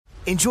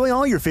Enjoy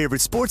all your favorite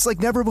sports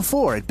like never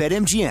before at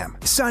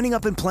BetMGM. Signing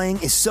up and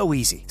playing is so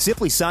easy.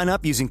 Simply sign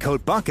up using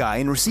code Buckeye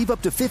and receive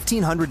up to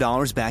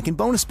 $1,500 back in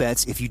bonus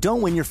bets if you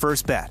don't win your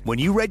first bet. When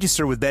you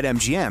register with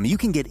BetMGM, you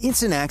can get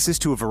instant access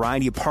to a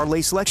variety of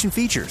parlay selection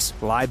features,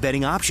 live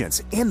betting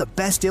options, and the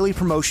best daily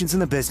promotions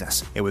in the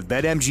business. And with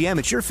BetMGM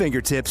at your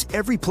fingertips,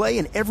 every play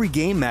and every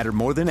game matter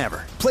more than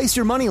ever. Place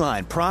your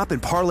moneyline, prop,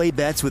 and parlay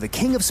bets with the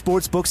king of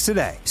sportsbooks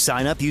today.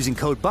 Sign up using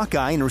code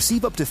Buckeye and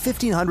receive up to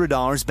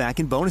 $1,500 back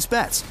in bonus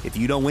bets if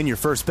you don't win your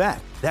first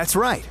bet. That's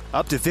right,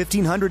 up to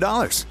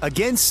 $1,500.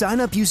 Again, sign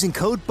up using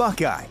code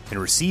Buckeye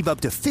and receive up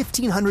to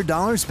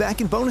 $1,500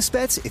 back in bonus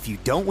bets if you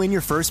don't win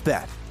your first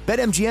bet.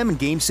 BetMGM and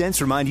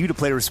GameSense remind you to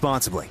play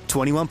responsibly.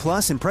 21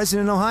 plus and present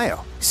in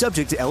Ohio.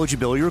 Subject to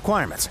eligibility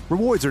requirements.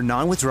 Rewards are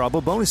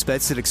non-withdrawable bonus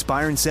bets that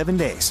expire in 7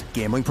 days.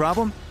 Gambling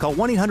problem? Call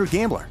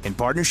 1-800-GAMBLER in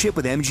partnership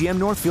with MGM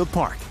Northfield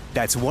Park.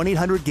 That's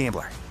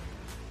 1-800-GAMBLER.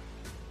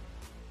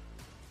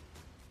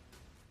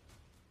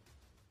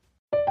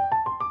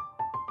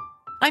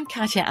 I'm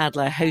Katya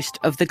Adler, host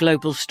of The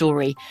Global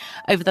Story.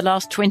 Over the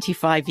last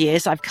 25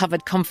 years, I've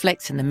covered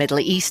conflicts in the Middle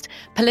East,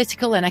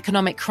 political and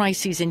economic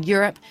crises in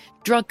Europe,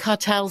 drug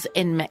cartels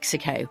in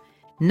Mexico.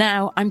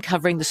 Now I'm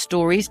covering the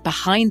stories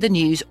behind the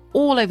news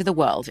all over the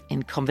world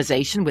in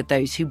conversation with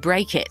those who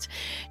break it.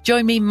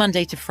 Join me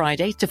Monday to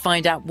Friday to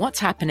find out what's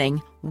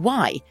happening,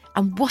 why,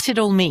 and what it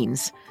all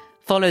means.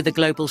 Follow The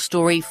Global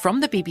Story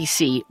from the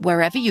BBC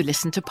wherever you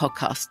listen to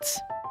podcasts.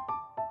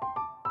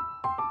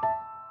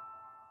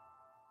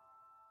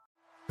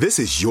 This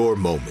is your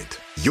moment,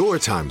 your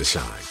time to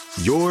shine,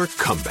 your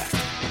comeback.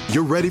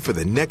 You're ready for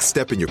the next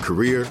step in your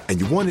career, and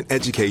you want an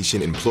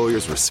education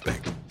employers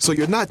respect. So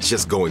you're not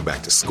just going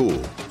back to school,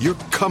 you're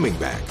coming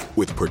back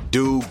with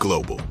Purdue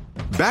Global.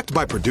 Backed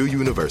by Purdue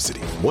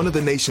University, one of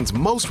the nation's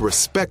most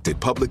respected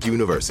public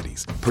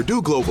universities,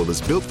 Purdue Global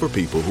is built for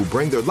people who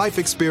bring their life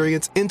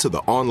experience into the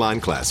online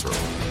classroom.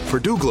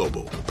 Purdue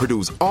Global,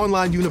 Purdue's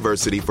online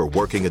university for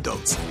working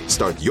adults.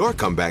 Start your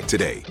comeback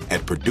today at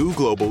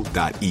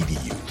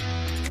purdueglobal.edu.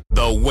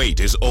 The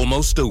wait is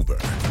almost over.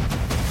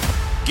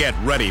 Get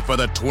ready for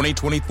the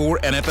 2024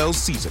 NFL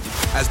season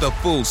as the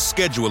full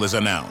schedule is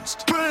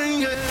announced.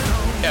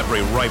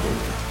 Every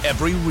rivalry,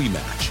 every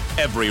rematch,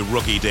 every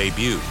rookie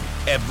debut,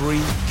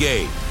 every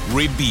game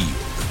revealed.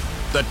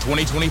 The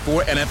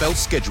 2024 NFL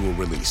schedule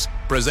release,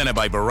 presented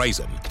by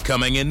Verizon,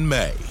 coming in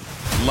May.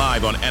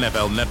 Live on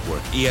NFL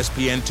Network,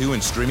 ESPN2,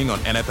 and streaming on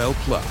NFL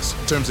Plus.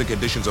 Terms and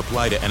conditions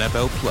apply to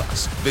NFL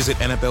Plus. Visit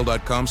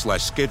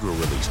NFL.com/schedule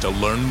release to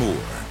learn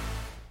more.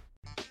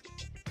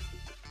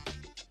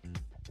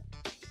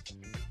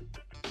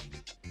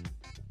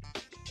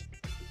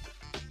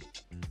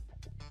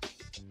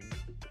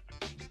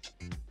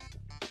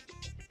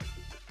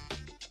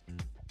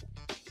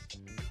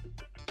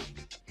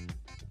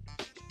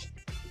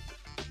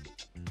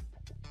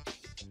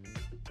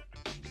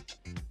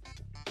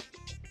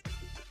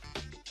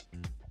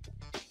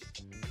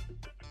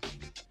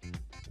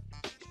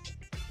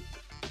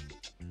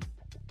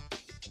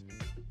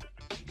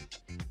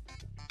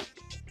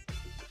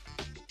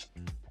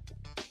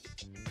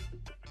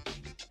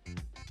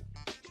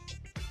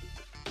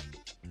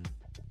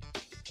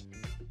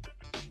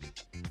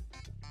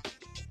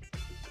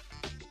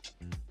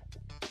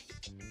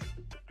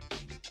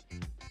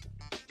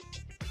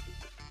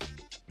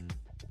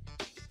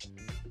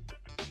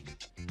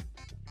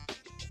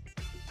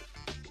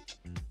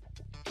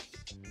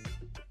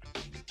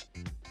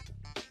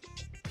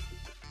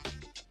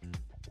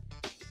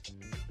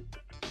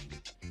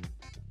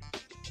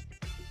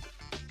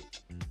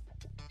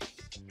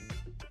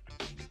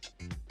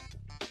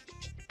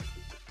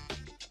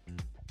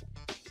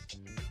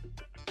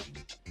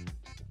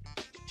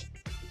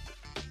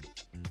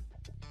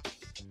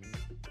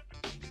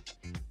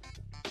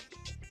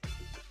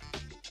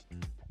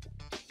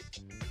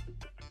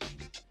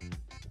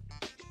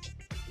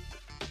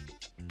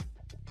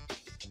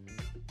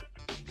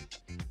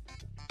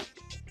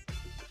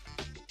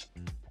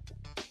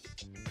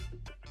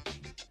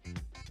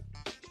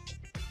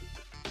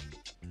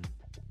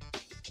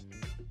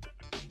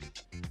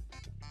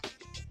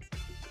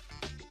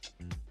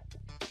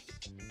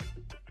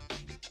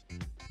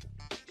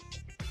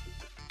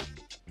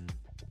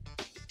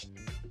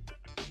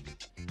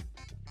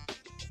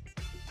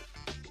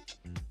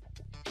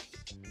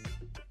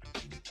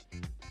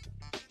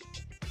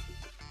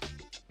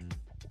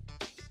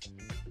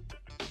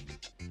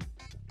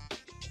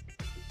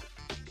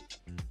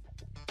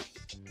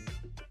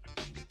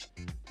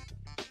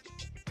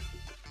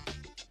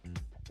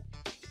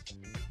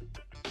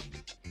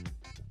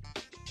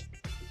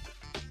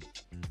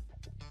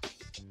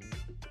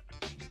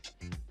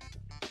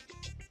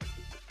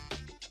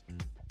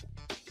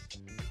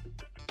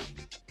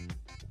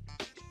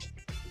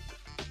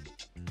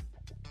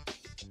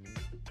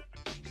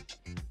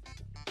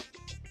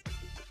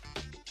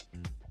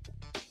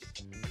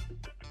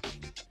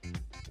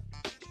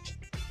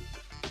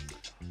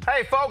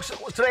 Hey, folks,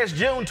 today is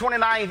June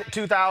 29th,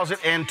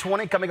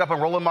 2020. Coming up on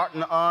Roland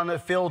Martin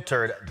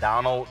Unfiltered,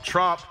 Donald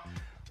Trump.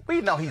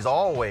 We know he's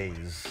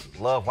always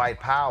love white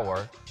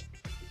power,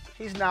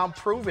 he's now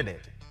proving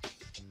it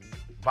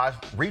by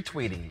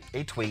retweeting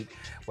a tweet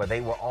where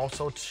they were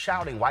also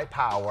shouting white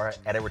power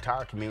at a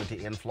retired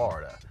community in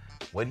Florida.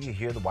 When do you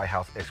hear the White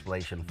House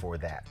explanation for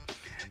that?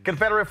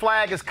 Confederate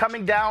flag is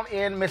coming down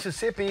in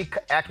Mississippi.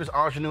 Actress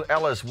Aunjanue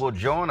Ellis will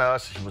join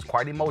us. She was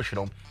quite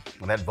emotional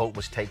when that vote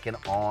was taken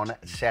on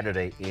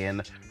Saturday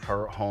in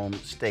her home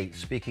state.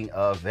 Speaking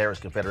of various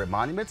Confederate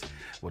monuments,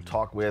 we'll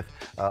talk with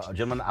a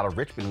gentleman out of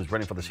Richmond who's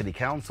running for the city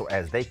council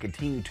as they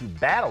continue to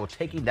battle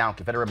taking down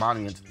Confederate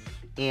monuments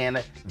in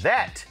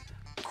that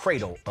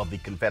cradle of the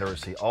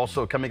Confederacy.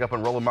 Also coming up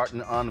on Roland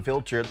Martin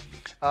Unfiltered,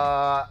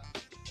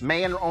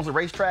 man owns a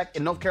racetrack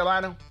in North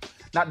Carolina,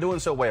 not doing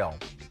so well.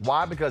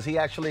 Why? Because he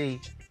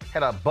actually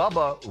had a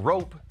Bubba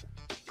rope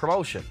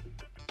promotion.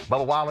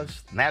 Bubba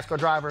Wallace, NASCAR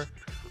driver,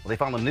 well, they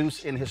found a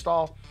noose in his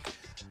stall.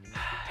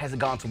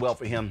 Hasn't gone so well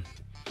for him.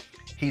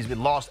 He's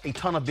been lost a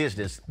ton of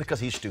business because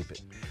he's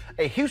stupid.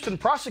 A Houston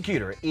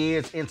prosecutor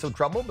is in some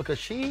trouble because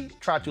she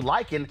tried to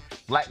liken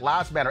Black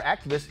Lives Matter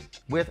activists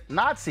with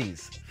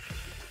Nazis.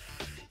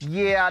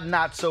 Yeah,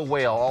 not so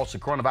well. Also,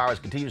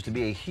 coronavirus continues to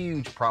be a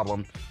huge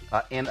problem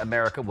in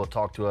America. We'll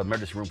talk to an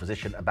emergency room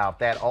physician about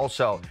that.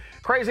 Also,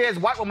 crazy as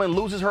white woman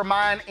loses her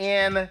mind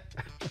in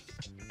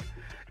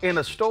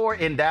a store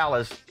in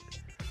Dallas,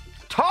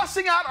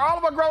 tossing out all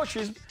of her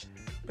groceries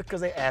because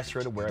they asked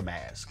her to wear a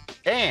mask.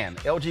 And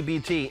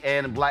LGBT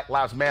and Black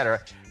Lives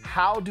Matter,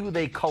 how do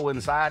they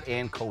coincide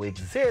and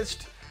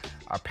coexist?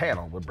 Our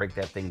panel will break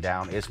that thing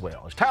down as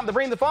well. It's time to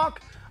bring the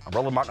funk. I'm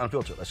Roland Martin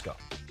Unfiltered. Let's go.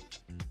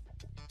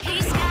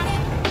 He's got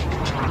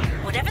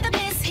it. Whatever the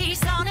biz,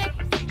 he's on it.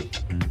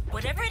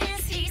 Whatever it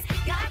is, he's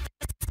got it.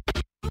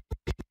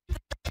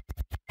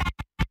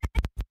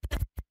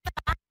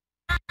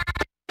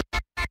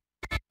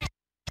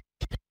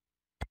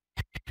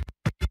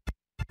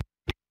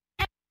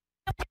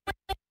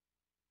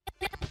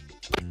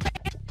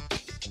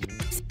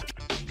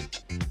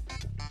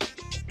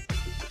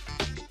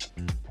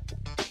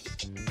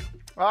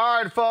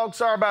 All right, folks,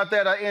 sorry about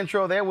that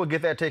intro there. We'll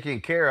get that taken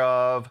care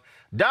of.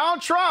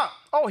 Donald Trump,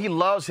 oh, he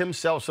loves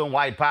himself some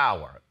white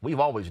power. We've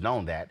always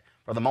known that.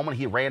 From the moment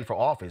he ran for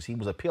office, he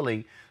was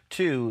appealing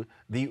to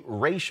the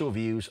racial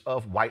views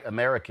of white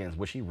Americans,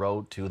 which he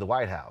wrote to the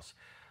White House.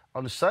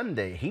 On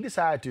Sunday, he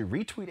decided to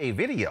retweet a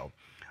video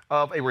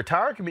of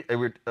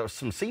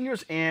some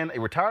seniors in a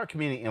retired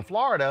community in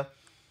Florida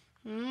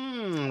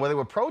where they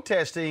were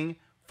protesting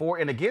for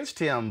and against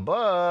him.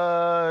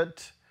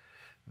 But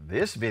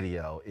this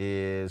video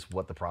is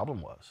what the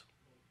problem was.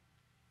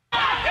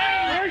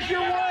 Where's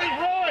your white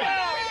hood?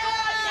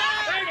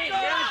 Where's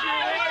your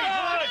white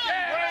hood?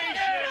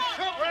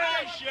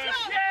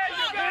 Racist. Yeah,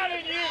 you got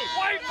it.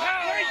 White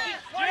power.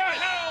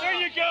 Yeah, there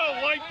you go.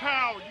 White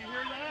power. You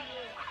hear that?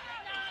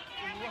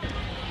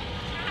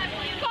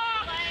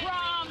 Fuck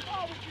Trump.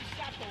 Oh, would you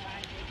stop the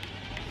language?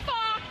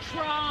 Fuck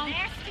Trump.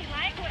 Nasty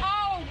language.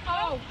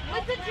 Oh,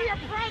 listen to your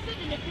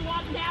president if you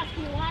want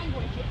nasty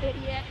language, you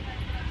idiot.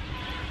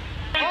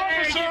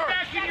 Officer! Get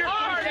back in your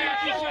car,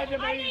 She said to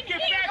me, get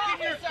back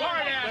in your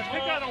car now. They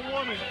got a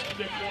woman,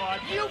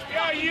 dickwad.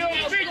 Yeah, you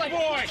big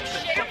boy.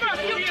 Come on,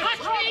 you touch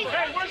me.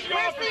 Hey, where's the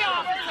Where's the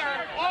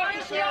officer?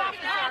 Where's the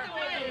officer?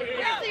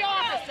 Where's the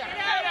officer?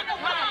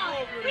 Come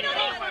on. We don't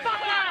need fucking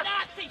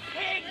Nazi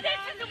pig. This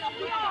isn't what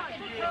we are.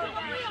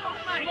 Oh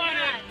my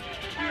God.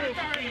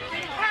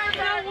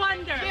 No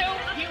wonder.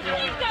 You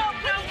don't.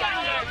 No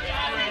wonder.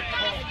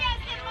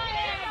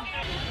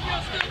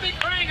 You'll still be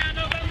crying on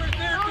November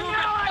 3rd. Oh,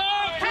 no.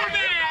 Too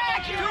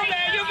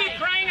bad. You'll be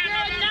crying on You're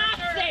a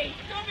Nazi.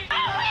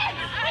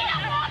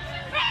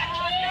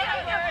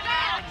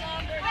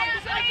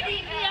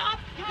 Beat me up.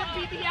 You can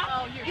beat me up.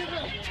 Oh, you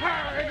little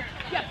turd.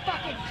 You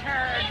fucking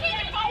turd.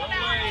 Oh,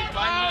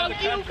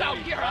 you go.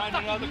 You're a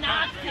fucking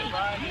Nazi.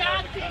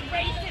 Nazi,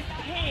 racist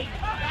pig.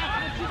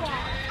 That's what you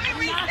are.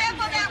 We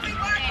resemble that. We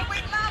work and we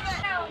love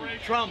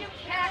it. Trump.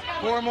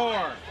 4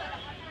 more.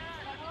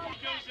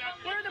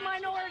 We're the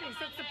minorities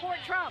that support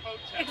Trump.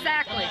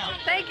 Exactly.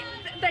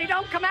 They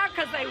don't come out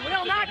because they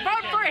will not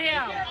vote for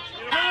him.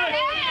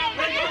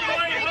 Where's your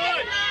white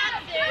hood?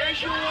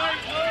 Where's your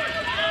white hood?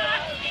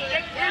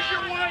 Where's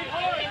your white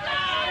hood?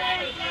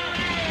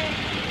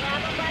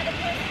 Grab him by the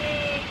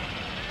pussy.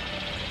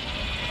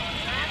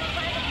 Grab him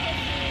by the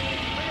pussy.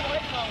 Where's the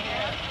white phone?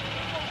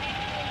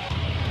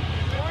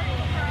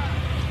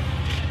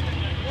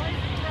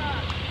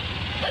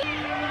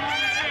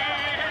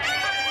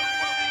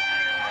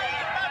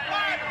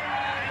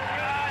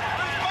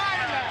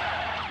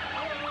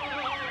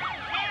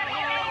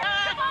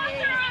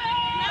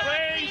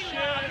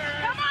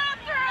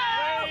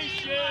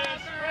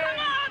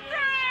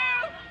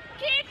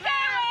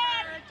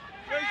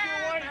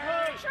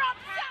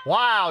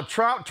 Wow,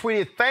 Trump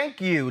tweeted thank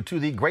you to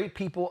the great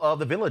people of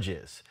the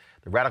villages.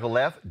 The radical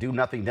left, do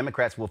nothing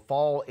Democrats will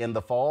fall in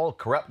the fall.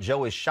 Corrupt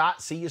Joe is shot.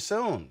 See you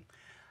soon.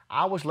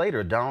 Hours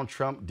later, Donald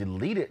Trump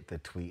deleted the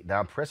tweet.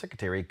 Now, Press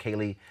Secretary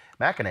Kayleigh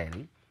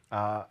McEnany,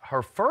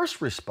 her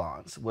first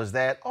response was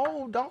that,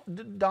 oh,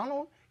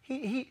 Donald,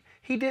 he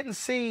didn't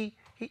see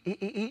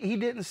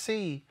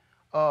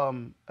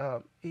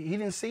he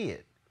didn't see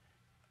it.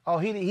 Oh,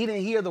 he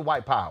didn't hear the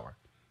white power,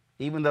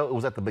 even though it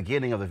was at the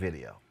beginning of the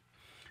video.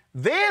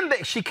 Then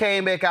she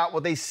came back out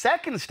with a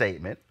second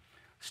statement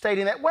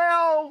stating that,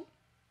 well,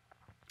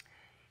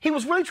 he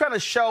was really trying to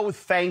show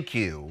thank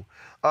you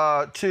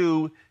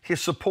to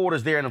his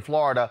supporters there in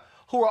Florida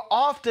who are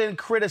often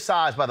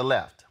criticized by the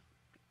left.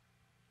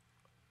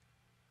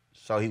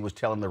 So he was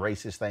telling the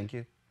racist thank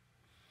you?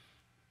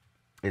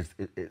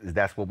 Is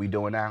that what we're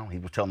doing now? He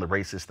was telling the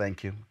racist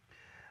thank you?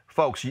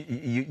 Folks,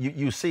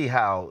 you see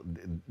how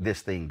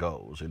this thing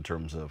goes in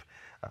terms of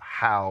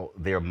how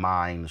their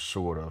mind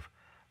sort of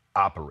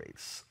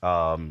operates.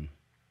 Now,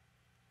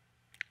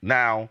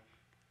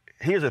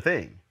 here's the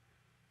thing.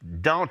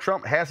 Donald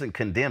Trump hasn't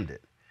condemned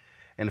it.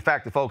 In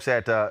fact, the folks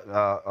at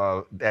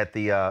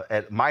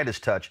Midas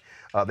Touch,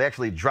 they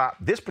actually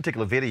dropped this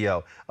particular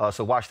video.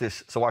 So watch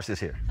this.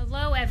 Here.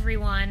 Hello,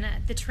 everyone.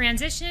 The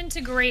transition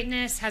to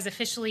greatness has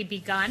officially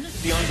begun.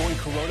 The ongoing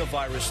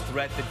coronavirus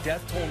threat, the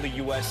death toll in the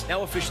U.S.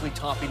 now officially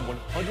topping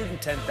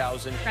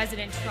 110,000.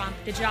 President Trump,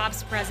 the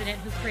jobs president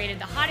who created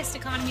the hottest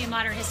economy in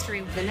modern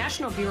history. The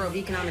National Bureau of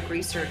Economic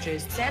Research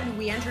said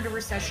we entered a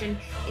recession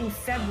in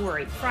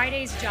February.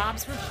 Friday's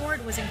jobs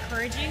report was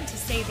encouraging, to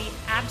say the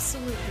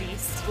absolute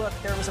least. Look,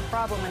 there was a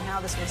problem in how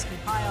this was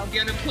compiled.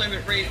 The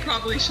unemployment rate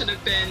probably should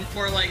have been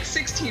more like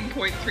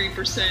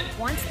 16.3%.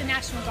 Once the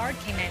National Guard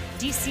came in,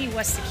 D.C.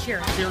 was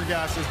secure. Tear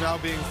gas is now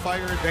being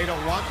fired. They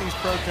don't want these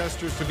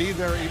protesters to be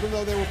there, even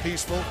though they were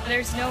peaceful.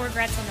 There's no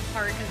regrets on the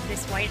part of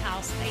this White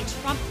House. A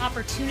Trump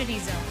opportunity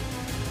zone.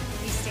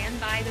 We stand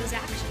by those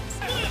actions.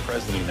 The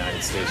President of the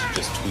United States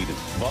just tweeted,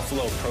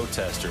 Buffalo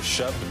protesters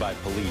shoved by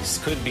police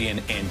could be an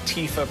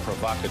Antifa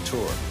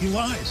provocateur. He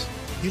lies.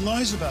 He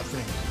lies about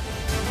things.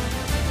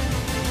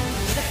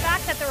 The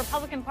fact that the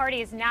Republican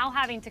Party is now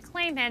having to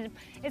claim him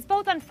is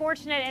both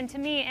unfortunate and, to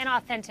me,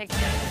 inauthentic.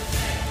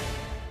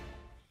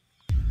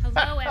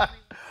 Hello, everyone.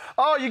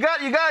 Oh, you got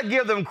to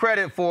give them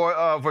credit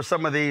for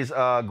some of these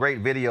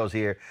great videos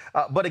here.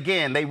 But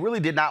again, they really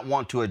did not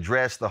want to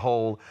address the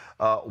whole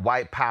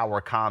white power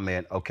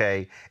comment,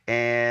 okay?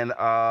 And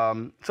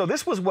so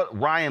this was what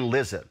Ryan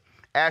Lizard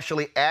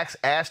actually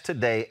asked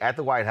today at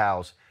the White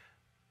House,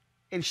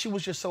 and she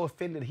was just so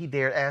offended he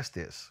dared ask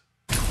this.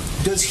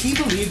 Does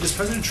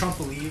President Trump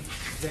believe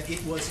that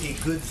it was a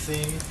good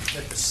thing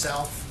that the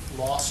South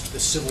lost the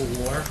Civil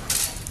War?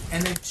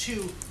 And then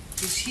two,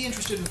 is he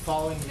interested in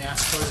following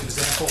NASCAR's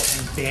example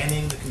and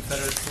banning the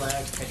Confederate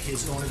flag at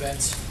his own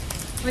events?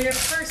 Well, your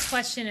first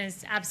question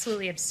is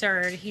absolutely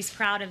absurd. He's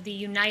proud of the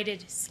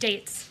United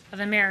States of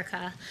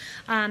America.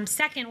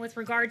 Second, with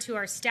regard to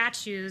our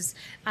statues,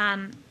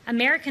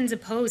 Americans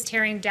oppose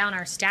tearing down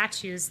our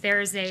statues.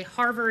 There's a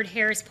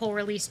Harvard-Harris poll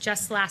released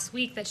just last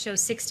week that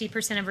shows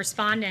 60% of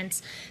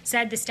respondents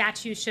said the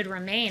statues should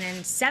remain,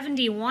 and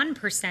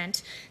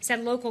 71%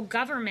 said local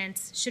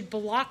governments should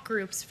block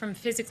groups from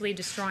physically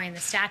destroying the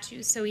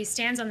statues. So he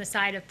stands on the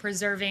side of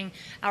preserving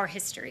our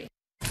history.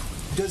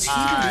 Does he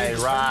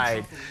believe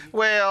right.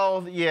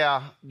 Well,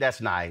 yeah, that's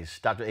nice.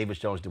 Dr. Avis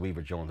Jones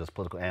DeWeaver joins us,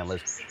 political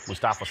analyst.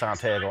 Mustafa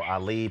Santiago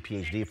Ali,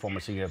 PhD, former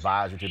senior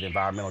advisor to the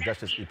Environmental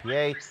Justice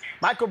EPA.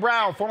 Michael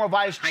Brown, former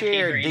vice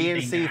chair,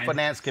 DNC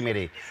Finance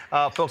Committee.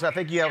 Folks, I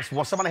think you have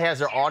somebody has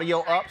their audio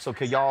up, so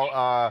could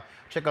y'all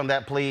check on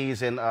that,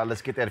 please, and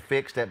let's get that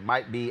fixed. That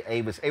might be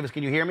Avis. Avis,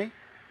 can you hear me?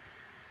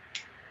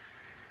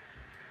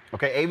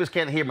 Okay, Avis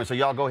can't hear me, so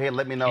y'all go ahead and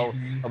let me know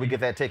we get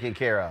that taken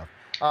care of.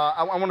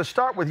 I want to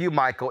start with you,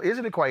 Michael.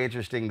 Isn't it quite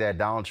interesting that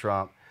Donald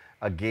Trump,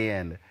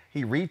 again,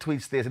 he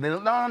retweets this and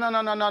then,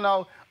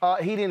 no,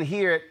 he didn't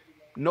hear it.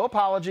 No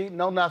apology,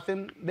 no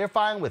nothing. They're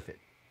fine with it.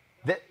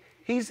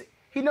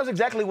 He knows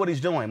exactly what he's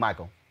doing,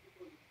 Michael.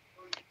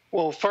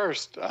 Well,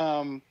 first,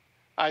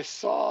 I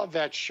saw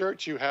that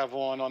shirt you have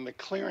on the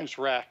clearance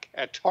rack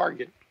at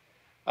Target.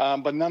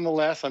 But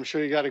nonetheless, I'm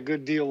sure you got a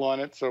good deal on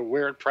it, so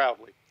wear it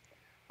proudly.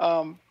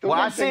 Well,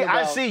 I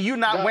see you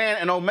not wearing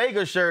an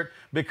Omega shirt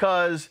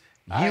because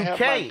I you have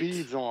can't. My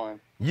beads on.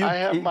 I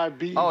have my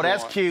beads on. Oh,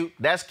 that's cute.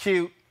 That's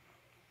cute.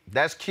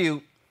 That's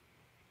cute.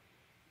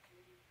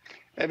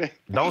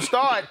 Don't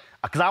start,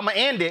 because I'm going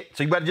to end it.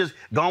 So you better just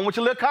go on with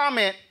your little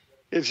comment.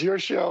 It's your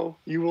show.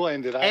 You will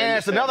end it. And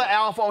it's another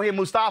alpha on here,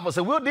 Mustafa,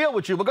 so we'll deal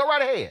with you, but go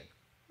right ahead.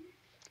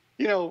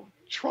 You know,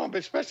 Trump,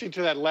 especially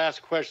to that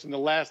last question, the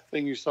last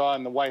thing you saw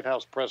in the White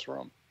House press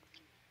room,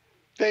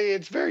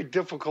 it's very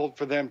difficult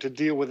for them to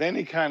deal with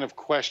any kind of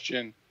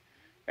question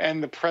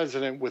and the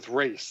president with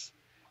race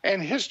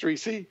and history.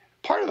 See,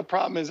 part of the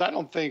problem is I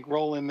don't think,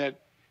 Roland, that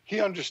he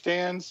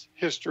understands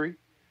history.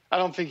 I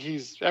don't think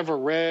he's ever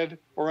read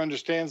or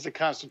understands the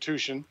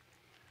Constitution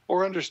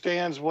or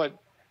understands what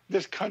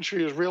this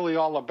country is really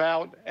all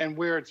about and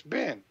where it's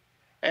been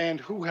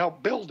and who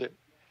helped build it.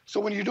 So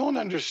when you don't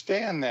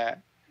understand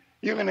that,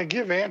 you're going to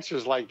give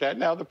answers like that.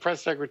 Now, the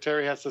press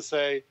secretary has to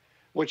say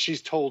what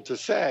she's told to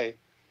say,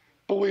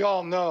 but we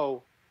all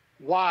know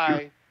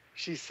why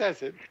she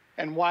says it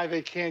and why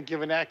they can't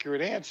give an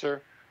accurate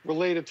answer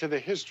related to the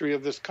history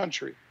of this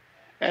country.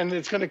 And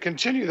it's going to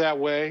continue that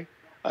way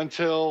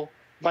until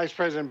Vice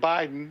President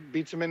Biden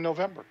beats him in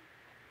November.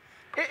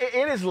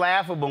 It is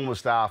laughable,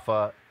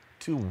 Mustafa,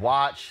 to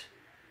watch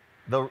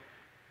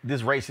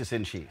this racist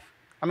in chief.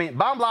 I mean,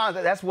 bottom line,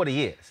 that's what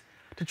he is.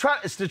 To try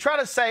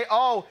to say,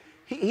 oh,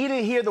 he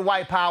didn't hear the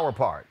white power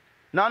part.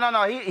 No,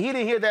 he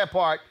didn't hear that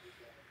part.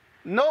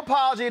 No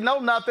apology, no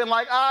nothing.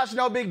 Like, it's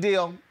no big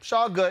deal. It's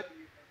all good.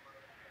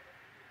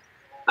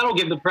 I don't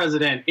give the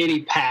president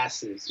any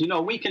passes. You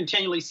know, we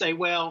continually say,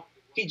 well,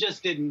 he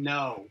just didn't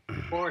know,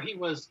 or he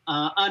was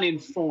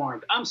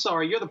uninformed. I'm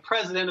sorry, you're the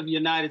president of the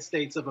United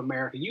States of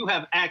America. You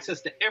have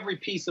access to every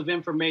piece of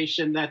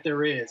information that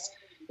there is.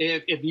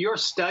 If your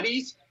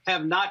studies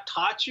have not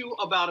taught you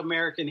about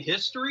American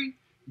history,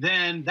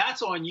 then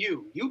that's on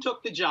you. You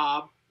took the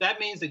job. That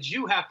means that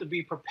you have to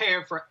be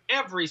prepared for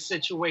every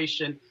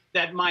situation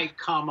that might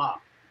come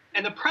up.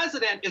 And the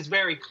president is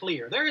very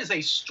clear. There is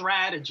a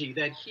strategy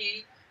that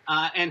he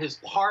and his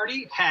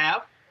party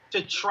have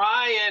to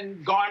try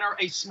and garner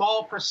a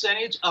small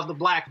percentage of the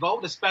black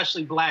vote,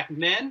 especially black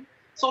men.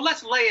 So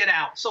let's lay it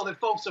out so that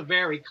folks are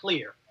very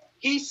clear.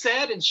 He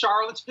said in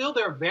Charlottesville,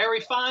 there are very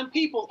fine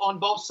people on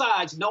both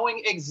sides,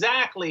 knowing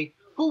exactly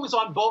who was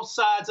on both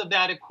sides of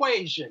that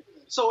equation.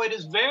 So it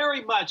is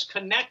very much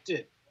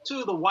connected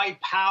to the white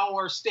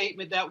power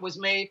statement that was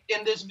made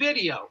in this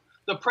video.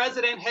 The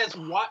president has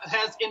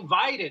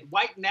invited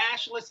white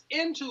nationalists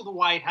into the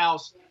White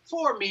House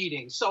for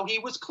meetings. So he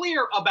was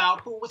clear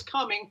about who was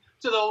coming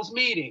to those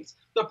meetings.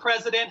 The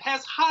president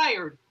has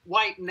hired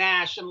white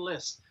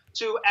nationalists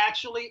to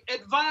actually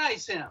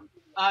advise him,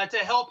 to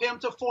help him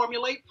to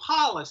formulate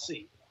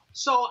policy.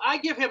 So I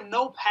give him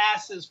no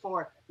passes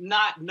for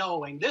not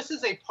knowing. This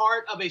is a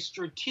part of a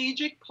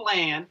strategic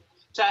plan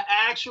to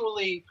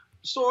actually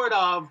sort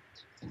of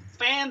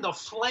fan the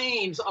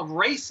flames of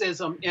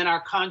racism in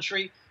our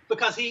country,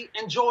 because he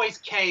enjoys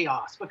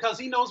chaos, because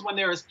he knows when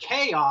there is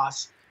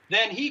chaos,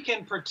 then he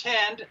can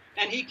pretend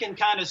and he can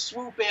kind of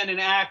swoop in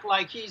and act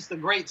like he's the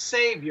great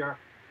savior.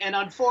 And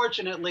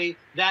unfortunately,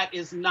 that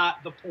is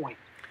not the point.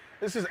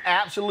 This is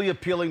absolutely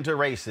appealing to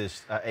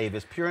racists,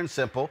 Avis, pure and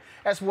simple.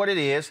 That's what it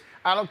is.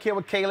 I don't care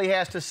what Kayleigh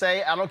has to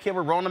say. I don't care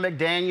what Ronna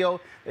McDaniel,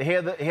 the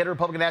head of the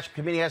Republican National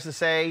Committee, has to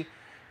say.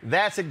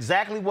 That's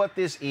exactly what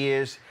this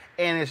is,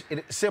 and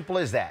it's simple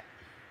as that.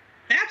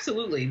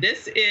 Absolutely.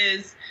 This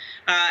is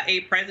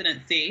a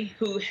presidency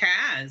who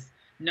has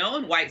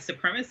known white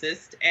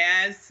supremacists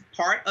as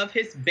part of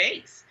his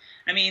base.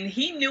 I mean,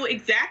 he knew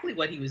exactly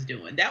what he was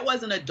doing. That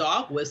wasn't a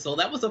dog whistle.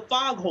 That was a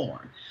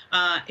foghorn.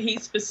 He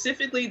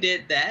specifically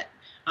did that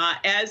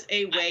as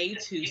a way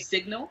to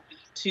signal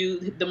to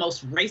the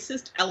most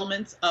racist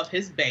elements of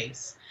his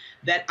base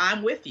that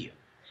I'm with you.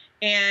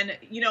 And,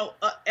 you know,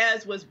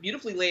 as was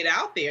beautifully laid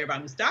out there by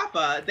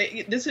Mustafa,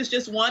 this is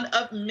just one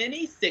of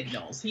many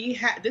signals.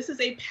 This is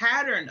a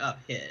pattern of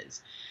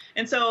his.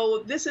 And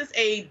so this is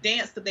a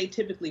dance that they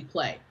typically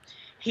play.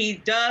 He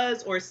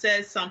does or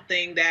says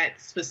something that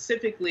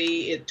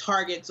specifically it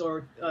targets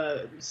or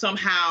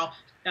somehow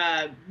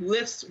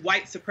lifts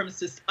white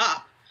supremacists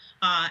up.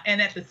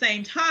 And at the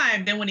same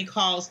time, then when he's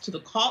called to the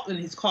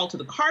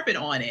carpet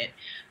on it,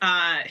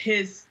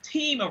 his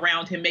team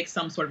around him makes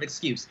some sort of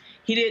excuse.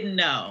 He didn't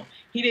know.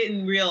 He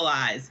didn't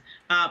realize.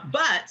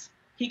 But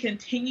he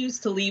continues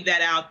to leave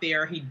that out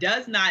there. He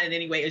does not in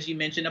any way, as you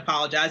mentioned,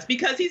 apologize,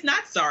 because he's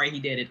not sorry he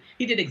did it.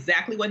 He did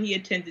exactly what he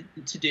intended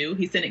to do.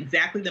 He sent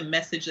exactly the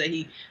message that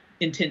he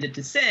intended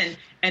to send,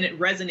 and it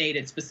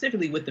resonated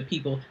specifically with the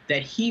people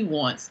that he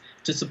wants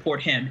to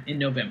support him in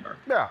November.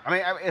 Yeah, I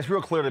mean, it's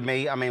real clear to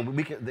me. I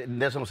mean,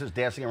 there's no sense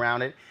dancing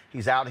around it.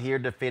 He's out here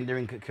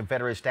defending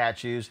Confederate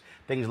statues,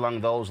 things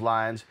along those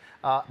lines.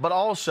 But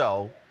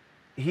also,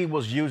 he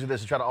was using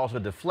this to try to also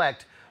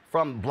deflect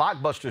from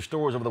blockbuster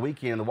stories over the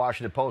weekend in the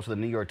Washington Post and the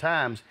New York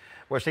Times,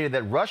 where it stated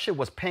that Russia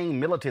was paying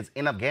militants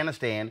in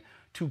Afghanistan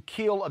to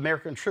kill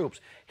American troops.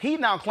 He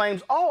now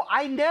claims, oh,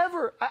 I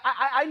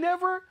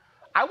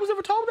was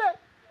never told that.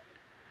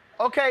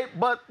 Okay,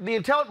 but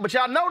but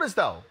y'all notice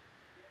though,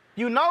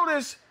 you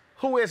notice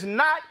who has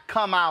not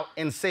come out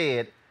and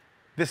said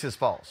this is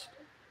false.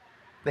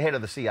 The head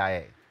of the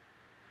CIA.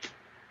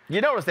 You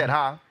notice that,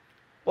 huh?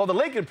 Well, the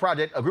Lincoln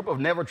Project, a group of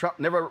never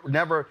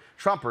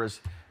Trumpers,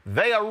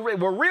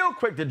 were real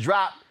quick to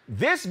drop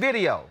this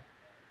video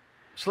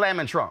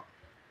slamming Trump.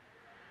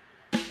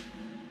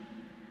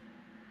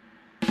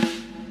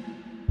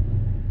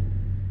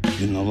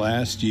 In the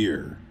last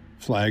year,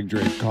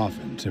 flag-draped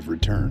coffins have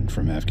returned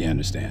from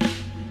Afghanistan.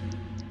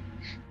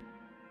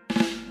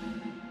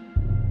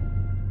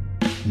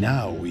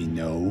 Now we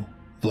know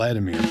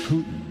Vladimir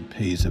Putin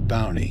pays a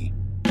bounty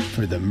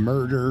for the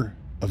murder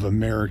of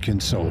American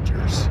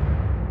soldiers.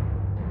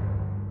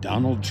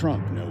 Donald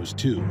Trump knows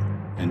too,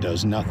 and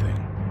does nothing.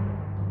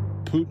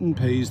 Putin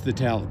pays the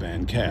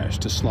Taliban cash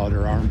to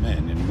slaughter our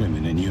men and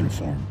women in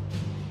uniform.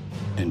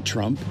 And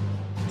Trump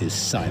is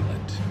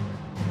silent,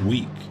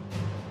 weak,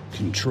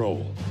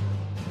 controlled.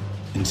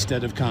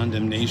 Instead of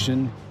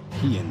condemnation,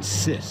 he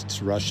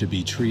insists Russia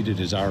be treated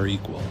as our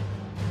equal.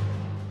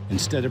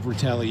 Instead of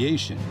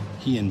retaliation,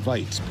 he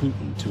invites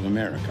Putin to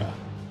America.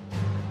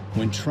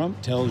 When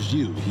Trump tells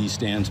you he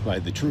stands by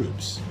the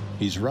troops,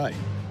 he's right.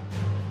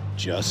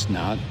 just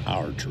not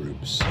our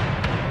troops.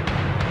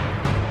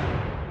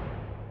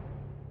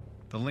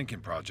 The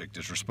Lincoln Project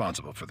is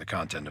responsible for the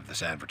content of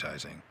this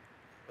advertising.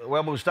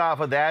 Well,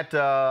 Mustafa, that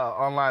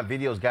online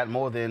video's got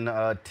more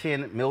than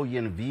 10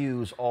 million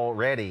views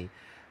already.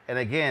 And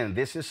again,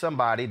 this is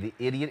somebody, the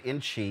idiot in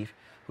chief,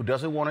 who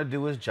doesn't want to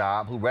do his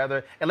job, who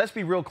rather, and let's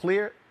be real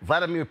clear,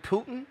 Vladimir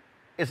Putin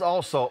is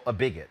also a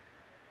bigot.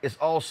 It's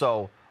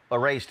also a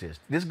racist.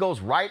 This goes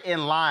right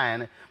in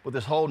line with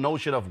this whole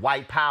notion of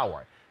white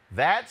power.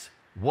 That's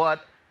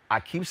what I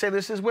keep saying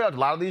this as well. A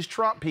lot of these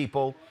Trump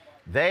people,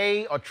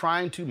 they are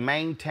trying to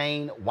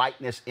maintain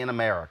whiteness in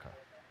America.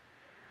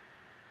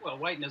 Well,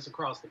 whiteness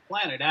across the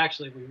planet.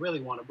 Actually, we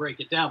really want to break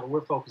it down, but we're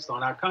focused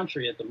on our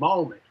country at the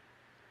moment.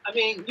 I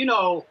mean, you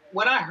know,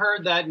 when I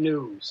heard that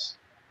news,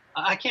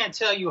 I can't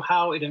tell you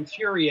how it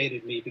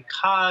infuriated me,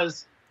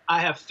 because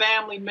I have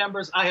family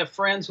members, I have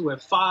friends who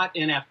have fought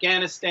in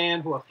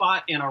Afghanistan, who have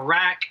fought in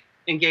Iraq,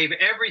 and gave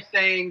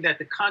everything that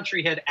the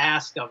country had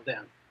asked of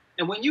them.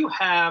 And when you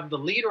have the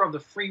leader of the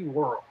free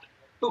world,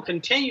 who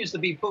continues to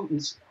be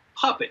Putin's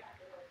puppet,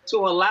 to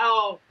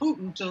allow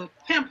Putin to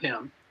pimp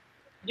him,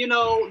 you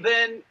know,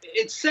 then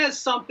it says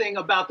something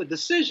about the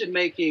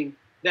decision-making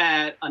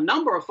that a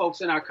number of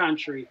folks in our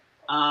country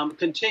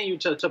continue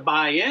to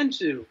buy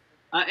into.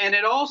 And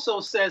it also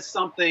says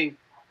something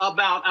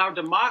about our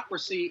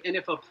democracy. And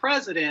if a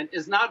president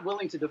is not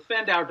willing to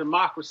defend our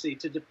democracy,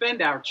 to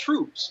defend our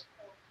troops,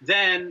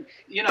 then,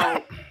 you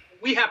know,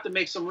 we have to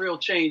make some real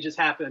changes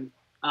happen.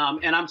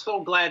 And I'm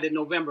so glad that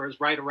November is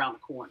right around the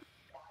corner.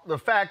 The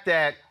fact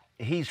that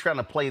he's trying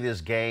to play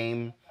this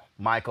game,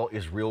 Michael,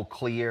 is real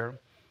clear.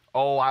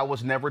 Oh, I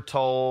was never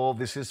told.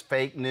 This is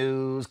fake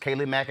news.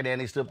 Kayleigh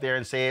McEnany stood up there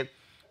and said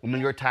the New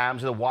York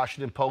Times and the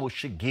Washington Post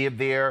should give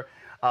their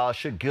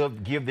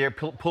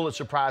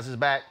Pulitzer Prizes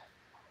back.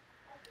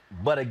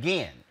 But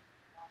again,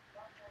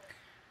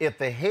 if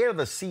the head of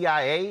the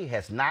CIA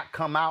has not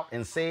come out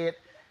and said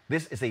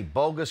this is a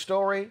bogus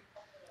story,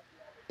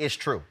 it's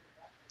true.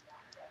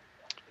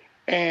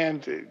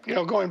 And, you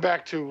know, going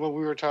back to what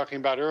we were talking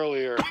about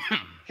earlier,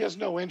 he has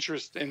no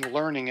interest in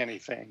learning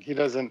anything. He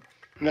doesn't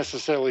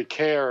necessarily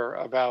care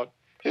about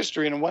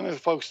history. And one of the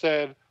folks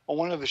said on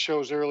one of the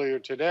shows earlier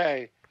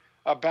today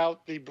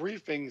about the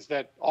briefings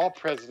that all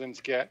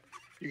presidents get.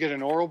 You get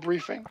an oral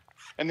briefing,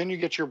 and then you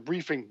get your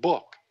briefing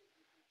book.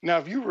 Now,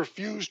 if you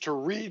refuse to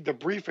read the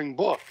briefing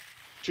book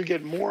to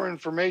get more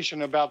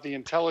information about the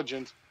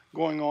intelligence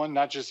going on,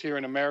 not just here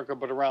in America,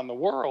 but around the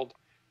world,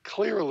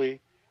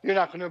 clearly you're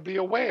not going to be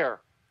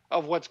aware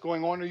of what's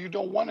going on, or you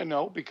don't want to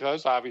know,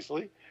 because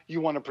obviously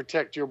you want to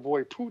protect your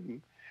boy Putin.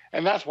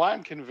 And that's why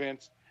I'm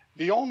convinced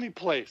the only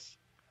place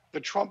the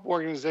Trump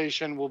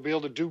organization will be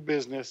able to do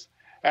business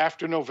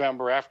after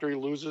November, after he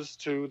loses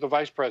to the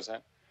vice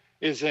president,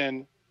 is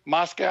in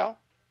Moscow,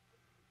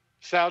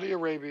 Saudi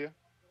Arabia,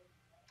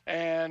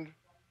 and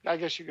I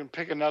guess you can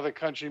pick another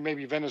country,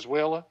 maybe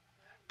Venezuela,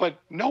 but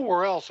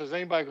nowhere else is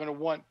anybody going to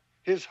want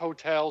his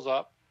hotels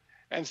up.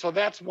 And so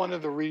that's one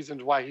of the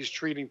reasons why he's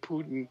treating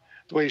Putin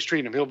the way he's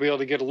treating him. He'll be able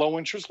to get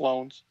low-interest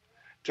loans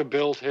to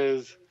build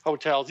his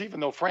hotels, even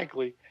though,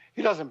 frankly,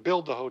 he doesn't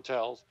build the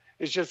hotels.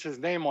 It's just his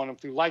name on them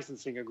through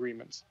licensing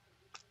agreements.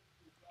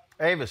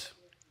 Avis.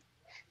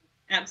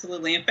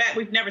 Absolutely. In fact,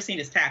 we've never seen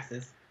his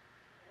taxes.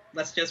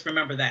 Let's just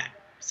remember that.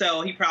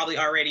 So he probably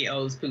already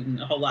owes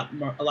Putin a lot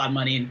of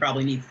money, and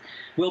probably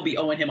will be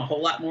owing him a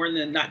whole lot more in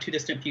the not too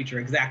distant future.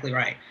 Exactly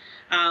right.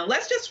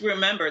 Let's just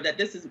remember that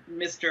this is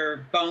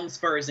Mr. Bone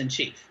Spurs in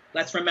chief.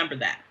 Let's remember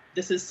that.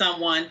 This is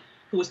someone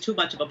who was too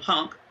much of a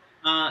punk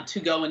to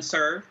go and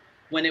serve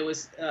when it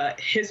was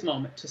his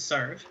moment to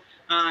serve.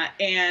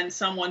 And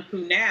someone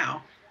who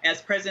now,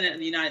 as president of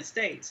the United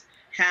States,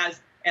 has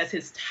as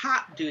his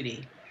top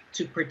duty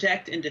to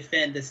protect and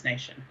defend this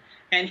nation.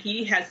 And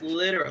he has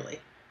literally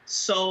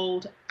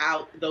sold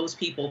out those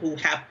people who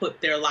have put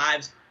their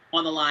lives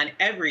on the line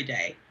every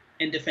day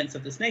in defense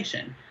of this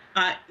nation.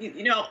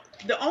 You know,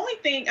 the only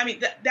thing, I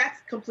mean,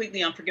 that's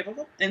completely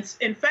unforgivable. And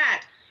in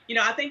fact, you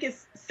know, I think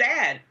it's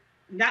sad,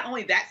 not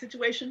only that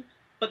situation,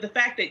 but the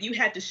fact that you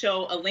had to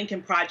show a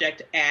Lincoln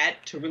Project ad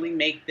to really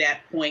make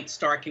that point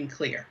stark and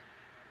clear.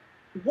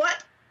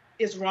 What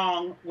is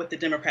wrong with the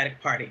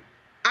Democratic Party?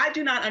 I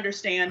do not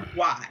understand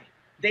why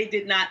they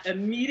did not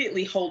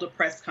immediately hold a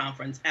press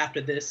conference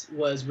after this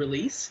was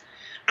released.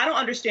 I don't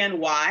understand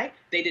why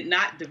they did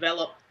not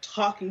develop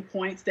talking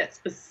points that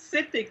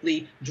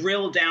specifically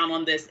drill down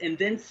on this and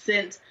then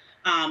sent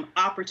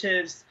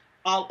operatives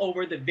all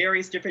over the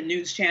various different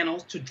news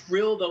channels to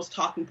drill those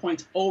talking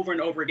points over and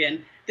over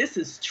again. This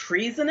is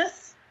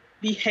treasonous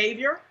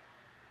behavior.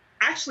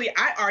 Actually,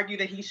 I argue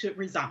that he should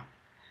resign.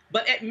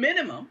 But at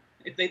minimum,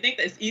 if they think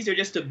that it's easier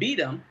just to beat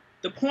him,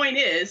 the point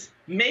is,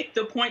 make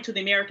the point to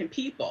the American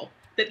people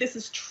that this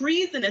is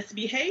treasonous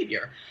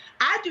behavior.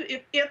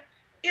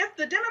 If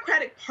the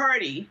Democratic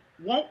Party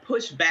won't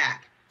push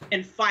back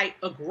and fight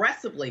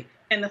aggressively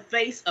in the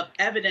face of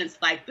evidence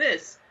like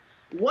this,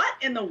 what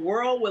in the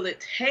world will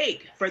it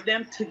take for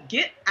them to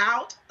get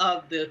out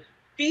of the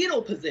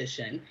fetal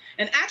position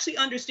and actually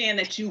understand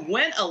that you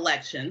win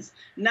elections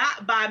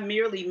not by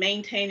merely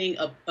maintaining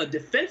a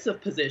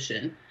defensive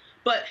position,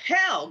 but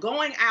hell,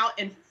 going out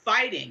and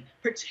fighting,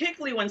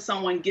 particularly when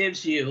someone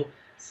gives you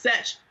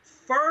such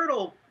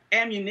fertile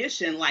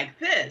ammunition like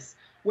this,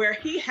 where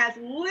he has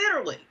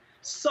literally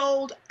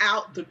sold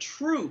out the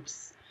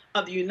troops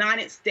of the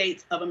United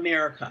States of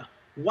America.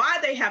 Why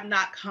they have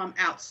not come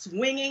out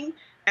swinging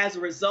as a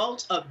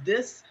result of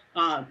this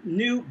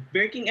new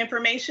breaking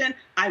information,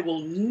 I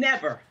will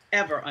never,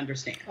 ever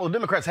understand. Well,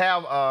 Democrats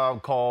have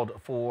called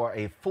for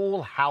a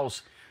full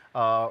House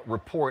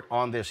report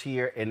on this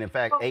here, and in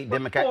fact, 8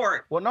 Democrats.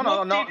 Well, no.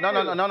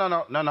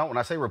 When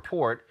I say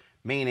report,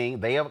 meaning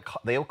they have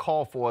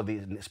called for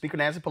Speaker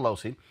Nancy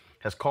Pelosi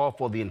has called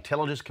for the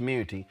intelligence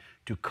community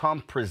to come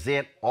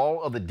present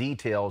all of the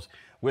details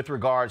with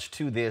regards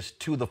to this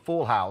to the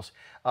full House.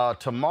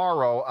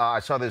 Tomorrow, I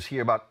saw this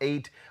here,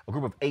 a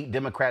group of 8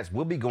 Democrats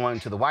will be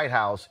going to the White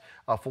House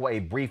for a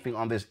briefing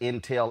on this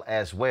intel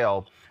as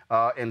well.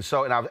 And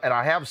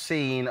I have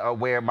seen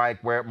where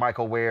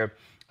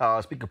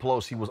Speaker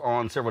Pelosi was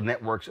on several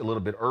networks a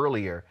little bit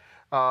earlier.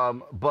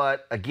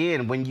 But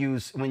again, when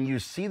you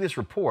see this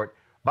report,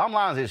 bottom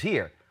line is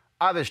here: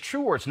 either it's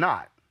true or it's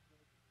not.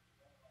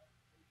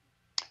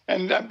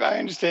 And I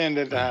understand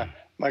that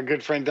my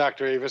good friend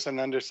Dr. Avis, and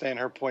understand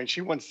her point.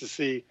 She wants to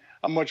see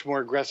a much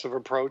more aggressive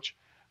approach.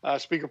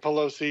 Speaker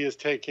Pelosi is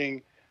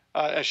taking,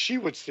 as she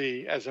would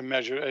see, as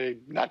a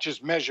not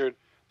just measured,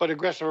 but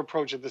aggressive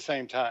approach at the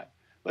same time.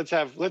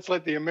 Let's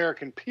let the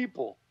American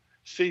people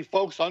see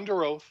folks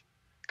under oath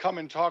come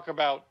and talk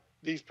about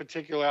these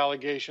particular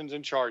allegations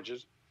and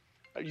charges.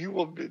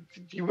 You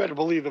better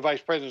believe the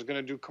vice president is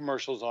going to do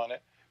commercials on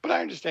it. But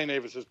I understand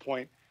Avis's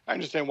point. I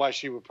understand why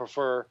she would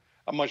prefer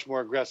a much more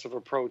aggressive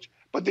approach.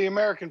 But the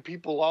American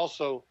people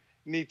also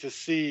need to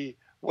see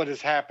what is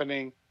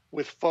happening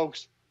with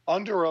folks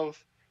under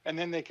oath, and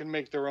then they can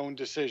make their own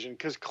decision.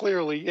 Because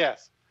clearly,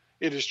 yes,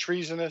 it is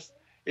treasonous.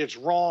 It's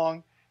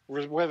wrong.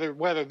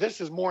 Whether this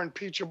is more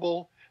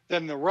impeachable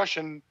than the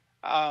Russian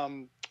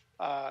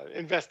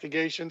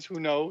investigations,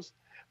 who knows?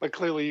 But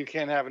clearly, you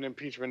can't have an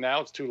impeachment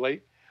now. It's too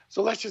late.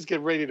 So let's just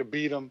get ready to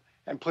beat them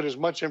and put as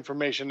much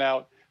information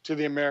out to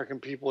the American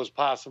people as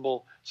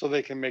possible so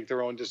they can make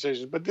their own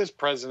decisions. But this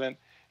president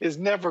is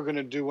never going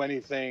to do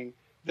anything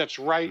that's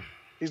right.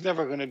 He's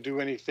never going to do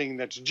anything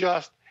that's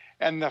just.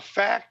 And the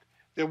fact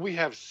that we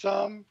have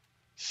some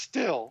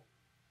still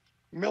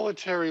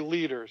military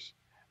leaders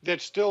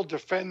that still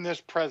defend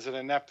this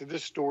president after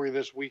this story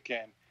this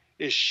weekend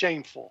is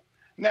shameful.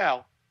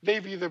 Now,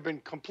 they've either been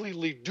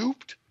completely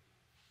duped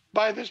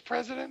by this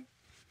president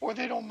or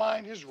they don't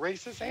mind his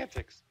racist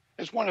antics.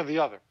 It's one or the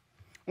other.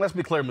 Let's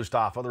be clear,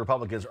 Mustafa, the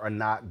Republicans are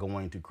not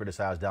going to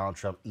criticize Donald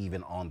Trump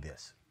even on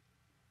this.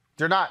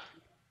 They're not.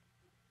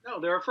 No,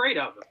 they're afraid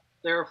of him.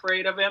 They're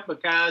afraid of him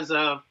because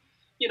of,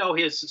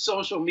 his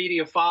social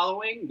media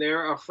following.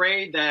 They're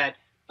afraid that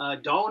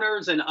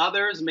donors and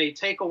others may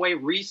take away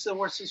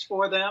resources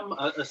for them,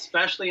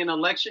 especially in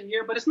election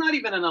year. But it's not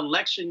even an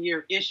election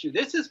year issue.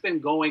 This has been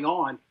going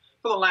on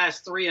for the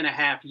last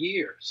 3.5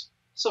 years.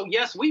 So,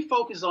 yes, we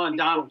focus on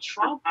Donald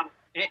Trump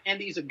and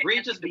these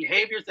egregious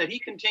behaviors that he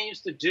continues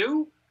to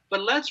do.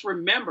 But let's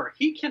remember,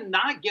 he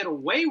cannot get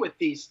away with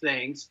these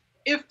things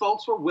if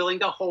folks were willing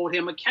to hold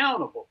him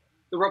accountable.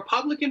 The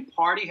Republican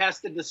Party has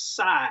to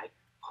decide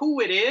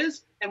who it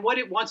is and what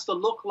it wants to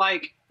look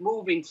like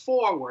moving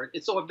forward.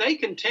 And so if they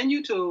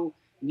continue to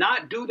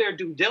not do their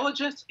due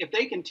diligence, if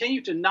they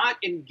continue to not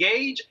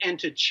engage and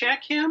to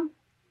check him,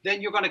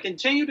 then you're going to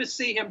continue to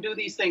see him do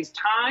these things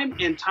time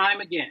and time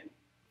again.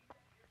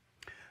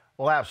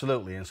 Well,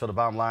 absolutely. And so the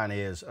bottom line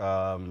is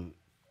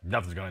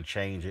nothing's going to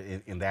change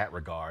in that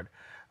regard.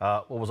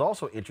 What was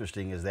also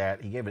interesting is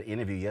that he gave an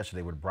interview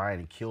yesterday with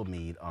Brian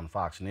Kilmeade on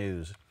Fox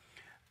News.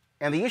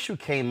 And the issue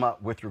came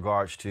up with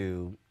regards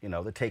to,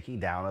 the taking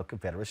down of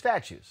Confederate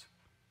statues.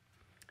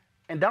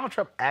 And Donald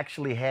Trump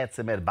actually had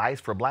some advice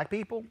for black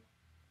people.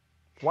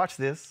 Watch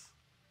this.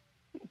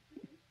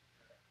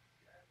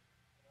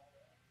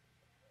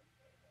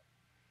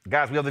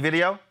 Guys, we have the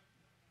video?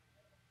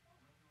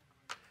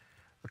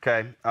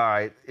 Okay, all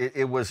right.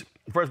 It was,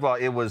 first of all,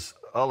 it was,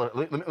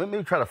 let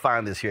me try to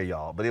find this here,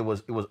 y'all, but it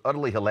was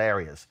utterly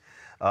hilarious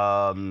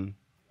when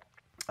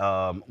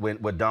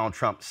what Donald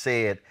Trump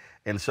said.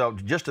 And so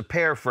just to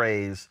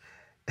paraphrase,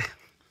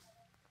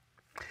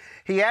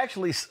 he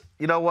actually,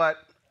 you know what?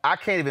 I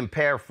can't even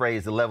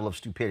paraphrase the level of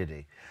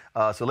stupidity.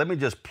 So let me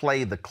just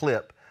play the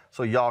clip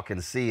so y'all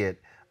can see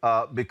it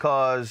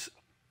because,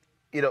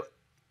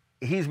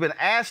 he's been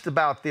asked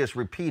about this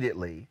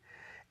repeatedly.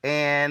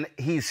 And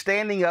he's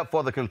standing up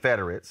for the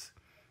Confederates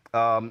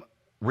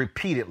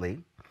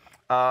repeatedly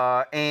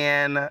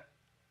and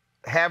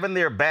having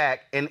their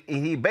back. And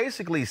he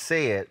basically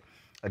said,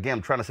 again,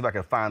 I'm trying to see if I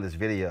can find this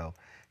video.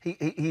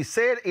 He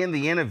said in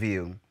the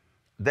interview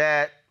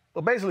that,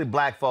 well, basically,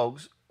 black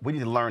folks, we need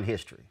to learn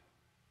history.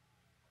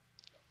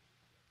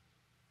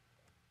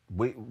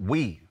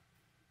 We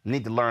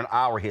need to learn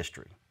our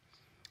history.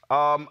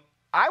 I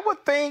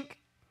would think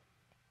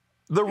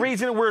the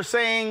reason we're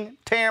saying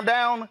tear him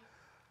down?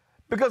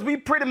 Because we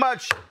pretty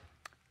much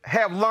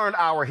have learned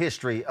our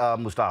history,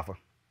 Mustafa.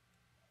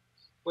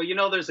 Well, you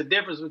know, there's a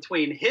difference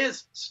between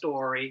his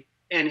story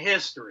and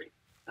history.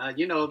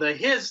 You know,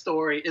 his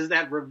story is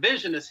that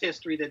revisionist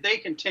history that they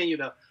continue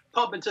to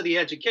pump into the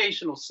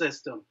educational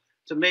system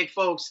to make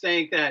folks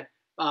think that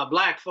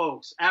Black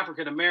folks,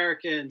 African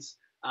Americans,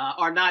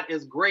 are not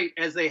as great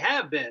as they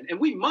have been. And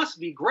we must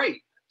be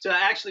great to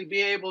actually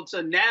be able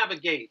to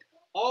navigate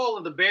all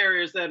of the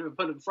barriers that have been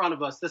put in front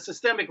of us, the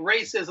systemic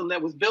racism that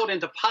was built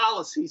into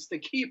policies to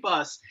keep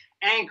us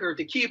anchored,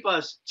 to keep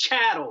us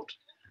chatteled.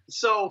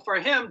 So for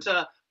him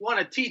to want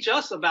to teach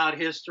us about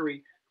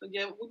history,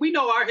 we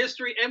know our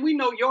history and we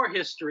know your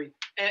history.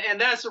 And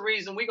that's the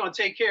reason we're going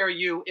to take care of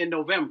you in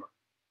November.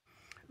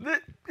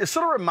 It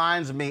sort of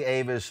reminds me,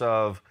 Avis,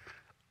 of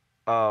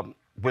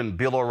when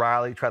Bill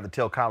O'Reilly tried to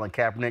tell Colin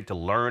Kaepernick to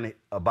learn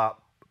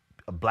about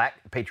Black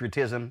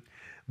patriotism,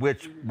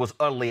 which was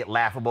utterly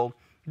laughable.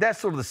 That's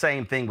sort of the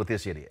same thing with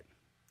this idiot.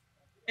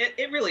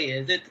 It really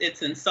is.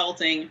 It's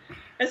insulting,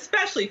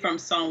 especially from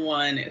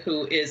someone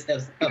who is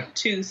as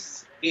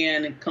obtuse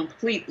and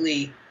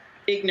completely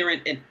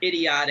ignorant and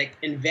idiotic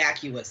and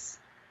vacuous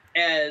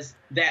as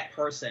that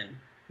person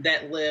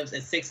that lives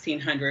at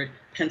 1600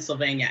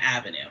 Pennsylvania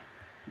Avenue.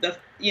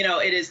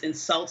 It is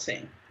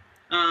insulting.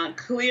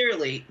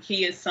 Clearly,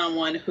 he is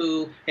someone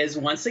who has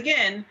once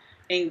again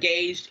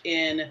engaged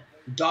in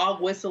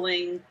dog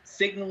whistling,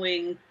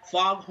 signaling,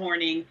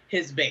 foghorning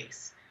his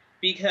base,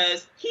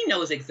 because he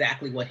knows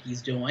exactly what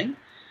he's doing.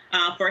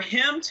 For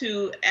him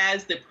to,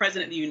 as the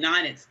President of the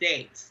United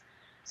States,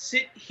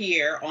 sit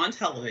here on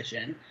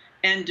television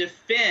and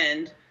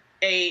defend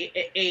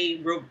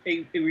a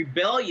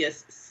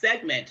rebellious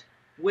segment,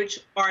 which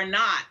are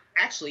not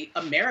actually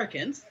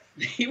Americans.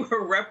 They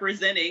were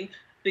representing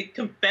the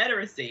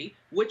Confederacy,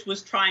 which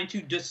was trying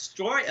to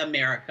destroy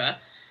America,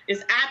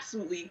 is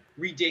absolutely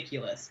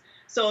ridiculous.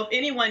 So if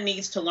anyone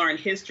needs to learn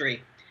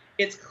history,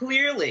 it's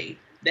clearly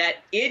that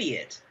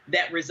idiot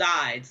that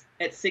resides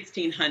at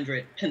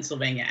 1600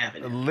 Pennsylvania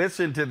Avenue.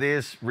 Listen to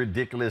this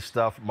ridiculous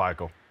stuff,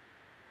 Michael.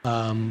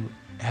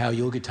 How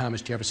you look at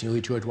Thomas Jefferson, you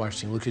look at George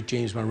Washington, you look at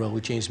James Monroe, you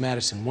look at James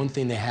Madison. One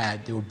thing they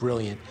were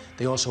brilliant,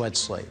 they also had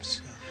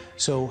slaves.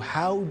 So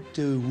how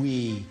do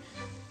we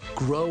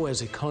grow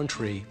as a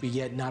country, but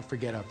yet not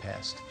forget our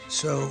past?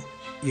 So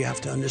you have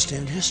to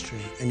understand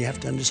history, and you have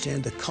to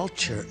understand the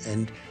culture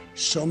and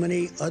so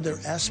many other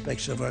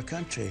aspects of our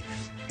country.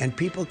 And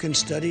people can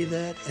study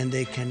that and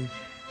they can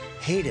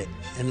hate it,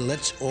 and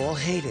let's all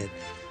hate it.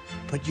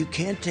 But you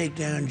can't take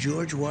down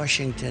George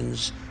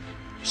Washington's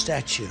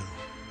statue,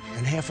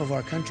 and half of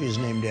our country is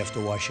named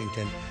after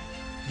Washington.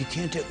 You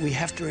can't. We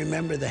have to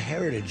remember the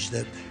heritage,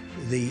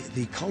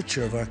 the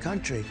culture of our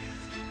country.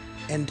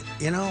 And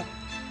you know,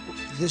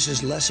 this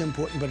is less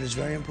important, but it's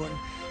very important.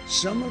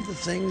 Some of the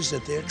things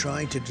that they're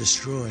trying to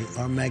destroy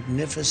are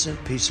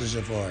magnificent pieces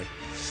of art.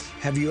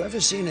 Have you ever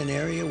seen an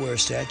area where a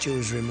statue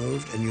is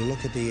removed and you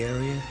look at the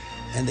area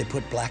and they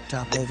put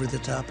blacktop over the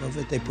top of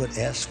it? They put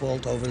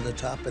asphalt over the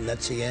top, and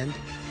that's the end?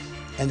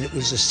 And it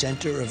was the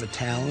center of a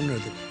town or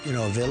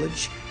a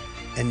village,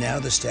 and now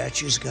the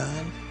statue's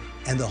gone,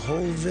 and the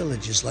whole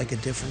village is like a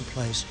different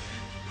place.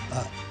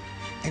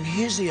 And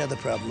here's the other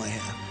problem I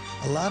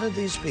have. A lot of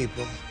these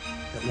people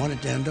that want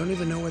it down don't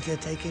even know what they're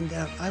taking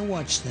down. I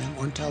watch them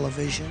on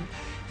television,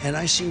 and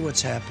I see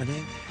what's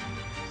happening,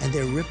 and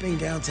they're ripping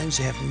down things.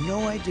 They have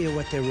no idea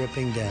what they're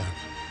ripping down.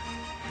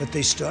 But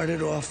they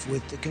started off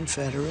with the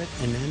Confederate,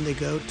 and then they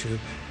go to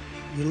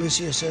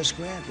Ulysses S.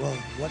 Grant. Well,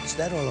 what's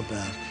that all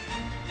about?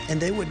 And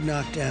they would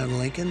knock down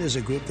Lincoln. There's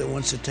a group that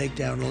wants to take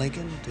down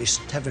Lincoln. They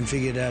haven't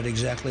figured out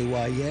exactly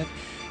why yet.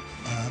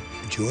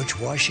 George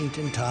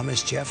Washington,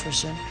 Thomas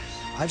Jefferson.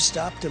 I've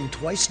stopped them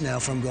twice now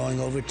from going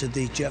over to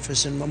the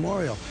Jefferson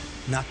Memorial.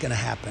 Not going to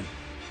happen.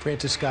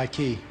 Francis Scott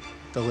Key,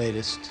 the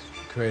latest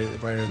writer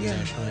of the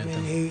national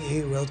anthem.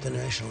 He wrote the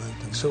national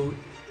anthem. So,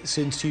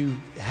 since you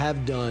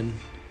have done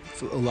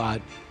a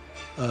lot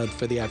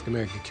for the African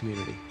American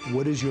community,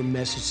 what is your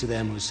message to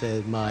them who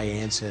said my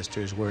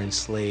ancestors were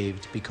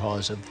enslaved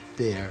because of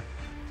their?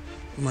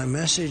 My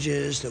message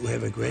is that we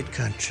have a great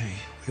country.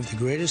 We have the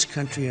greatest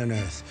country on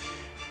earth.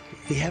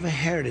 We have a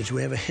heritage,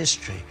 we have a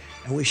history,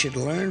 and we should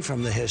learn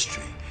from the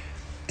history.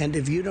 And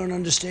if you don't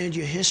understand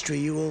your history,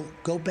 you will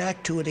go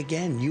back to it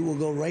again. You will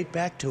go right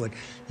back to it.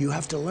 You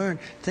have to learn.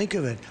 Think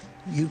of it.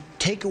 You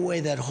take away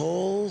that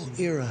whole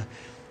era,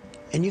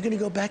 and you're going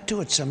to go back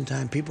to it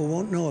sometime. People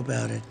won't know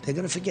about it. They're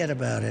going to forget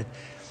about it.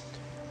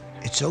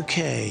 It's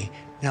okay.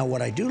 Now,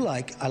 what I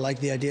like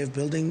the idea of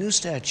building new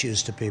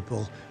statues to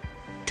people,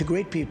 to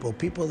great people,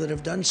 people that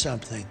have done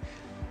something.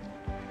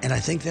 And I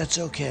think that's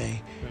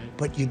okay. Right.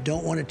 But you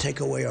don't want to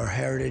take away our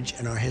heritage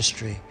and our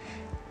history.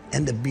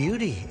 And the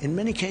beauty, in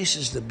many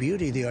cases,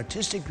 the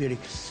artistic beauty,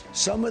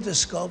 some of the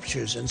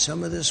sculptures and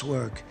some of this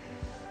work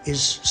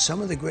is some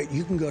of the great.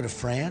 You can go to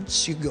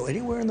France, you can go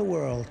anywhere in the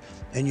world,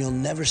 and you'll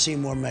never see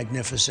more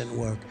magnificent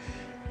work.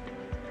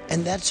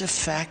 And that's a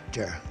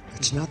factor.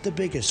 It's not the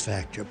biggest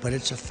factor, but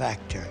it's a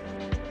factor.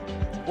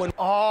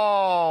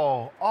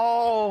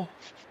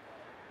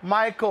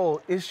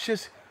 Michael, it's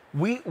just,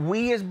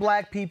 we as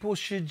black people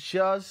should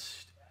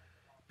just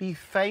be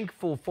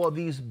thankful for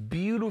these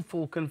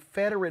beautiful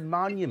Confederate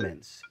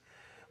monuments.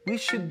 We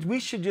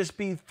should just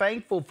be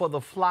thankful for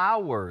the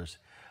flowers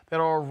that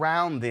are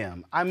around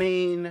them. I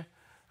mean,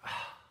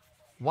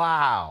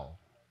 wow.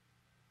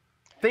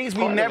 Things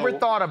we never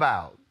thought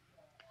about.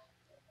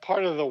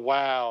 Part of the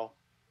wow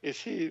is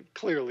he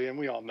clearly, and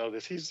we all know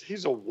this,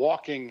 he's a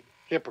walking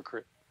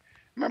hypocrite.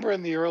 Remember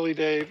in the early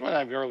days, well,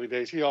 not the early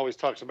days, he always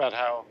talks about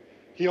how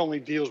he only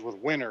deals with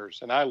winners,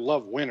 and I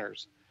love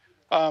winners.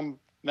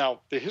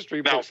 Now, the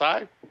history books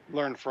I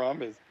learned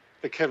from is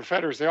the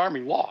Confederates, the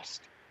Army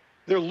lost.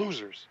 They're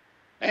losers.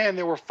 And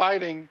they were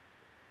fighting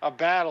a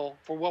battle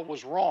for what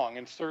was wrong,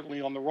 and certainly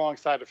on the wrong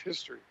side of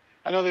history.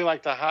 I know they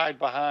like to hide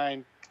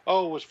behind,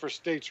 it was for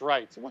states'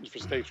 rights. It wasn't for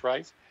states'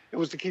 rights. It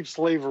was to keep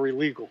slavery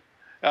legal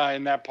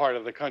in that part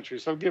of the country.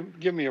 So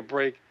give me a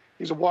break.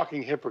 He's a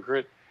walking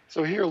hypocrite.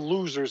 So here,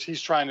 losers,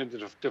 he's trying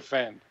to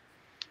defend.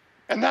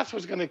 And that's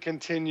what's going to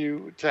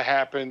continue to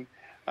happen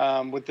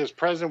with this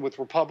president, with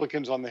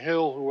Republicans on the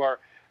Hill who are,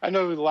 I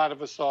know a lot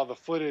of us saw the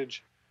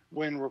footage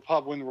when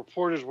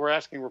reporters were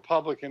asking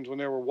Republicans when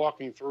they were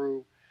walking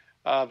through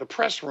the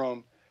press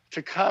room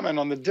to comment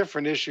on the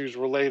different issues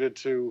related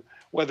to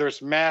whether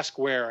it's mask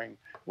wearing,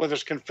 whether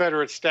it's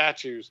Confederate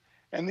statues.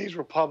 And these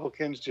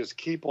Republicans just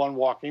keep on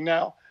walking.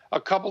 Now,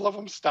 a couple of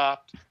them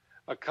stopped.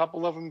 A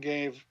couple of them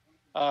gave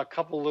a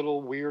couple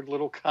little weird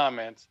little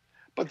comments,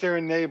 but they're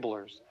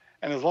enablers.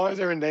 And as long as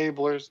they're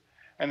enablers,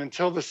 and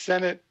until the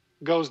Senate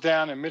goes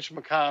down and Mitch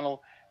McConnell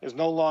is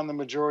no longer the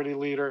majority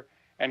leader,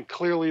 and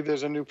clearly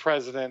there's a new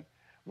president,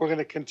 we're going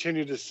to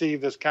continue to see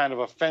this kind of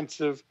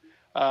offensive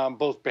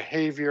both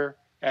behavior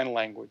and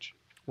language.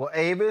 Well,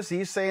 Avis,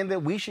 he's saying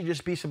that we should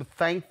just be some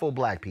thankful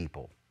black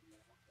people.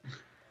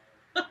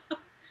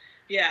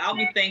 Yeah, I'll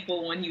be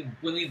thankful when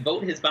we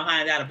vote his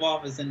behind out of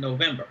office in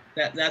November.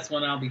 That's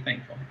when I'll be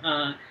thankful.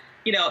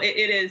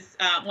 It is,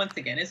 once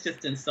again, it's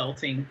just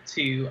insulting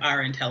to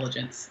our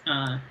intelligence.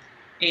 And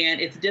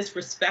it's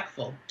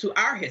disrespectful to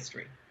our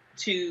history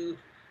to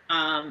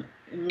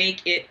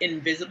make it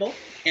invisible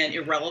and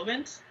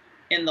irrelevant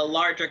in the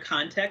larger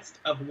context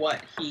of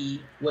what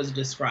he was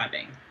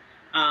describing.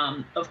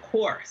 Of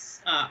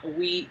course,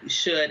 we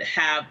should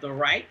have the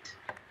right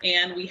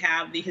and we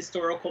have the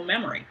historical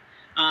memory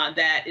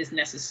that is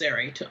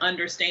necessary to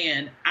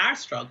understand our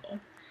struggle.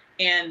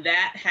 And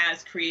that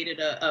has created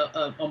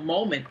a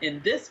moment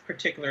in this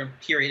particular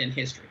period in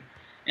history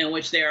in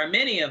which there are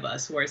many of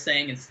us who are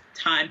saying it's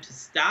time to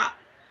stop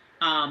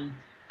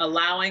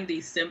allowing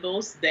these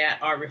symbols that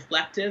are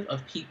reflective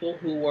of people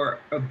who were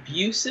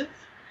abusive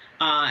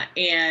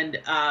and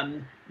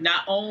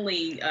not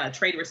only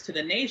traitorous to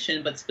the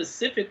nation, but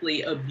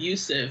specifically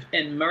abusive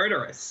and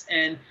murderous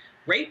and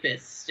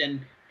rapists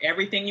and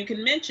everything you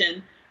can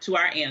mention to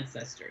our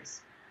ancestors.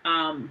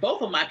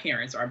 Both of my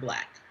parents are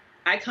Black.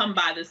 I come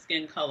by the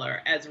skin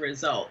color as a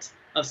result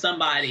of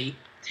somebody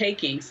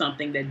taking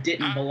something that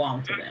didn't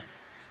belong to them.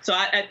 So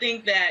I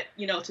think that,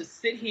 to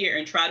sit here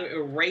and try to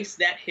erase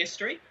that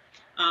history,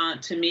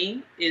 to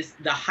me, is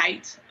the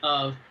height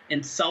of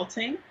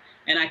insulting.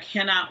 And I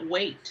cannot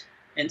wait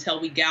until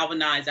we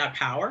galvanize our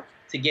power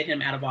to get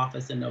him out of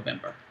office in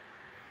November.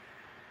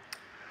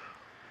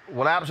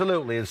 Well,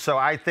 absolutely. And so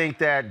I think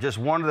that just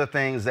one of the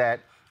things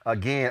that,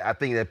 again, I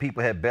think that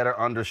people had better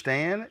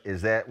understand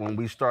is that when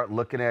we start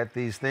looking at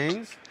these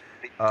things,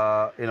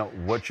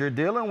 what you're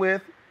dealing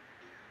with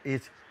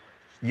is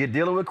you're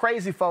dealing with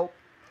crazy folk.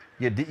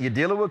 You're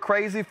dealing with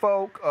crazy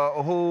folk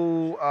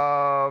who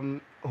are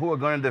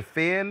going to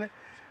defend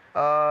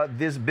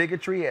this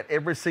bigotry at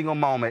every single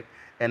moment.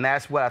 And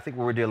that's what I think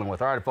we're dealing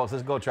with. All right, folks,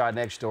 let's go to our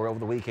next story. Over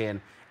the weekend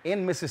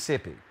in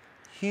Mississippi,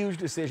 huge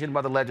decision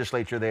by the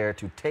legislature there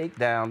to take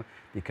down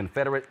the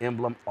Confederate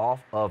emblem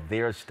off of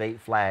their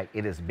state flag.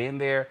 It has been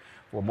there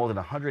for more than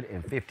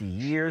 150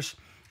 years.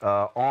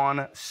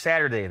 On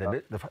Saturday,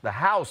 the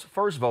House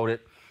first voted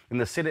and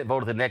the Senate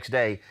voted the next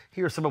day.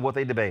 Here's some of what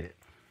they debated.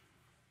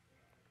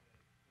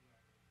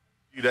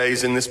 Few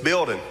days in this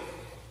building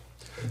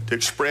to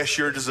express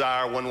your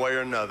desire one way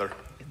or another.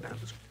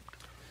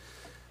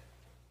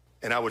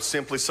 And I would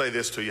simply say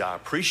this to you. I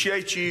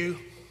appreciate you.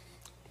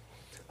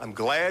 I'm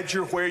glad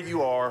you're where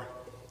you are.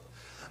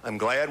 I'm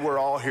glad we're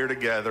all here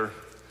together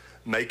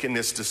making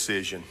this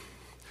decision.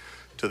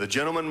 To the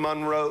gentleman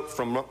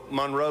from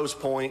Monroe's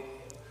point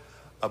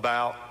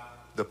about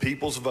the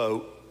people's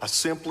vote, I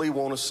simply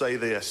want to say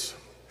this.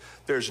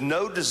 There's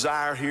no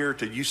desire here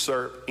to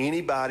usurp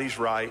anybody's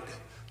right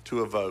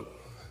to a vote.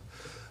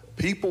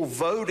 People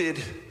voted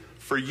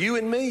for you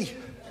and me.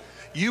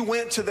 You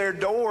went to their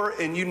door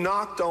and you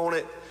knocked on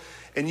it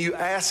and you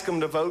asked them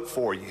to vote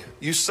for you.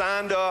 You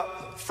signed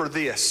up for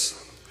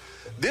this.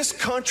 This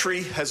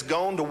country has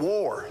gone to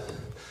war,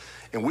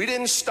 and we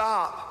didn't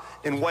stop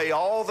and weigh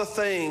all the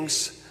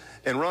things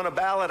and run a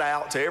ballot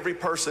out to every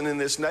person in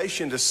this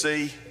nation to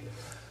see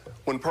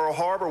when Pearl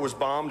Harbor was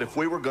bombed if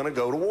we were going to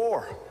go to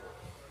war.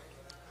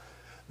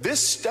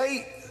 This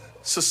state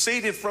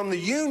seceded from the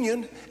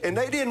Union, and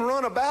they didn't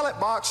run a ballot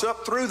box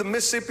up through the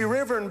Mississippi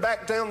River and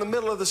back down the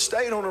middle of the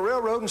state on a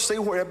railroad and see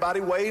where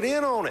everybody weighed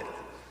in on it.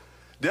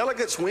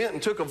 Delegates went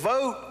and took a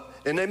vote,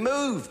 and they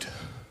moved.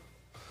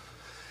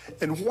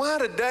 And why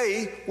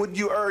today would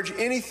you urge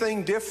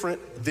anything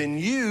different than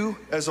you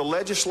as a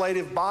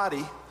legislative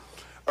body?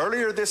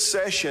 Earlier this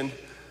session,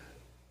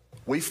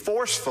 we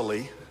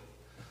forcefully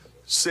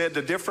said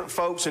to different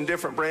folks in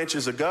different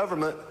branches of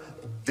government,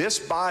 this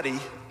body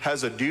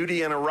has a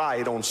duty and a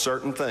right on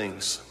certain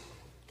things.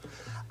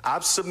 I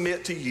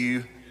submit to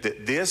you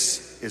that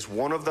this is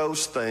one of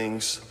those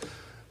things.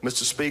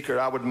 Mr. Speaker,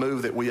 I would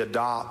move that we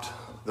adopt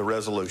the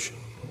resolution.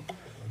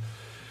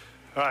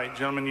 All right,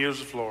 gentlemen, use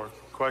the floor.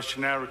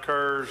 Question now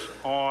recurs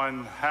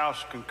on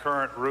House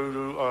Concurrent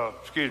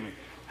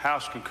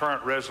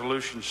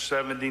Resolution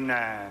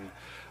 79.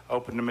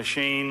 Open the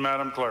machine,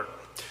 Madam Clerk.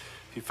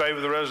 If you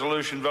favor the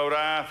resolution, vote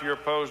aye. If you're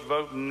opposed,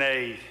 vote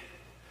nay.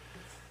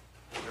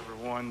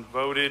 Everyone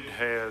voted.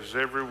 Has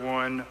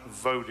everyone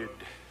voted?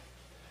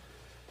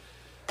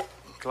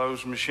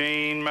 Close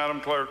machine, Madam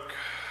Clerk.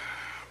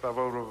 By a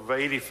vote of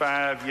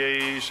 85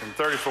 yeas and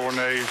 34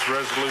 nays,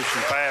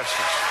 resolution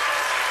passes.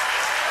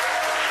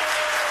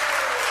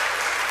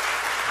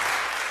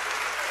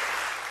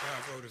 By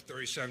a vote of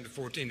 37 to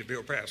 14, the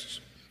bill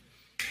passes.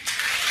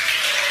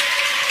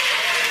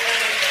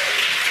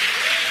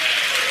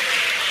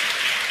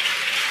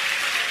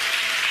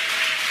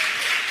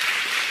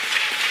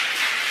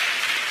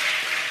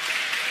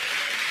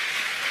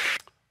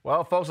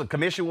 Well, folks, a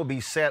commission will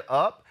be set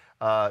up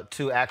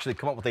to actually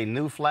come up with a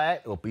new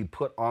flag. It will be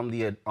put on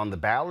the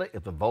ballot.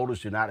 If the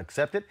voters do not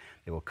accept it,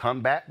 they will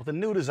come back with a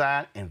new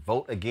design and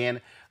vote again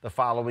the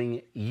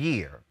following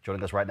year.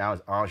 Joining us right now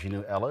is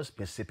Aunjanue Ellis,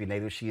 Mississippi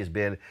native. She has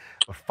been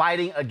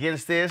fighting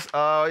against this.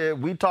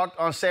 We talked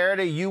on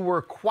Saturday. You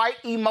were quite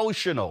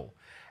emotional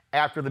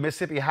after the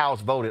Mississippi House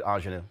voted,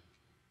 Aunjanue.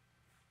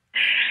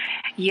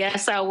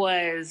 Yes, I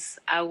was.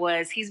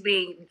 He's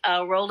being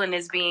Roland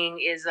is being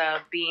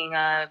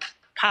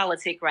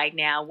politic right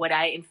now. What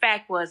I in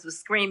fact was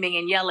screaming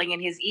and yelling in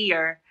his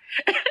ear.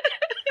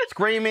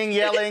 Screaming,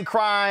 yelling,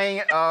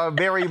 crying,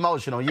 very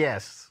emotional.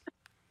 Yes.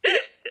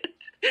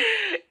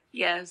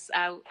 Yes,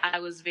 I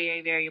was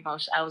very, very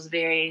emotional.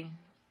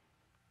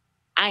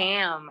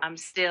 I'm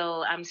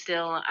still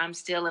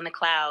in the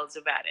clouds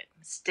about it.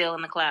 Still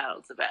in the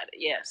clouds about it.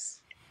 Yes.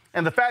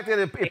 And the fact that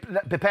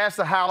it passed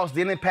the House,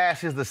 then it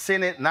passes the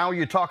Senate. Now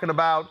you're talking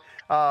about,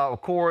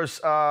 of course,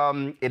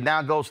 it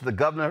now goes to the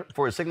governor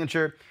for his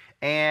signature.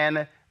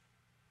 And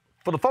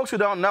for the folks who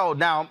don't know,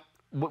 now,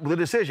 with the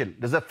decision,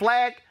 does the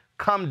flag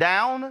come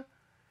down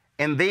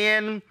and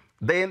then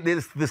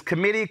this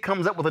committee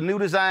comes up with a new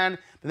design,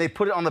 then they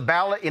put it on the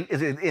ballot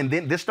in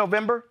this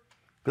November?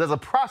 Because there's a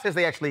process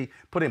they actually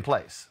put in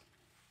place.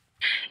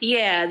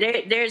 Yeah,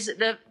 there's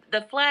the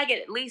flag,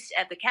 at least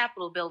at the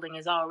Capitol building,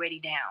 is already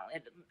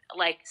down,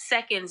 like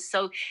seconds.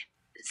 So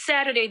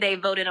Saturday they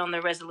voted on the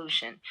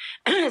resolution.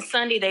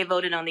 Sunday they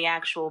voted on the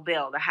actual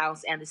bill, the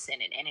House and the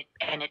Senate,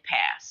 and it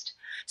passed.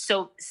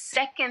 So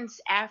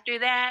seconds after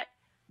that,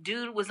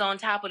 dude was on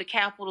top of the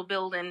Capitol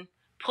building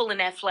pulling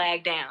that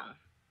flag down.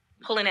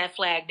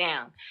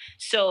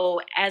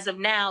 So as of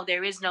now,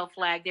 there is no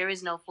flag. There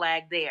is no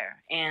flag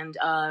there. And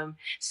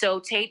so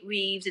Tate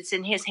Reeves, it's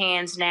in his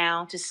hands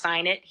now to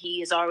sign it. He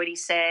has already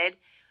said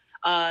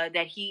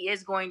that he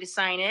is going to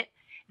sign it.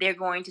 They're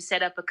going to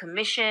set up a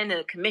commission.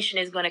 The commission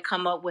is going to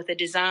come up with a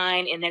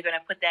design, and they're going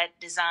to put that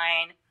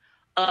design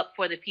up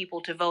for the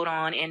people to vote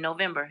on in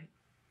November.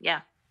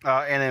 Yeah.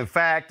 And in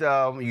fact,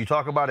 you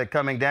talk about it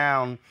coming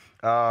down.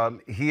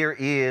 Here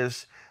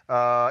is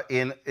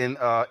in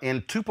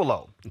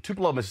Tupelo,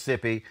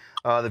 Mississippi,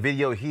 the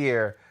video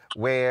here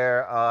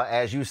where,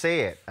 as you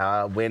said,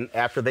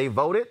 after they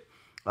voted,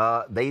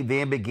 they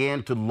then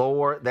began to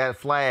lower that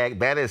flag.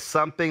 That is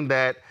something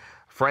that,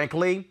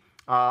 frankly,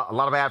 a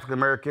lot of African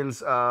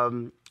Americans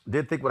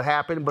did think would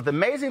happen. But the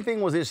amazing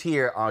thing was this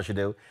here,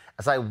 Aunjanue,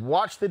 as I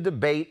watched the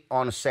debate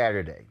on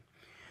Saturday.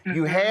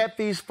 You had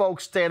these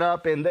folks stand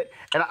up, and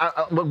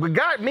what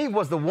got me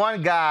was the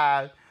one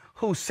guy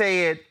who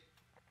said,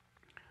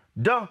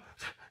 don't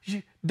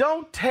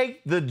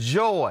take the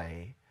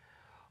joy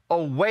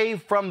away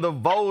from the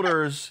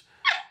voters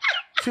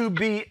to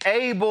be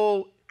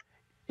able.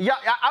 Yeah,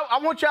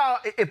 I want y'all,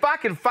 if I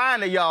can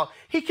find it, y'all.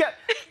 He kept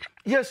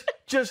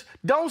just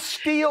don't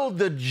steal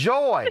the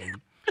joy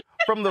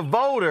from the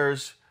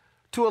voters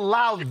to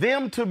allow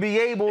them to be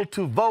able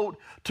to vote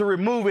to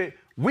remove it.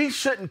 We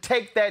shouldn't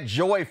take that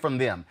joy from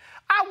them.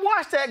 I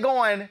watched that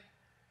going, man,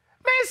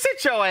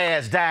 sit your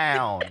ass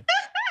down.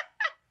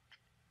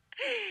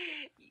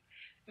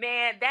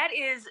 Man, that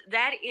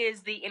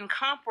is the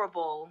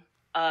incomparable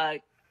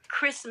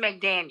Chris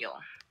McDaniel,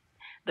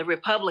 the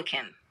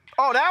Republican.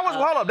 Oh, that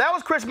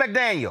was Chris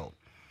McDaniel.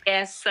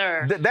 Yes,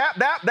 sir.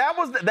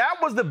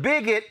 That was the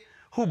bigot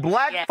who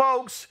black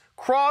folks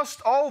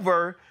crossed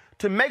over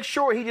to make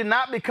sure he did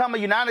not become a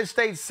United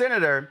States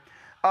Senator.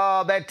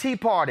 That Tea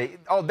Party.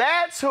 Oh,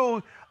 that's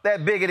who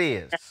that bigot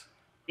is.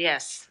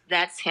 Yes,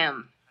 that's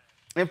him.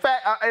 In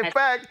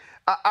fact,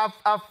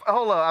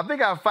 Hold up. I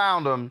think I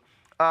found him.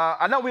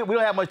 I know we don't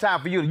have much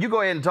time for you. You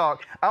go ahead and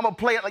talk. I'm gonna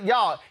play it. Like,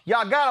 y'all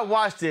gotta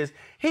watch this.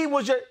 He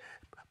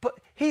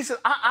said,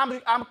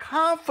 I'm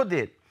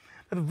confident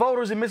that the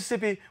voters in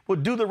Mississippi will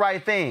do the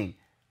right thing.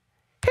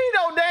 He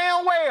know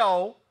damn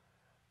well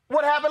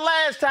what happened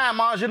last time,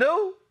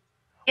 Anjanou.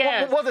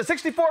 Yes. Was it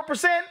 64%?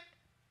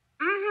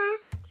 Mm-hmm.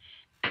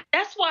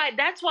 That's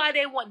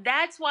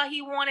why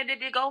he wanted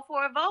it to go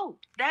for a vote.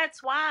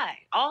 That's why.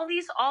 All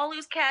these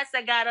cats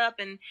that got up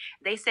and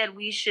they said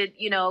we should,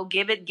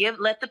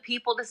 let the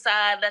people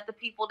decide,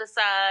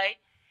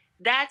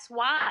 That's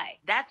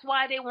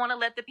why they want to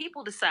let the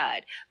people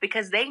decide,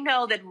 because they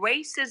know that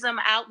racism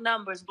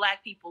outnumbers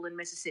Black people in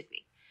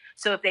Mississippi.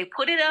 So if they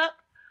put it up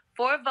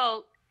for a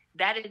vote,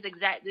 that is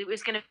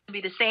it's going to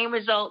be the same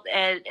result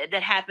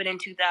that happened in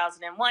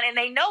 2001, and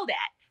they know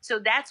that. So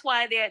that's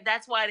why they're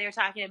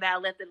talking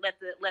about let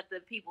the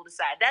people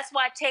decide. That's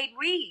why Tate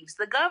Reeves,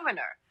 the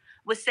governor,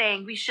 was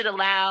saying it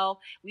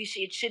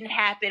shouldn't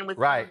happen with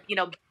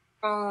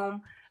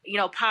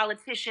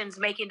politicians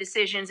making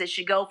decisions. It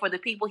should go for the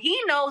people. He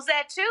knows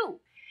that too.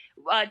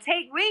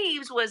 Tate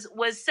Reeves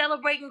was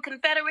celebrating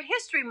Confederate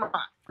History Month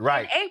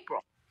in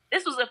April.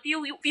 This was a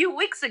few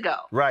weeks ago.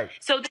 Right.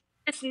 So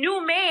this new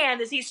man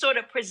that he's sort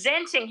of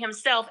presenting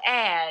himself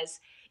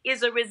as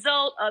is a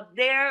result of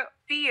their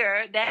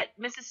fear that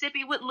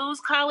Mississippi would lose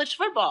college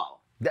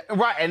football.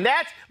 Right, and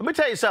let me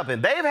tell you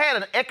something. They've had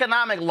an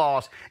economic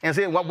loss, and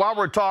see, while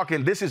we're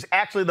talking, this is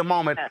actually the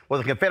moment where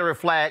the Confederate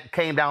flag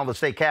came down the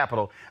state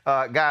capitol.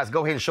 Guys,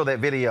 go ahead and show that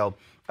video.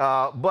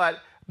 But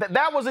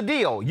that was a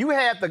deal. You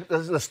had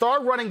the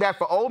star running back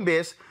for Ole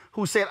Miss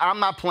who said, I'm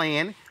not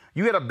playing.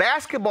 You had a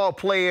basketball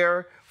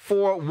player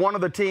for one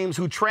of the teams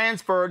who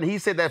transferred, and he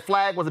said that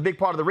flag was a big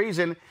part of the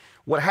reason.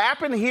 What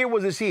happened here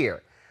was this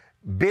here.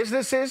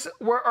 Businesses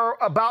were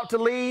about to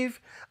leave.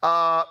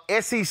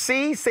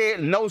 SEC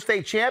said no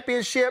state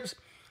championships.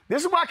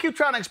 This is what I keep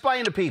trying to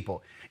explain to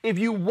people. If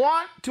you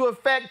want to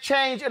affect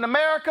change in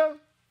America,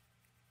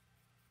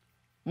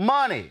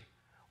 money.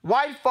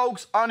 White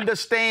folks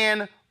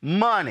understand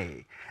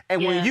money.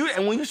 And when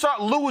you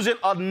start losing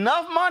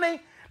enough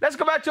money, let's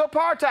go back to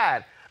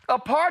apartheid.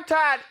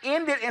 Apartheid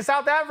ended in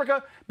South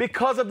Africa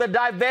because of the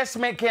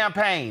divestment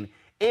campaign.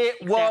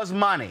 It was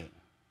money.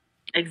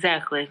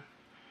 Exactly.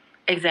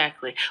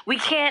 We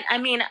can't,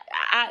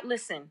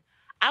 listen,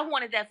 I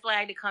wanted that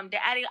flag to come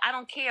down. I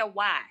don't care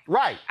why.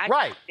 Right. I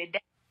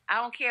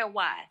don't care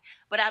why.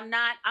 But I'm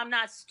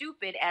not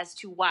stupid as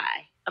to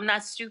why. I'm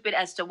not stupid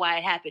as to why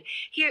it happened.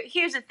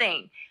 Here's the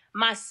thing.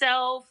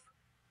 Myself,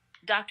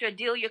 Dr.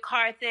 Adelia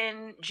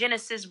Carthen,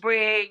 Genesis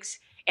Briggs,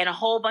 and a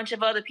whole bunch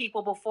of other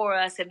people before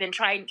us have been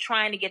trying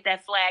to get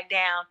that flag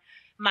down.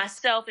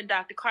 Myself and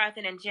Dr.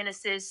 Carthen and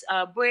Genesis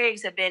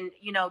Briggs have been,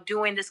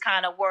 doing this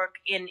kind of work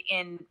in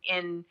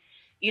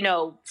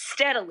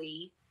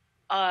steadily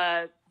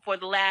for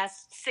the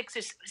last six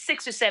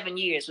or 7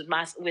 years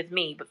with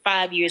me, but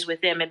 5 years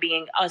with them and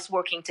being us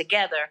working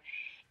together.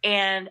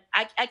 And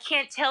I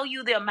can't tell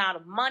you the amount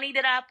of money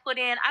that I put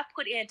in.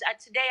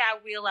 Today I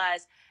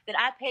realized that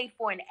I paid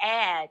for an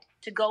ad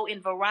to go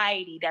in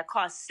Variety that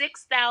cost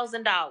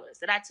 $6,000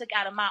 that I took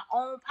out of my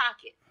own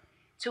pocket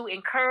to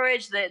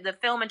encourage the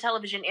film and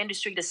television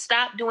industry to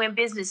stop doing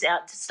business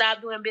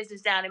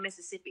down in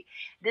Mississippi.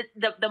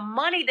 The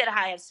money that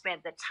I have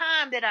spent, the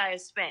time that I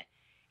have spent,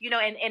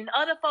 and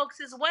other folks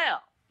as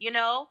well,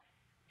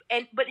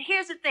 But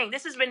here's the thing: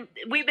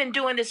 we've been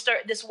doing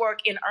this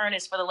work in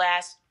earnest for the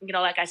last,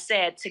 like I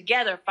said,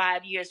 together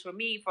 5 years for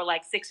me, for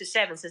like 6 or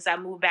 7 since I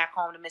moved back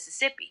home to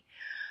Mississippi.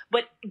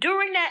 But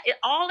during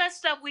all that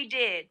stuff we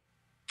did,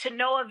 to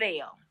no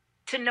avail.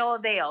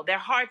 Their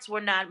hearts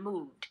were not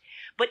moved.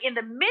 But in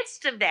the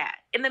midst of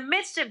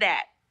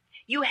that,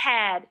 you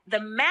had the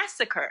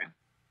massacre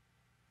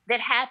that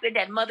happened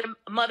at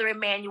Mother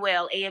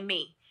Emanuel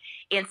AME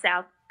in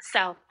South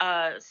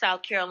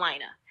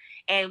Carolina.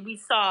 And we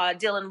saw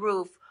Dylan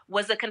Roof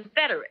was a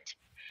Confederate.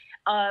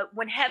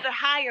 When Heather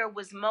Heyer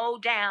was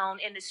mowed down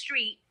in the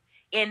street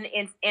in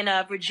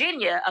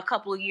Virginia a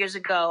couple of years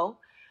ago,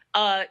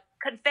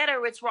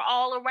 Confederates were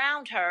all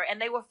around her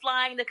and they were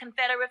flying the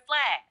Confederate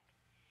flag.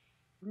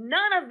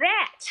 None of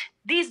that.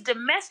 These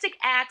domestic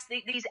acts,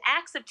 these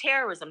acts of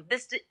terrorism,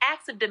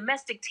 acts of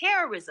domestic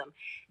terrorism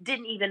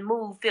didn't even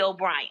move Phil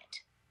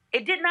Bryant.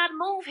 It did not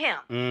move him.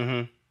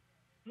 Mm-hmm.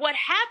 What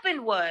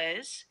happened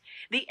was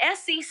the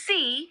SEC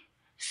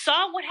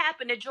saw what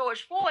happened to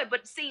George Floyd,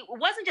 but see, it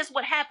wasn't just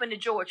what happened to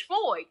George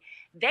Floyd.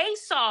 They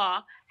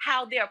saw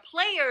how their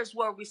players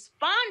were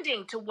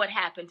responding to what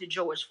happened to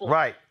George Floyd.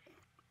 Right.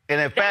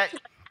 And in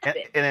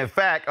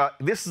fact,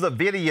 this is a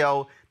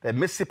video that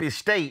Mississippi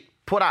State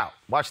put out.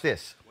 Watch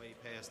this. Way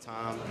past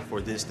time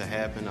for this to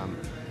happen.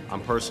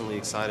 I'm personally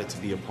excited to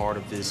be a part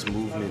of this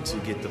movement to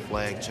get the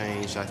flag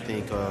changed. I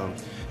think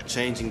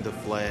changing the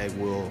flag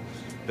will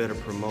better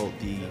promote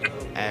the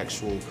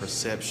actual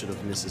perception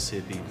of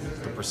Mississippi.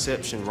 The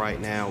perception right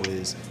now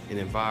is an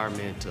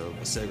environment of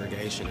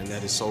segregation, and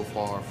that is so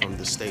far from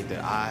the state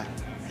that I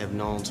have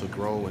known to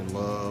grow and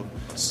love.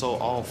 So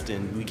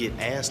often we get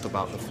asked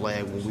about the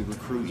flag when we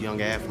recruit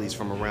young athletes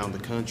from around the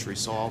country.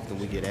 So often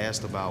we get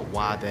asked about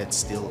why that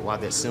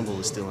symbol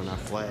is still in our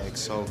flag.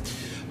 So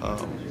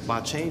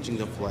by changing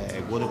the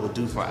flag, what it will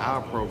do for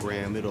our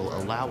program, it'll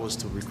allow us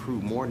to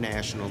recruit more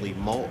nationally,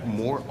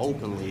 more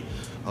openly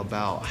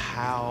about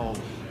how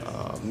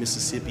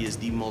Mississippi is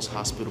the most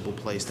hospitable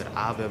place that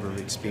I've ever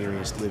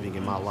experienced living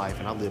in my life,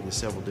 and I've lived in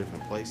several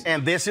different places.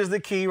 And this is the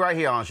key right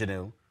here,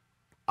 Ingenue.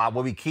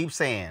 What we keep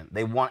saying,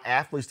 they want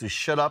athletes to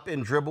shut up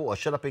and dribble or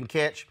shut up and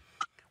catch.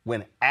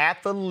 When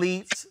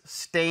athletes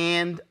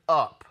stand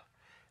up,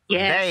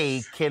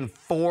 they can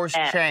force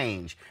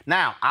change.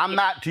 Now, I'm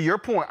not, to your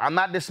point, I'm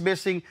not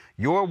dismissing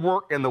your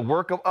work and the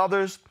work of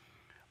others,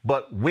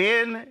 but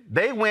when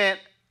they went,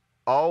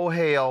 oh,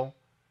 hell,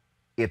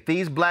 if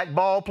these black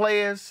ball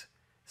players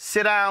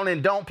sit down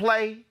and don't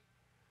play,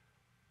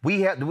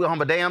 we have to do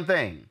a damn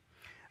thing.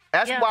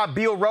 That's why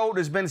Bill Rhodes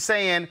has been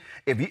saying,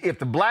 if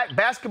the black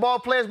basketball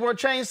players want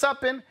to change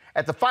something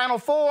at the Final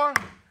Four,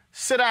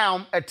 sit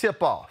down at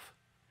tip-off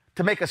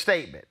to make a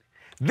statement.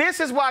 This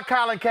is why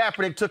Colin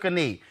Kaepernick took a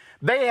knee.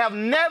 They have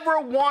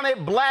never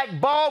wanted black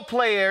ball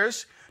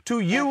players to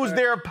use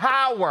their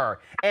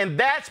power. And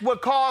that's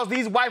what caused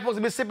these white folks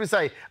in Mississippi to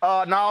say,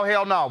 no,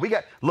 hell no.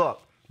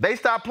 Look, they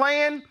stop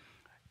playing,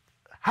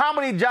 how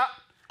many jobs,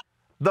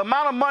 the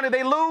amount of money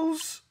they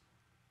lose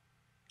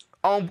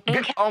on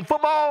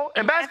football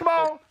and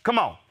basketball, come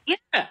on.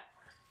 Yeah.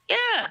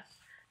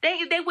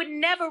 They would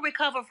never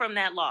recover from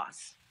that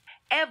loss,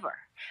 ever.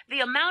 The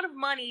amount of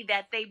money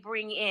that they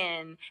bring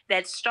in,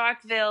 that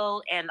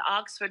Starkville and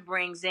Oxford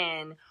brings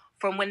in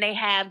from when they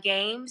have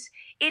games,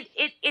 it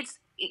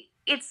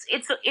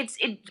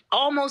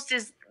almost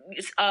is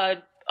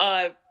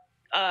comparable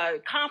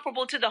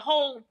to the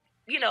whole,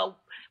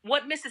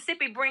 what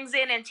Mississippi brings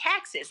in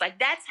taxes. Like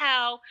that's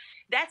how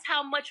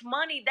much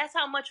money that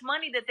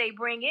they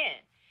bring in.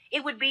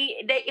 It would be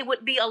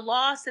a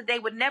loss that they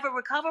would never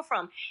recover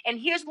from. And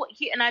here's what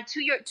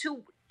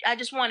I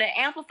just want to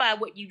amplify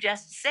what you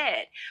just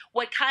said.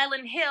 What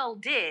Kylan Hill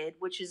did,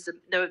 which is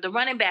the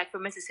running back for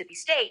Mississippi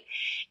State,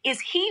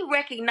 is he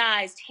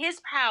recognized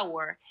his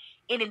power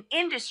in an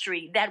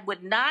industry that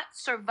would not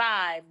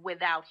survive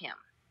without him.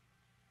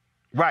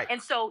 Right.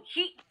 And so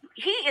he's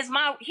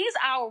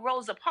our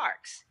Rosa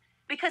Parks,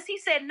 because he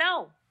said,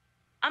 no,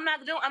 I'm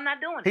not doing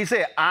it. He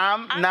said,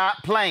 I'm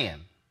not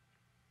playing.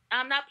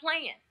 I'm not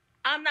playing.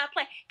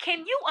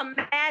 Can you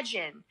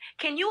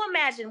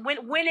imagine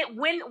when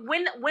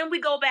we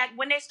go back,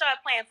 when they start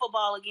playing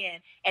football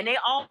again and they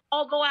all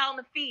go out on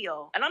the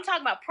field, and I'm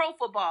talking about pro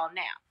football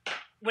now,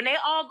 when they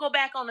all go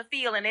back on the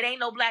field and it ain't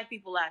no black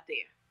people out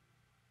there.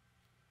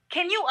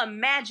 Can you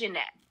imagine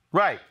that?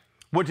 Right.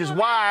 Which is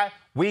why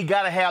we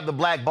got to have the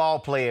black ball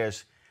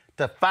players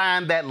to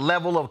find that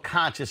level of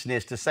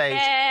consciousness to say,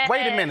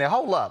 wait a minute,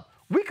 hold up.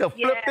 We could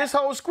flip this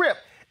whole script.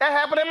 That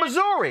happened in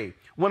Missouri.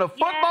 When a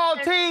football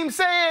team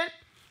said,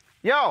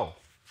 yo,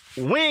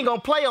 we ain't going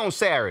to play on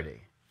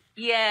Saturday.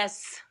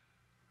 Yes.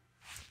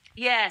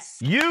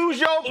 Use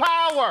your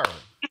power.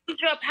 Use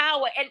your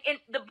power. And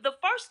the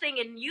first thing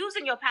in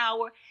using your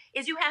power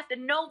is you have to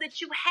know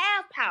that you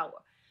have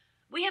power.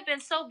 We have been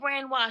so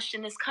brainwashed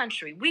in this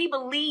country. We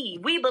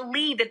believe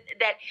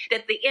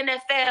that the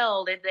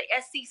NFL and the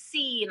SEC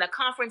and the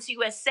Conference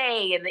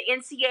USA and the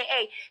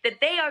NCAA, that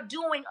they are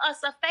doing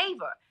us a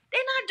favor.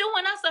 They're not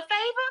doing us a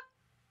favor.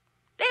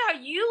 They are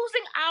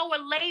using our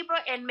labor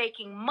and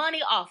making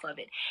money off of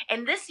it.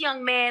 And this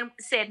young man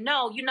said,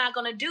 no, you're not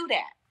going to do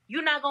that.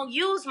 You're not going to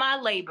use my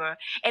labor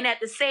and at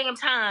the same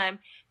time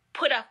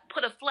put a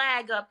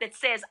flag up that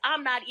says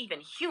I'm not even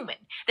human,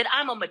 that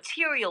I'm a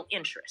material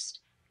interest.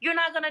 You're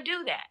not going to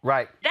do that.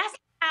 Right. That's the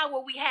power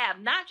we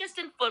have, not just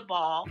in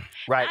football,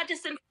 right, not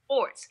just in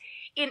sports.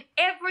 In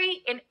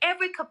every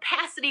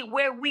capacity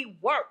where we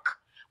work,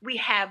 we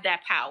have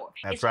that power.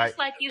 That's right. Just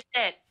like you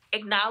said,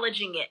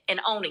 acknowledging it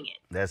and owning it.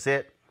 That's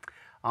it.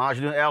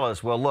 Ingenue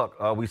Ellis, well, look,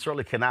 we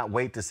certainly cannot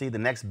wait to see. The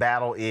next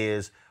battle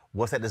is,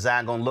 what's that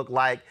design going to look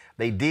like?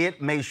 They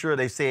did make sure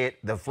they said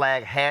the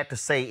flag had to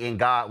say, in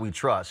God we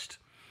trust.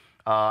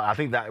 I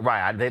think that,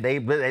 right,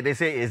 they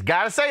say it's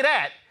got to say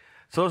that.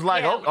 So it's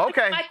like,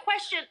 okay. My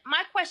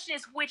question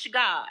is which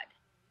God?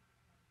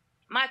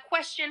 My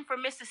question for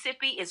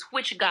Mississippi is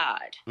which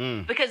God?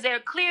 Because there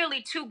are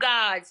clearly two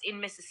gods in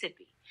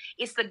Mississippi.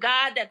 It's the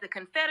God that the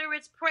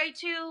Confederates pray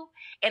to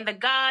and the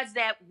gods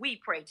that we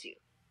pray to.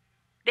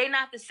 They're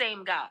not the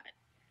same God.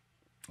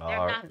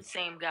 They're not the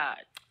same God.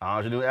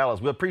 Ingenue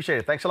Ellis, we appreciate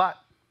it. Thanks a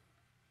lot.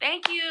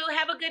 Thank you.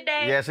 Have a good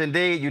day. Yes,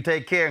 indeed. You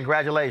take care.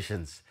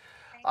 Congratulations.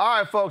 All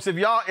right, folks, if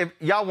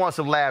y'all want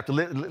some laughter,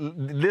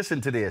 listen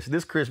to this.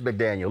 This Chris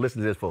McDaniel.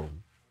 Listen to this fool.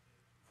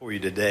 For you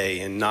today,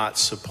 and not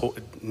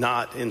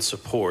in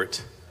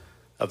support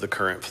of the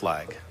current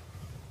flag.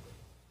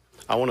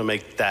 I want to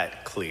make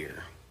that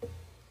clear.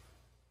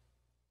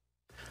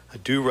 I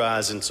do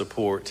rise in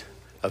support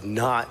of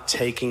not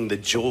taking the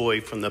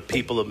joy from the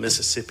people of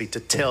Mississippi to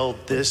tell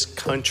this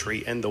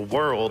country and the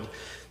world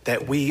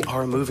that we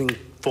are moving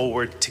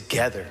forward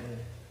together.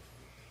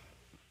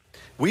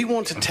 We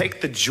want to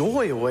take the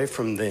joy away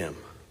from them.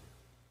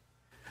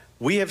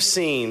 We have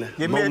seen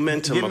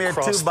momentum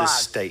across this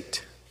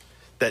state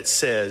that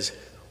says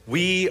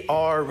we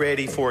are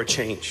ready for a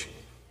change.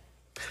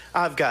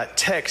 I've got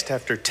text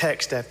after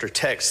text after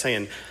text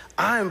saying,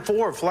 I am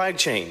for a flag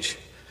change,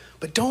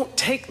 but don't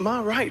take my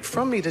right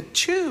from me to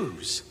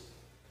choose.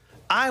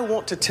 I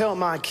want to tell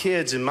my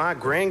kids and my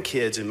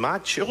grandkids and my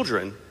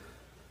children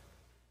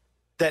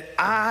that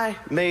I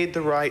made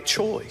the right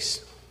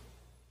choice.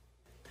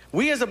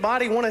 We as a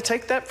body want to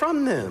take that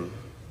from them.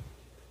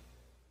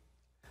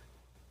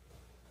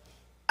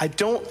 I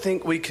don't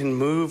think we can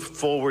move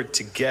forward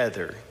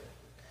together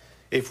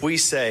if we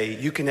say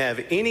you can have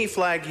any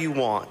flag you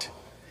want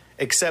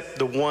except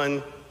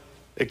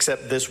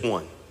this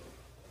one.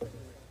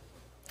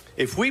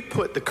 If we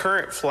put the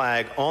current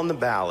flag on the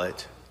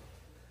ballot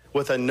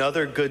with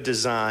another good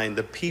design,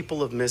 the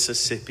people of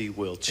Mississippi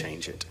will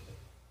change it.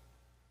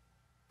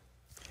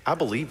 I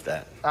believe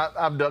that.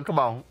 I'm done. Come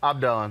on. I'm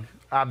done.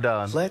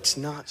 Let's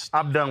not.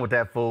 I'm done with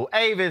that fool.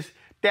 Avis,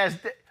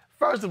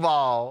 first of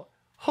all,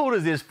 who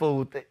does this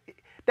fool think?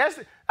 That's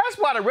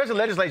why the rest of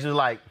the legislature is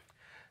like,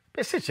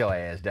 man, sit your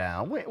ass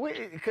down.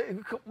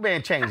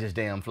 Man, change this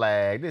damn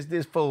flag.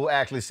 This fool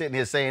actually sitting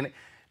here saying it.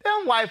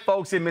 Them white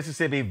folks in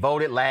Mississippi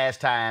voted last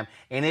time,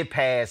 and it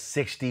passed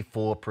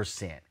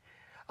 64%.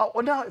 Oh,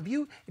 well, no, if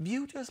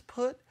you just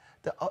put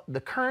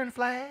the current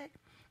flag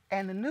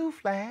and the new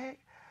flag,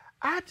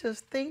 I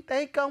just think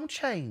they gonna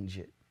change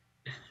it.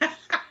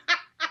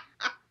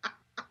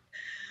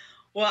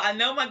 Well, I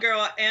know my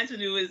girl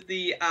Angelou is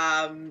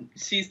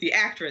she's the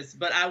actress,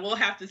 but I will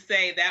have to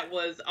say that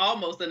was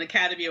almost an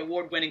Academy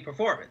Award-winning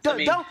performance.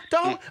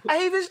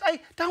 Avis,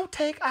 don't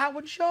take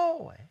our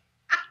joy.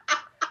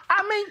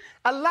 I mean,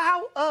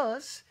 allow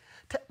us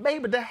to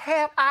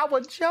have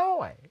our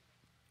joy.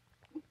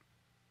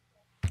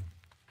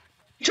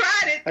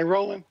 Tried it. Hey,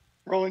 Roland,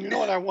 you know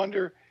what I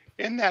wonder?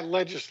 In that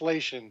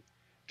legislation,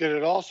 did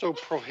it also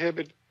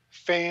prohibit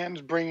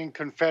fans bringing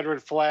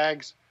Confederate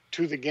flags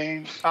to the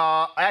games?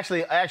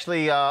 Actually,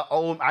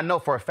 I know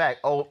for a fact,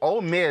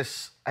 Ole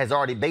Miss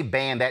they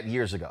banned that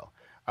years ago.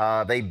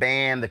 They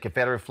banned the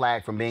Confederate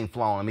flag from being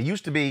flown. I mean, it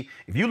used to be,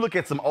 if you look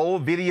at some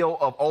old video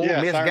of Ole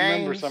Miss games. I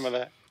remember some of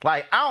that.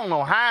 Like, I don't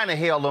know how in the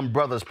hell them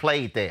brothers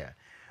played there,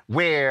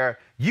 where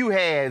you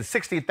had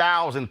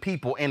 60,000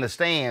 people in the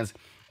stands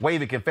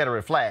waving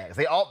Confederate flags.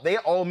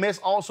 Ole Miss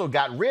also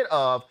got rid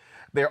of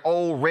their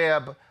old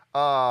Reb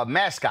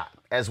mascot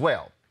as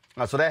well.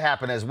 So that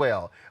happened as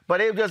well.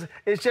 But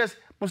it's just,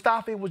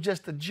 Mustafa, it was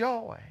just the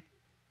joy.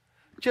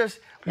 Just,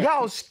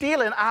 y'all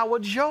stealing our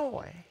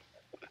joy.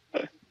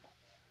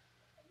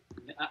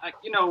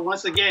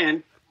 Once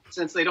again,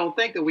 since they don't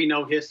think that we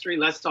know history,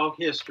 let's talk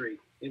history.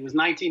 It was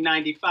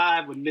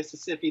 1995 when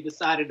Mississippi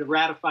decided to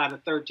ratify the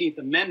 13th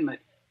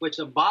Amendment, which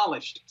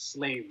abolished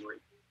slavery.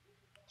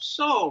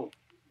 So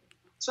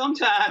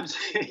sometimes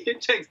it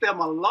takes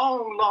them a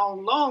long,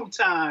 long, long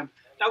time.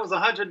 That was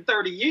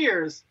 130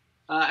 years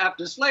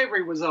after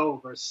slavery was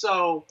over.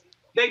 So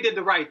they did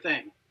the right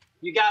thing.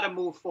 You got to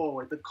move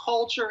forward. The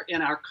culture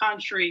in our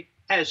country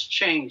has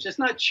changed. It's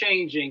not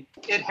changing.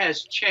 It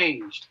has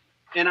changed.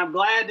 And I'm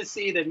glad to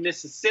see that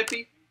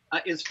Mississippi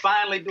is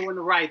finally doing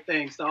the right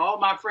thing. So all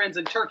my friends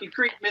in Turkey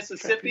Creek,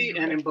 Mississippi,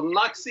 and in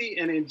Biloxi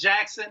and in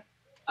Jackson,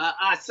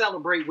 I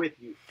celebrate with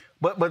you.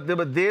 But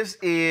this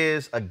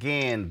is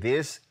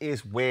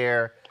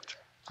where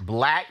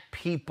Black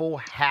people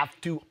have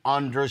to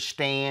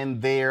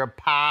understand their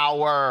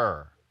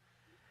power.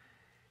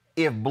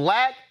 If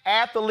Black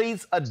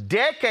athletes a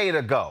decade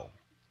ago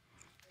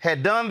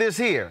had done this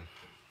here,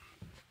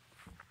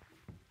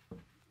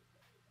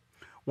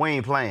 we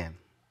ain't playing.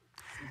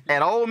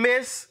 At Ole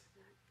Miss,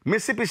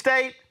 Mississippi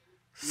State,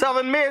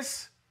 Southern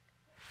Miss,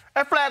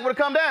 that flag would have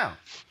come down.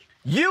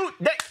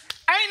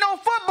 Ain't no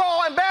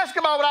football and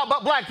basketball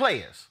without Black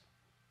players.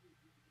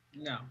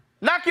 No.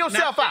 Knock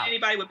yourself out.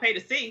 Anybody would pay to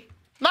see.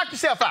 Knock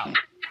yourself out.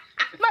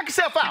 Knock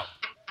yourself out.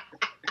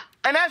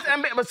 And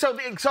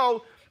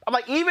so I'm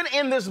like, even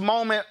in this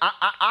moment,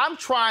 I'm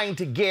trying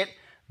to get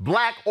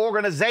Black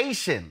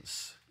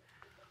organizations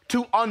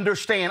to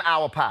understand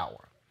our power.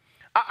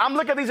 I'm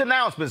looking at these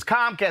announcements,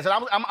 Comcast, and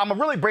I'm going to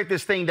really break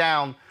this thing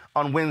down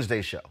on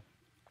Wednesday's show.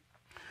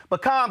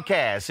 But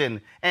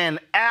Comcast and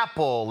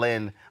Apple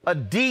and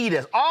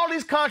Adidas, all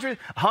these countries,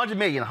 100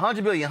 million,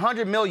 100 billion,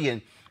 100 million.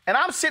 And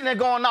I'm sitting there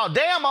going, no,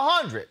 damn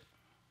 100.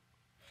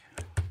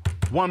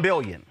 1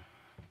 billion.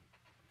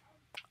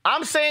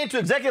 I'm saying to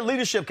Executive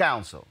Leadership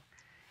Council,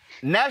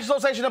 National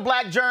Association of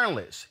Black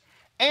Journalists,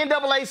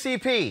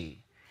 NAACP,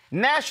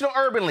 National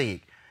Urban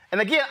League.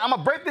 And again, I'm going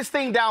to break this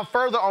thing down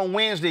further on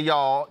Wednesday,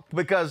 y'all,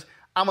 because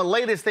I'm going to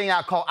lay this thing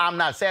out called I'm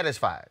Not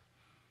Satisfied.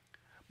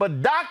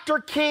 But Dr.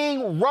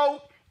 King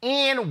wrote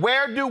in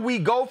Where Do We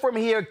Go From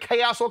Here,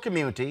 Chaos or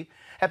Community,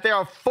 that there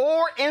are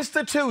 4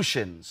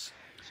 institutions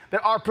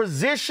that are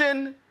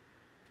positioned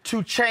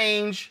to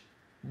change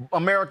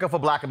America for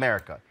Black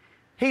America.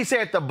 He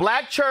said the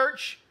Black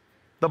church,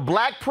 the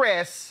Black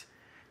press,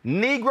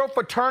 Negro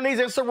fraternities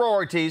and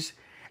sororities,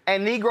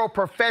 and Negro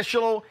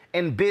professional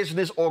and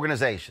business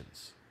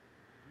organizations.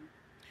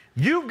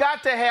 You've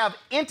got to have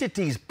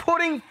entities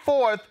putting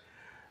forth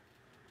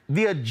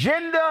the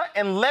agenda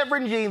and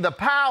leveraging the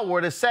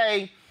power to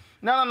say,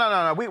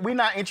 no. We're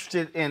not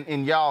interested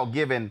in y'all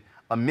giving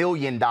 $1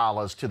 million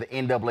to the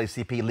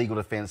NAACP Legal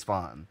Defense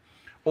Fund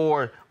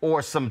or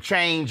some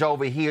change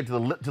over here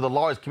to the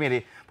Lawyers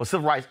Committee for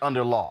Civil Rights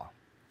under law.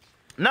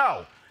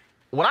 No.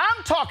 What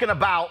I'm talking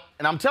about,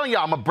 and I'm telling you,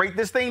 I'm going to break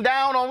this thing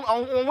down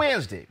on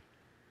Wednesday.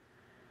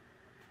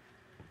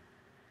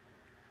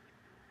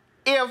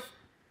 If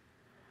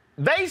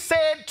they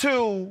said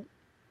to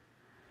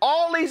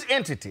all these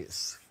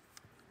entities,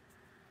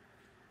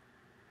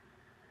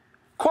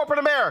 corporate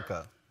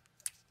America,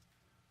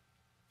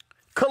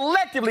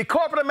 collectively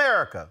corporate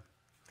America,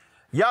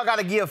 y'all got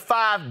to give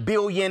 $5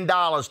 billion to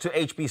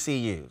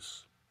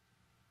HBCUs.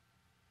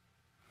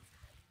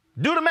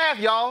 Do the math,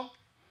 y'all.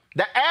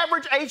 The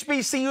average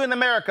HBCU in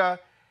America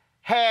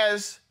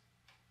has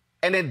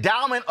an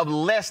endowment of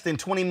less than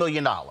 $20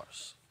 million.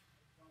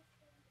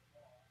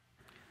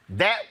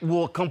 That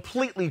will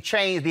completely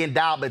change the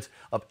endowments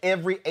of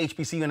every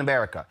HBCU in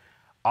America.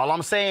 All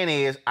I'm saying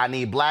is I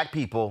need black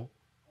people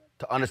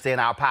to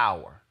understand our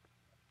power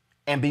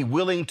and be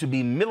willing to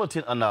be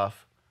militant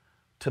enough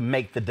to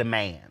make the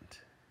demand.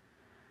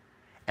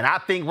 And I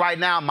think right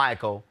now,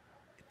 Michael,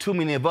 too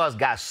many of us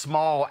got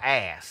small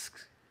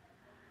asks.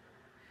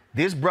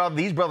 These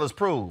brothers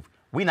prove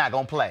we're not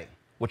going to play.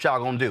 What y'all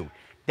going to do?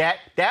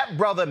 That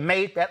brother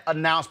made that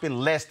announcement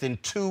less than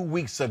 2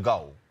 weeks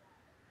ago.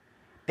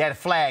 That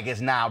flag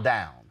is now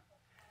down.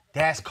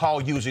 That's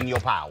called using your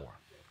power.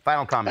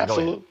 Final comment.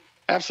 Absolutely. Go ahead.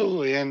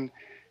 Absolutely. And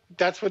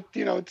that's what,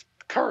 it's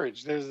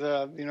courage. There's,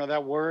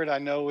 that word I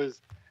know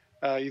is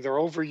either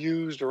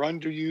overused or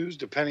underused,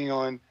 depending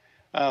on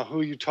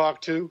who you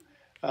talk to.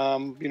 A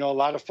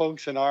lot of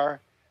folks in our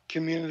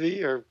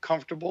community are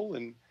comfortable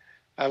and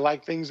I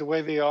like things the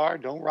way they are.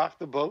 Don't rock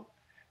the boat.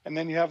 And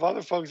then you have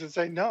other folks that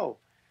say, no,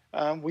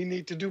 we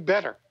need to do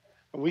better.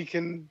 We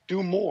can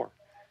do more.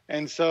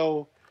 And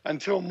so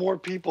until more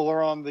people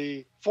are on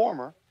the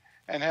former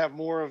and have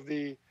more of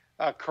the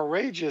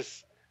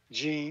courageous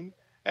gene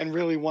and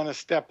really want to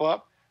step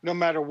up, no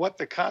matter what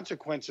the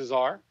consequences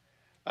are,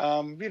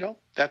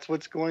 that's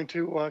what's going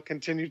to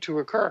continue to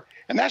occur.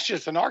 And that's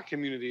just in our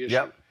community issue.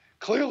 Yep.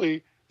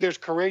 Clearly, there's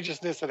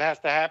courageousness that has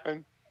to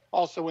happen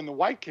also in the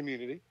white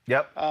community.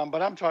 Yep.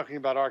 But I'm talking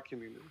about our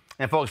community.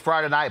 And folks,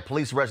 Friday night,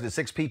 police arrested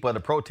 6 people at a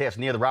protest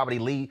near the Robert E.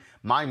 Lee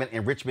Monument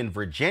in Richmond,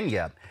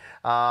 Virginia.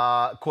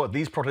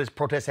 These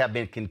protests have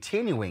been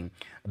continuing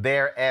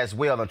there as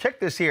well. Now, check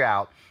this here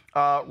out.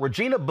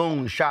 Regina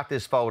Boone shot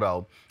this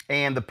photo,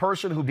 and the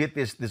person who did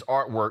this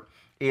artwork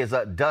is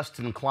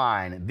Dustin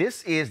Klein.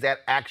 This is that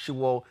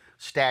actual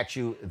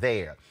statue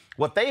there.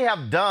 What they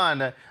have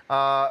done,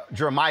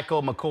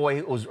 Jermichael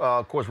McCoy, who's,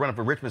 of course, running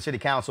for Richmond City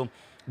Council,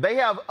 they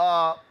have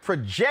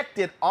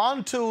projected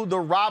onto the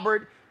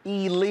Robert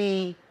E.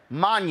 Lee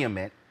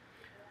Monument,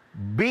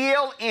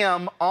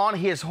 BLM on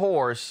his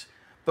horse,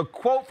 the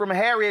quote from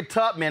Harriet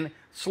Tubman,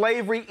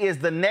 "Slavery is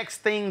the next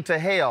thing to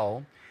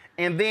hell,"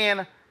 and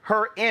then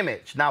her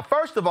image. Now,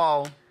 first of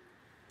all,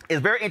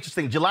 it's very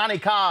interesting.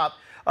 Jelani Cobb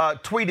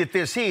tweeted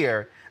this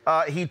here.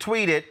 He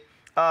tweeted,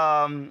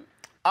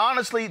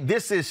 honestly,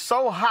 this is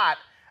so hot,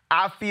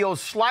 I feel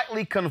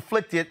slightly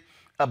conflicted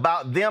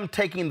about them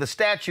taking the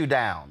statue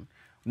down.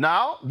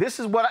 Now, this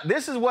is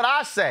what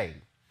I say.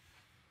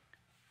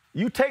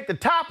 You take the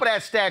top of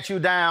that statue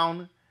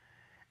down,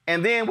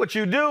 and then what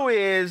you do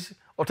is,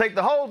 or take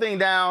the whole thing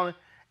down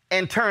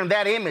and turn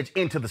that image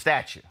into the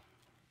statue.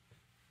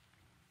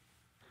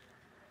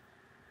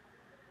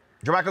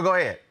 Jermichael, go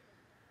ahead.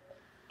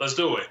 Let's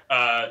do it.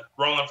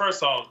 Roland,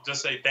 first off,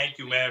 just say thank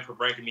you, man, for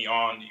bringing me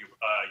on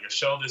your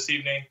show this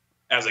evening.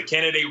 As a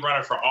candidate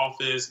running for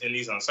office in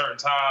these uncertain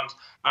times,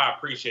 I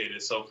appreciate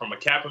it. So from a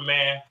Kappa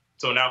man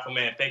to an Alpha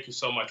man, thank you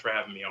so much for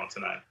having me on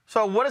tonight.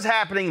 So what is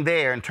happening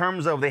there in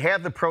terms of they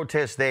have the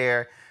protest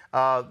there?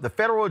 The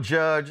federal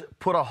judge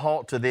put a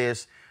halt to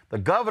this. The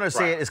governor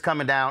said it's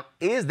coming down.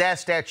 Is that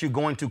statue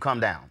going to come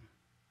down?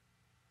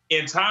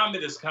 In time,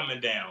 it is coming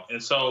down.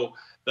 And so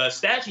the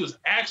statue is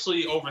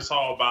actually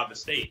oversaw by the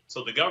state.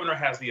 So the governor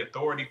has the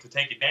authority to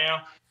take it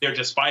down. They're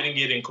just fighting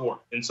it in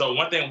court. And so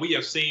one thing we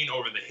have seen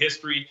over the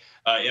history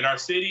in our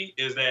city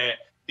is that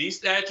these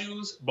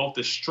statues, both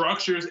the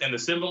structures and the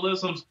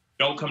symbolisms,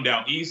 don't come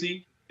down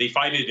easy. They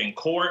fight it in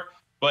court,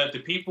 but the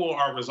people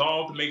are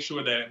resolved to make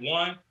sure that,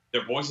 one,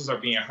 their voices are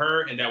being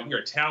heard and that we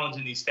are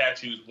challenging these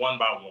statues one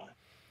by one.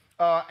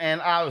 And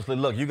obviously,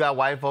 look, you got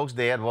white folks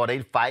there. Well, they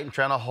fighting,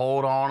 trying to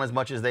hold on as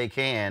much as they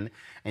can.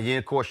 And then,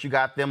 of course, you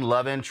got them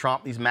loving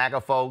Trump, these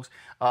MAGA folks.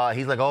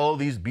 He's like, oh,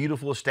 these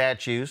beautiful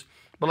statues.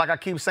 But like I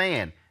keep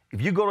saying,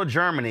 if you go to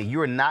Germany, you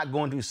are not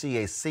going to see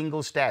a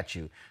single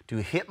statue to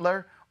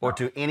Hitler or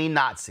to any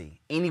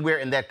Nazi anywhere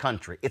in that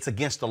country. It's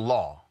against the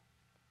law.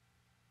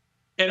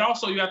 And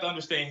also, you have to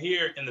understand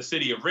here in the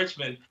city of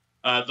Richmond,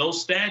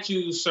 those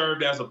statues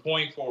served as a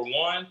point for,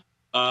 one,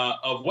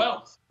 of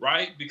wealth,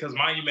 right? Because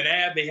Monument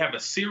Ave, they have a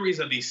series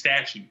of these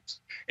statues.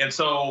 And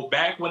so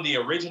back when the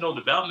original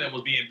development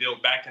was being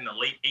built back in the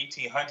late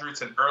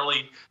 1800s and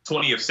early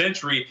 20th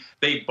century,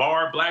 they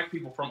barred Black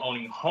people from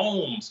owning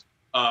homes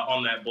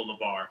on that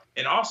boulevard.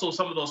 And also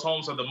some of those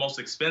homes are the most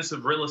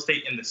expensive real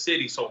estate in the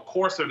city. So of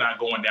course they're not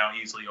going down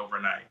easily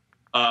overnight.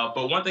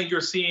 But one thing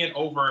you're seeing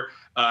over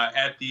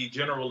at the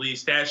General Lee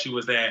statue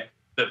is that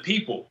the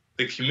people,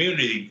 the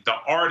community, the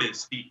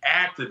artists, the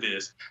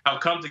activists have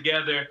come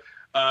together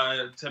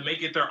to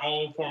make it their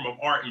own form of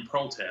art and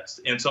protest.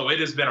 And so it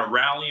has been a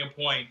rallying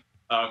point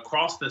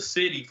across the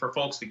city for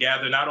folks to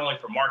gather, not only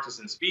for marches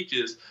and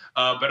speeches,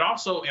 but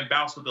also in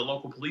bouts with the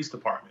local police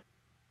department.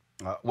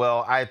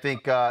 Well, I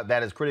think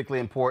that is critically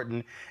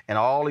important. And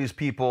all these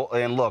people,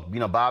 and look, you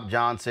know, Bob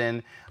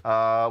Johnson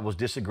was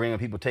disagreeing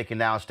with people taking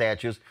down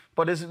statues.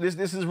 But this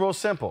is real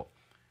simple.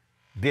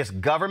 This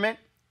government,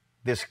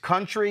 this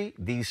country,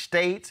 these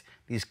states,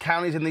 these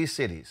counties, and these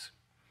cities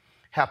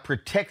have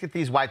protected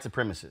these white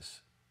supremacists.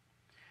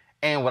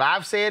 And what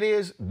I've said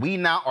is we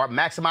now are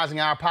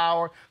maximizing our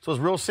power. So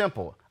it's real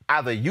simple.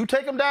 Either you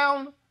take them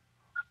down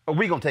or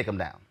we're going to take them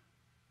down.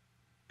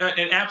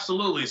 And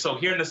absolutely. So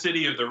here in the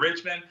city of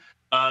Richmond,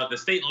 the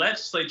state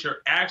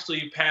legislature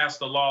actually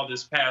passed a law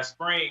this past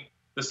spring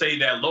to say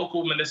that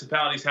local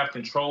municipalities have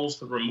controls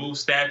to remove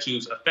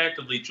statues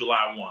effectively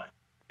July 1.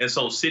 And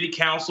so city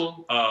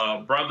council,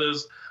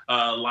 brothers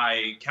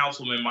like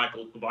Councilman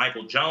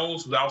Michael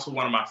Jones, who's also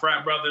one of my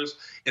frat brothers,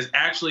 is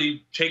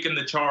actually taking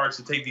the charge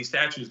to take these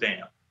statues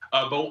down.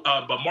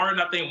 But Martin,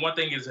 I think one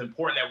thing is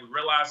important that we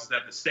realize is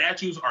that the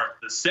statues are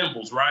the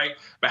symbols, right?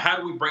 But how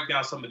do we break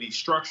down some of these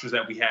structures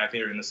that we have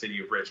here in the city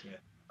of Richmond?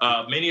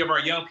 Many of our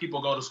young people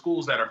go to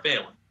schools that are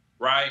failing,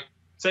 right?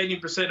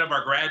 70% of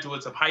our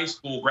graduates of high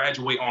school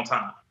graduate on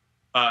time.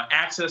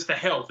 Access to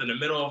health in the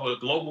middle of a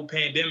global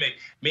pandemic,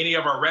 many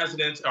of our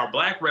residents, our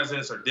Black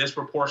residents, are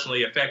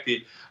disproportionately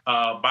affected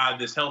by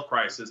this health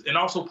crisis. And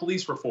also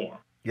police reform,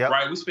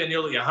 right? We spend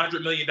nearly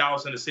 $100 million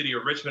in the city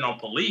of Richmond on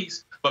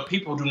police, but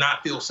people do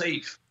not feel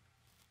safe.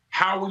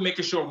 How are we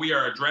making sure we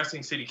are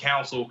addressing city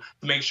council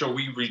to make sure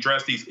we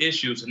redress these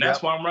issues? And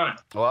that's why I'm running.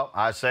 Well,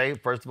 I say,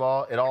 first of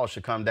all, it all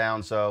should come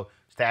down. So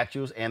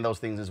statues and those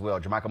things as well.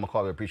 Jermichael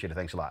McCauley, we appreciate it.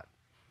 Thanks a lot.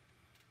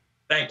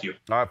 Thank you.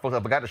 All right, folks, I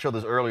forgot to show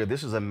this earlier.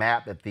 This is a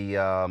map that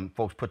the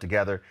folks put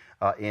together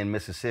in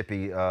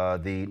Mississippi.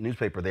 The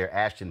newspaper there,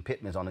 Ashton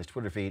Pittman, is on his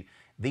Twitter feed.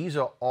 These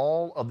are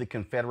all of the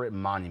Confederate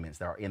monuments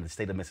that are in the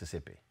state of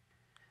Mississippi.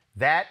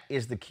 That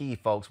is the key,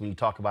 folks, when you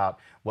talk about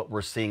what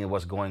we're seeing and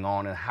what's going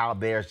on and how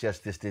there's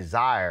just this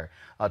desire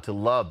to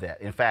love that.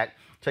 In fact,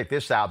 check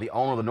this out. The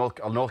owner of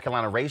the North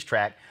Carolina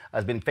racetrack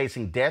has been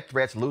facing death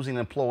threats, losing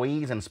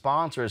employees and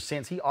sponsors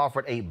since he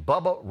offered a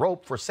Bubba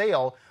rope for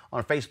sale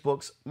on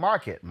Facebook's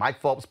market.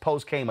 Mike Phelps'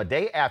 post came a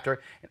day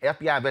after an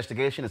FBI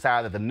investigation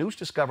decided that the noose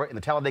discovered in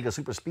the Talladega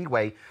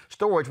Superspeedway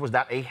storage was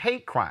not a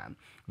hate crime.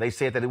 They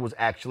said that it was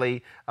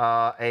actually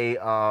it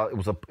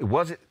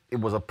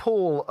was a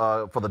pull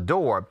for the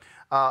door,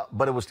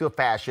 but it was still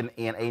fashioned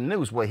in a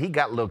noose. Well, he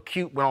got a little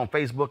cute, went on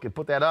Facebook and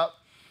put that up.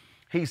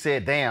 He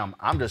said, damn,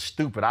 I'm just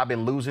stupid. I've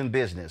been losing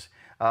business.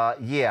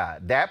 Yeah,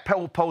 that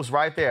post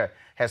right there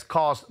has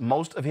cost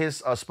most of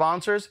his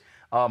sponsors.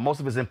 Most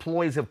of his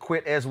employees have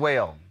quit as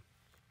well.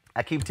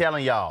 I keep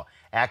telling y'all,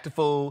 act a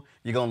fool,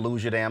 you're going to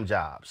lose your damn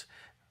jobs.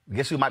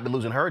 Guess who might be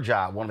losing her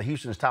job? One of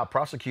Houston's top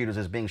prosecutors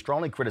is being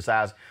strongly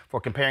criticized for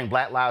comparing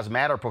Black Lives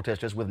Matter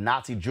protesters with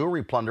Nazi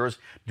jewelry plunderers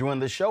during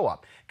the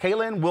show-up.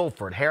 Kaylin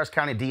Wilford, Harris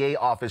County DA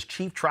office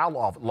chief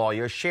trial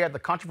lawyer, shared the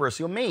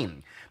controversial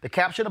meme. The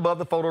caption above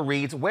the photo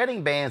reads,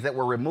 wedding bands that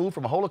were removed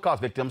from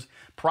Holocaust victims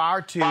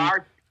prior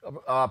to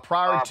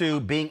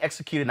being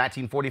executed in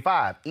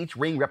 1945. Each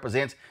ring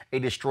represents a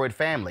destroyed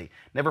family.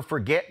 Never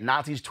forget,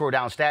 Nazis tore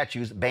down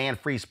statues, banned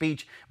free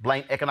speech,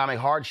 blamed economic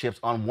hardships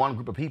on one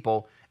group of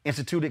people,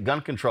 instituted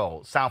gun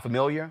control. Sound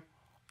familiar?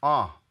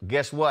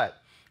 Guess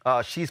what?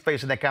 She's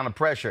facing that kind of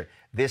pressure.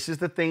 This is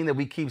the thing that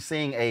we keep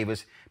seeing,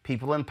 Avis.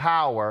 People in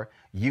power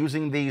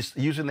using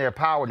their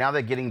power. Now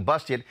they're getting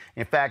busted.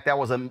 In fact, that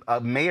was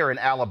a mayor in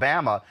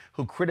Alabama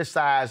who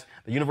criticized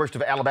the University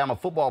of Alabama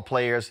football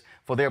players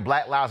for their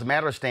Black Lives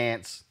Matter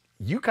stance.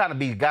 You got to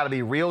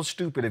be real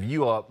stupid if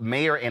you are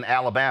mayor in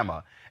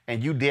Alabama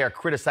and you dare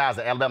criticize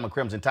the Alabama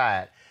Crimson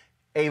Tide.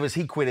 Avis,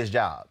 he quit his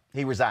job.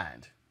 He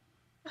resigned.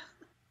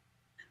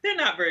 They're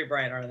not very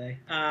bright, are they?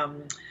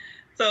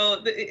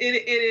 So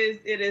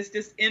it is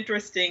just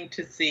interesting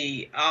to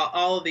see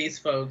all of these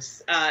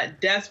folks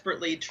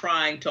desperately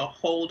trying to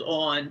hold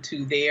on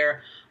to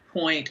their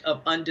point of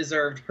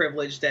undeserved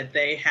privilege that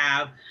they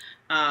have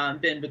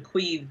been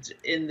bequeathed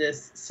in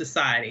this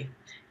society,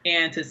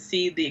 and to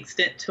see the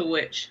extent to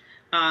which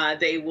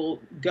they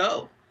will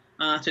go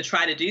to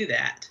try to do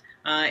that,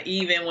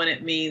 even when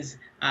it means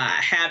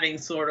having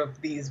sort of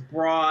these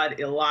broad,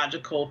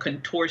 illogical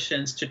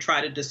contortions to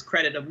try to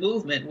discredit a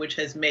movement which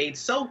has made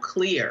so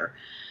clear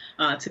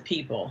to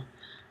people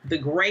the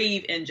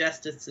grave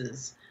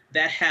injustices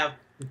that have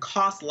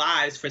cost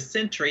lives for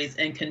centuries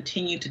and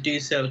continue to do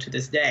so to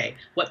this day.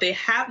 What they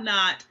have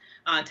not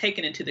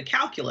taken into the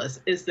calculus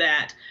is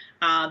that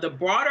the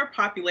broader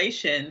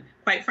population,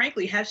 quite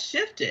frankly, has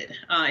shifted.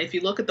 If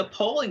you look at the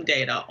polling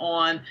data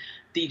on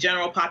the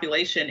general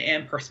population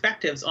and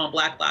perspectives on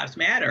Black Lives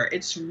Matter,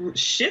 it's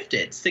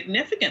shifted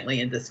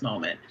significantly in this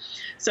moment.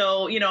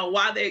 So,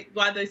 while they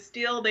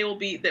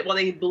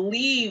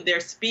believe they're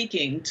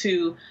speaking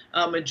to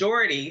a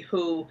majority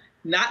who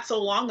not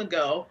so long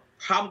ago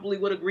probably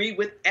would agree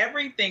with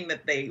everything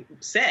that they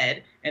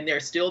said, and there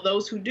are still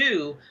those who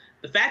do.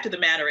 The fact of the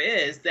matter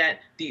is that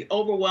the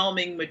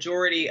overwhelming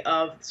majority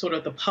of sort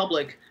of the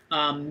public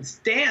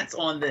stance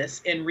on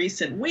this in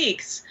recent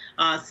weeks,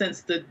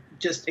 since the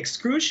just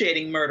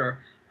excruciating murder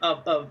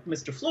of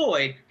Mr.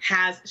 Floyd,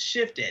 has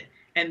shifted,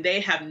 and they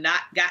have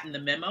not gotten the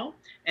memo.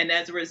 And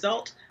as a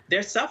result,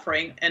 they're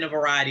suffering in a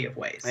variety of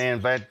ways.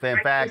 And in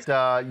fact,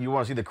 you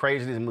want to see the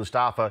craziness,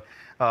 Mustafa,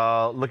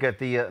 look at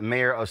the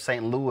mayor of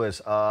St.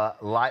 Louis,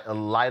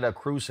 Lyda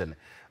Krewson.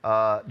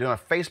 Doing a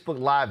Facebook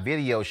Live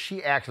video,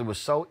 she actually was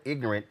so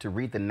ignorant to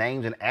read the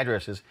names and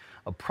addresses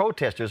of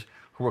protesters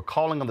who were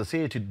calling on the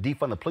city to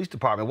defund the police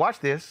department. Watch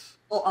this.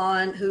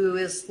 On who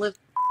is living,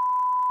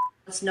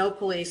 no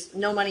police,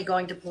 no money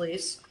going to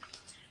police.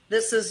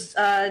 This is,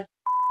 I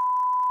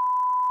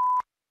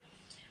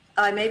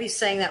may be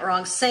saying that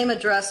wrong, same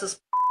address as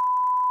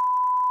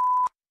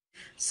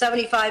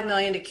 $75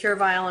 million to cure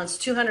violence,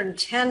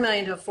 $210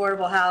 million to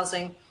affordable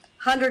housing,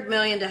 $100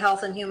 million to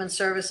health and human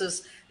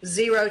services,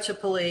 0 to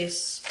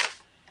police.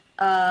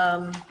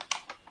 Well,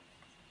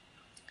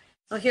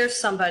 here's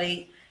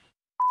somebody.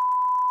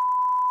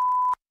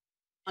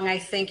 I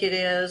think it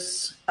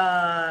is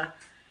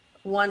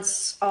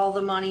wants all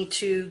the money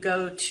to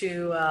go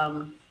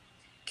to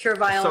cure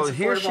violence, so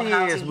here affordable she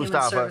housing, is, human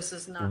Mustafa,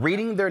 services.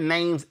 reading their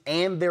names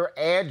and their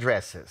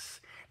addresses.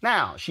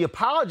 Now, she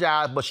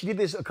apologized, but she did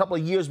this a couple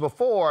of years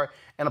before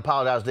and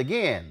apologized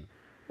again.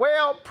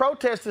 Well,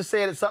 protesters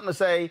said it's something to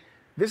say,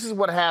 this is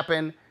what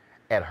happened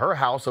at her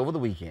house over the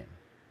weekend.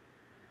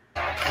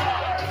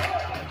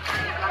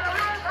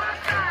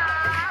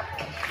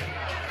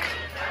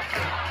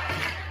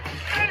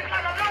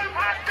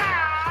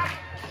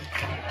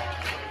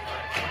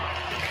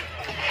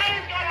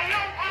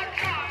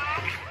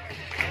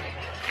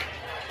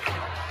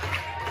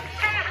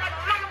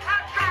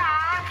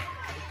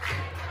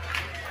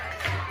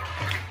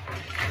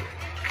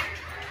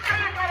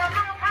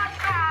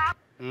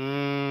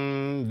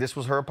 This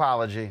was her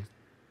apology.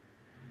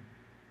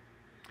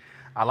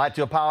 I'd like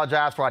to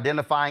apologize for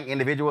identifying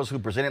individuals who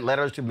presented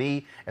letters to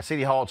me at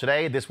City Hall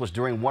today. This was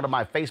during one of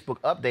my Facebook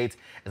updates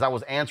as I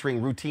was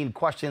answering routine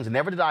questions.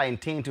 Never did I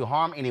intend to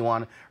harm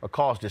anyone or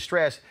cause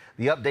distress.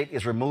 The update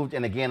is removed,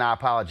 and again, I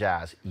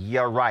apologize.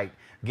 Yeah, right.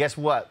 Guess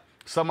what?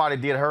 Somebody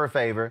did her a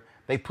favor.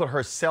 They put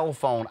her cell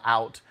phone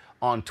out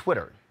on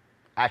Twitter.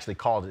 Actually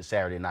called it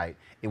Saturday night.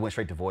 It went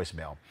straight to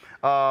voicemail.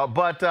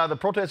 But the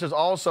protesters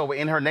also were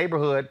in her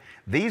neighborhood.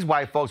 These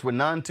white folks were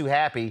none too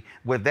happy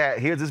with that.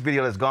 Here's this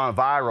video that's gone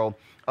viral,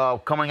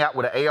 coming out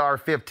with an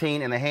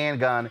AR-15 and a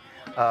handgun.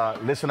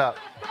 Listen up.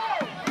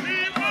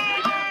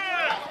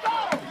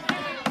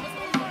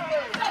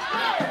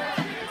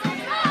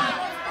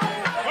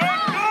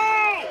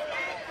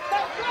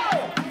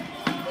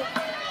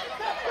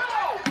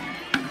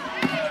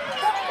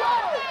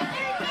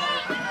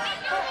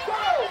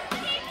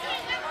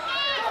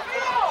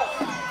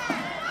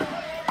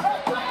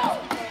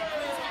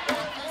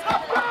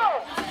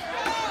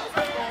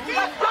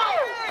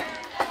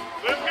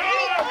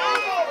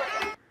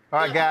 All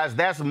right, guys,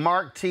 that's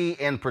Mark T.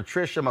 and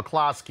Patricia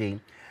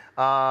McCloskey.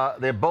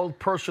 They're both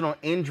personal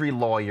injury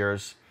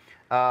lawyers,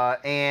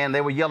 and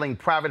they were yelling,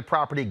 private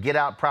property, get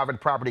out,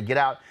 private property, get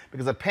out,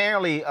 because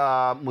apparently,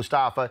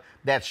 Mustafa,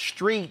 that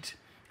street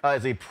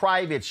is a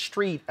private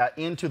street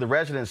into the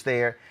residence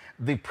there.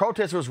 The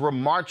protesters were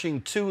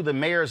marching to the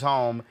mayor's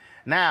home.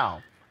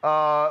 Now,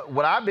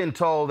 what I've been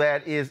told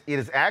that is it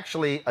is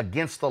actually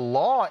against the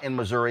law in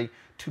Missouri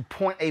to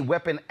point a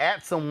weapon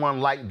at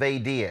someone like they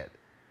did.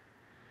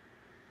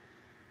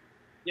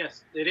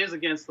 Yes, it is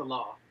against the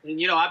law. And,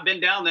 you know, I've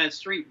been down that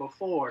street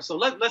before. So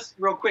let's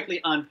real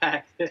quickly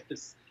unpack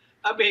this.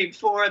 I mean,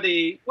 for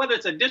whether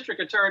it's a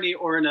district attorney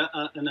or an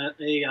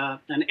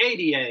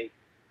ADA,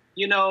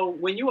 you know,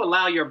 when you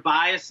allow your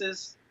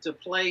biases to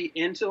play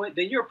into it,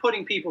 then you're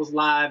putting people's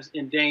lives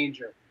in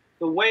danger.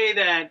 The way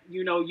that,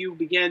 you know, you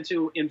begin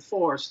to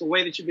enforce, the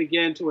way that you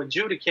begin to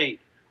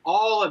adjudicate,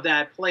 all of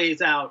that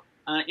plays out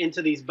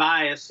into these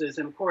biases.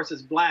 And, of course,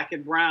 it's black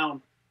and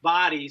brown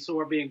bodies who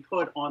are being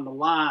put on the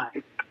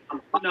line.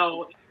 You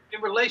know,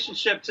 in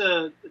relationship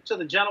to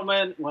the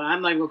gentleman, well,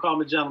 I'm not even gonna call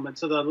him a gentleman,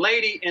 to the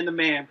lady and the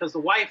man, because the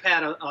wife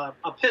had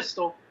a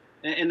pistol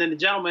and then the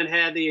gentleman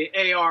had the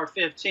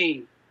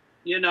AR-15.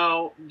 You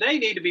know, they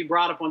need to be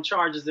brought up on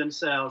charges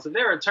themselves. And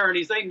they're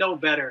attorneys, they know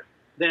better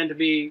than to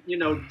be, you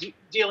know,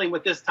 dealing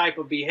with this type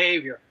of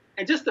behavior.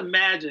 And just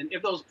imagine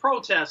if those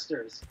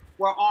protesters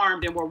were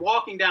armed and were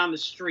walking down the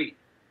street,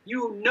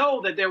 you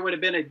know that there would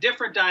have been a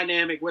different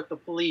dynamic with the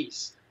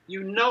police.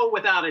 You know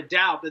without a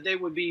doubt that they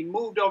would be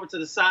moved over to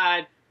the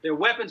side. Their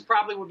weapons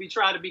probably would be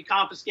tried to be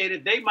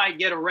confiscated. They might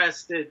get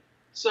arrested.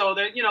 So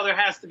there, there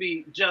has to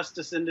be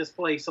justice in this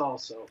place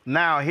also.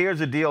 Now, here's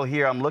the deal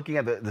here. I'm looking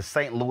at the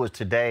St. Louis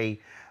Today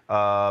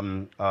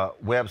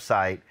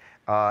website,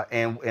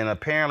 and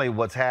apparently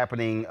what's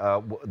happening,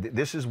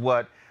 this is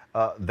what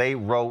they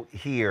wrote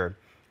here.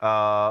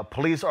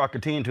 Police are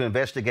continuing to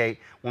investigate.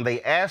 When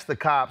they asked the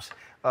cops,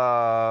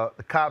 a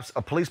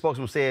police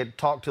spokesman said,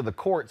 talk to the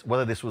courts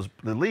whether this was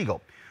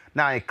illegal.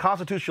 Now, a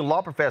constitutional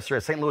law professor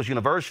at St. Louis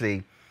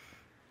University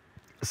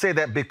said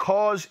that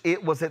because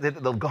it was that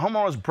the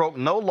homeowners broke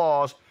no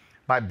laws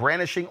by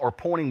brandishing or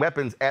pointing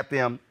weapons at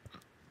them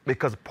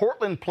because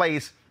Portland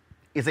Place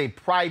is a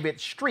private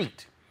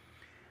street.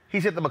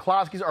 He said the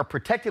McCloskeys are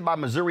protected by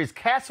Missouri's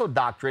Castle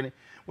Doctrine,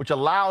 which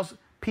allows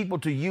people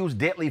to use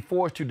deadly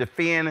force to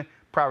defend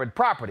private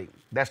property.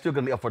 That's still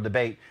going to be up for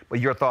debate.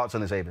 But your thoughts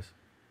on this, Avis?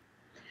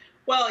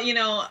 Well,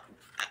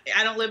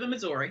 I don't live in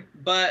Missouri,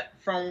 but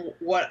from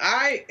what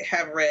I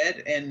have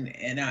read,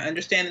 and I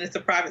understand that it's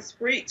a private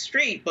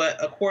street,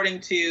 but according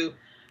to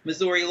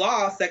Missouri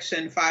law,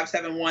 section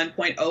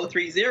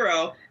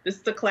 571.030, this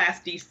is a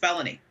Class D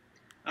felony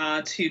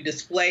to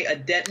display a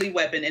deadly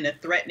weapon in a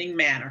threatening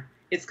manner.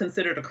 It's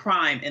considered a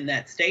crime in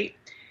that state,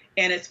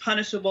 and it's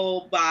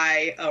punishable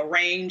by a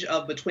range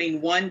of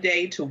between 1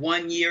 day to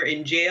 1 year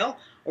in jail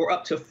or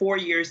up to 4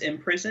 years in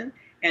prison,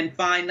 and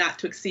fine not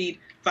to exceed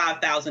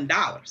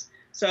 $5,000.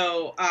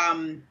 So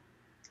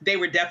they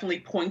were definitely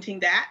pointing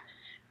that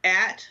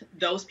at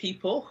those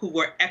people who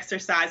were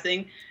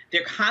exercising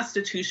their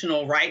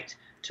constitutional right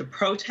to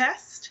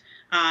protest.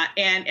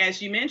 And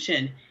as you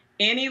mentioned,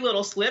 any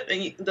little slip,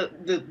 and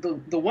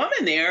the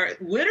woman there,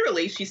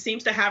 literally, she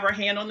seems to have her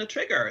hand on the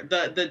trigger.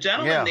 The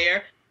gentleman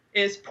there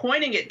is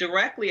pointing it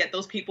directly at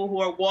those people who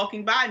are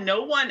walking by.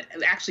 No one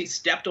actually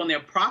stepped on their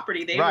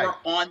property. They were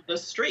on the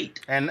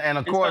street. And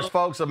of course,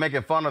 folks are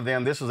making fun of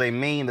them. This is a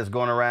meme that's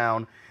going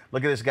around.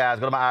 Look at this, guys.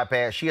 Go to my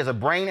iPad. She has a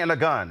brain and a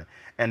gun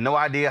and no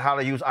idea how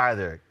to use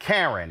either.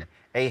 Karen,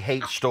 a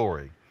hate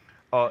story.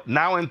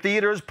 Now in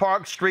theaters,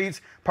 parks,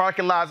 streets,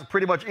 parking lots,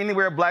 pretty much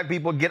anywhere black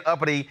people get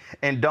uppity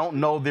and don't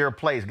know their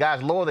place.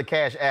 Guys, lower the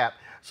Cash app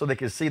so they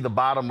can see the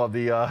bottom of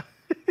the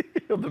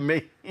of the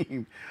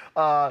meme.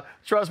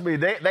 Trust me,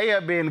 they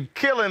have been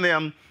killing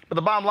them. But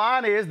the bottom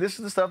line is, this is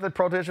the stuff that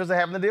protesters are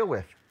having to deal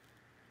with.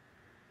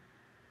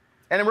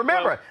 And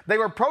remember, they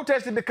were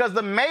protesting because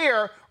the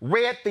mayor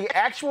read the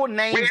actual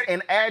names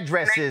and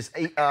addresses,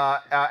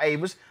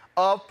 Avis,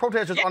 of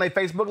protesters on a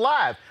Facebook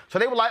Live. So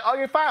they were like, oh,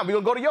 you're fine. We're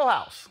going to go to your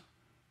house.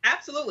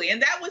 Absolutely.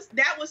 And that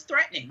was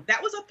threatening.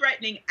 That was a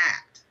threatening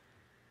act.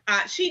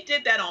 She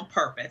did that on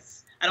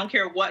purpose. I don't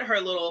care what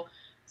her little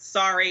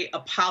sorry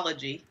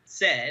apology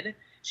said.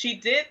 She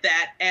did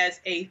that as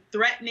a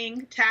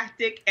threatening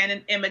tactic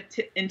and an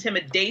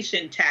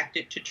intimidation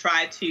tactic to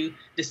try to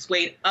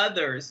dissuade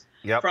others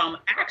from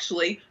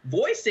actually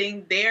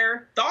voicing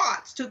their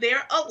thoughts to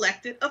their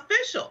elected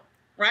official,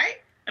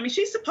 right? I mean,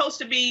 she's supposed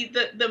to be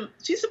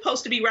she's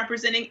supposed to be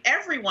representing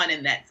everyone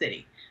in that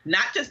city,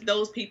 not just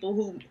those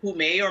people who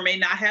may or may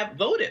not have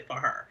voted for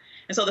her.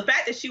 And so the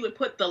fact that she would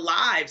put the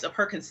lives of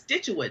her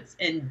constituents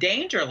in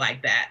danger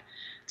like that,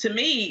 to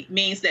me,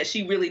 means that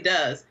she really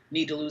does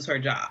need to lose her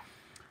job.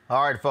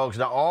 All right, folks.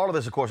 Now, all of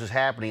this, of course, is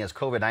happening as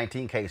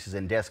COVID-19 cases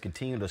and deaths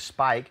continue to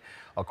spike.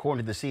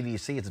 According to the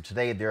CDC, as of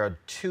today, there are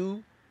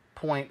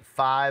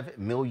 2.5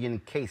 million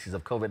cases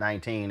of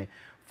COVID-19,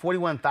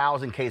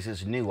 41,000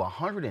 cases new,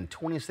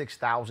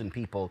 126,000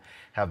 people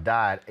have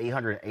died,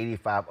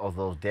 885 of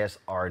those deaths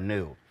are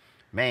new.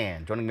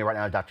 Man, joining me right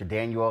now is Dr.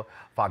 Daniel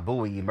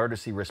Fagbui,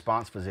 emergency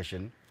response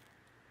physician.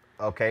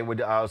 Okay,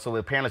 so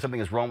apparently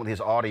something is wrong with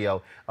his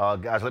audio.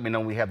 Guys, let me know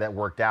when we have that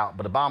worked out.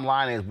 But the bottom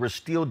line is we're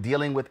still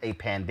dealing with a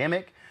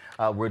pandemic.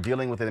 We're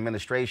dealing with an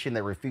administration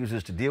that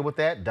refuses to deal with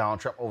that. Donald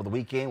Trump over the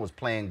weekend was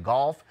playing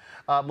golf,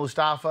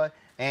 Mustafa.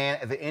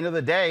 And at the end of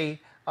the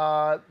day,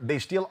 they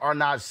still are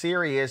not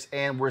serious.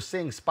 And we're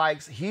seeing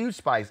spikes, huge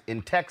spikes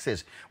in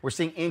Texas. We're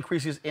seeing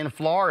increases in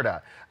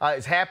Florida.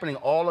 It's happening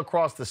all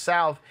across the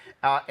South.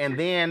 And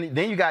then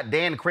you got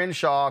Dan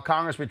Crenshaw,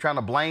 Congressman, trying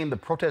to blame the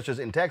protesters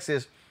in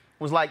Texas.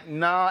 Was like,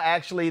 no,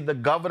 actually, the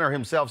governor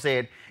himself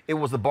said it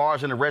was the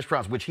bars and the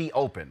restaurants, which he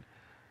opened.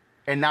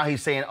 And now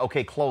he's saying,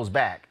 okay, close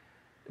back.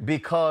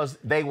 Because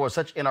they were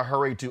such in a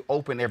hurry to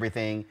open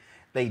everything,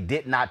 they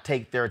did not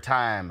take their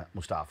time,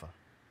 Mustafa.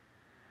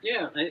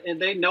 Yeah, and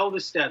they know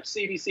the steps.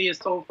 CDC has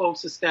told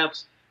folks the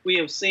steps. We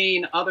have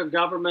seen other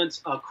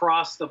governments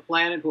across the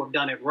planet who have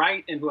done it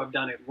right and who have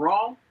done it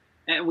wrong.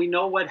 And we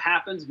know what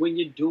happens when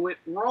you do it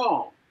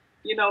wrong.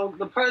 You know,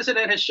 the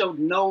president has showed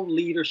no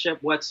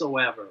leadership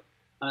whatsoever.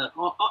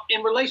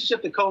 In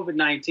relationship to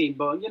COVID-19,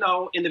 but, you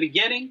know, in the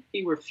beginning,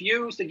 he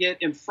refused to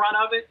get in front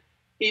of it.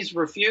 He's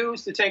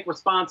refused to take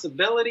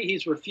responsibility.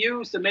 He's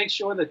refused to make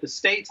sure that the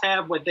states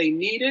have what they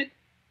needed.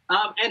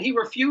 And he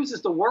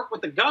refuses to work with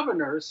the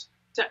governors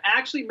to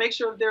actually make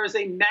sure there is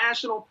a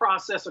national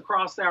process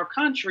across our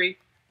country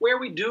where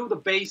we do the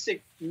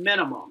basic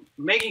minimum.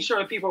 Making sure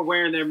that people are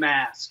wearing their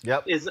masks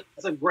is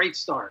a great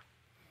start.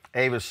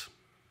 Avis.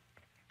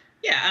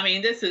 Yeah, I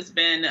mean, this has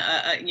been,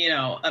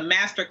 a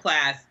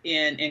masterclass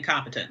in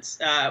incompetence.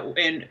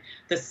 And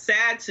the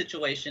sad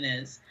situation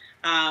is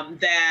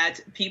that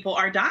people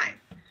are dying.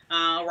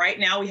 Right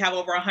now, we have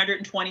over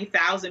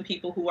 120,000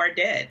 people who are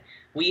dead.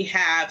 We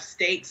have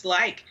states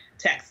like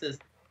Texas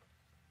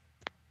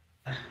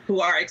who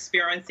are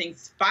experiencing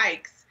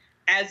spikes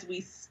as we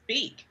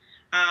speak.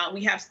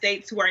 We have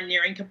states who are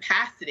nearing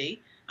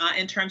capacity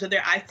in terms of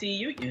their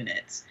ICU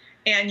units.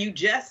 And you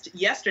just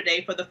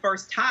yesterday, for the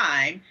first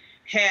time,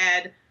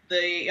 had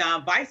the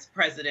vice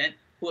president,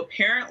 who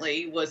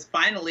apparently was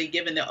finally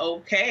given the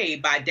okay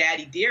by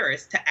Daddy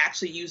Dearest to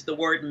actually use the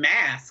word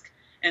mask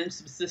and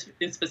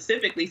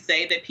specifically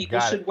say that people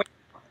should wear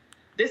them.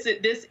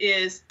 This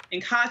is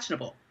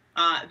unconscionable.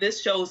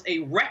 This shows a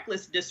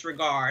reckless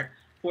disregard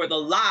for the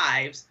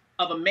lives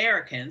of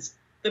Americans,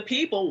 the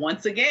people,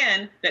 once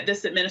again, that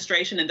this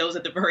administration and those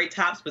at the very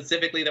top,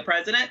 specifically the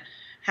president,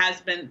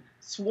 has been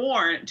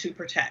sworn to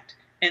protect.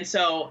 And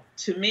so,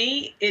 to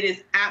me, it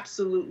is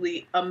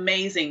absolutely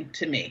amazing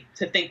to me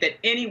to think that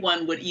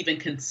anyone would even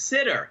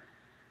consider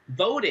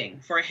voting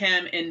for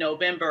him in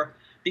November,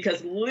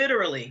 because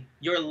literally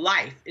your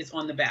life is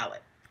on the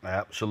ballot.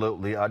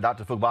 Absolutely.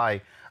 Dr.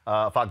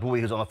 Fagbui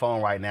who's on the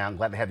phone right now. I'm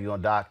glad to have you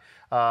on, Doc.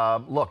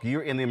 Look,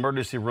 you're in the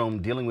emergency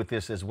room dealing with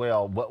this as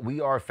well. What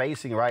we are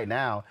facing right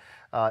now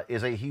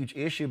is a huge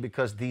issue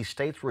because these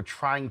states were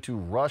trying to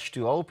rush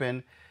to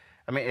open.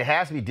 I mean, it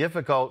has to be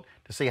difficult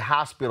to see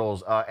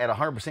hospitals at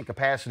 100%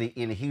 capacity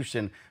in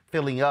Houston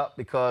filling up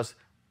because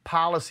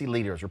policy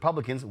leaders,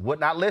 Republicans, would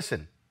not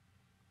listen.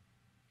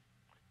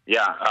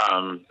 Yeah,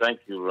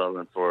 thank you,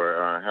 Roland,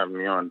 for having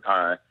me on.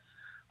 I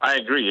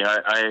agree.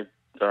 I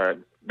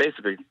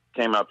basically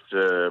came up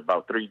to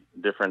about 3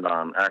 different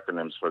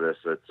acronyms for this.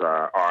 It's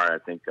R, I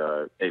think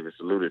Avis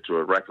alluded to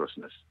it,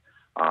 recklessness.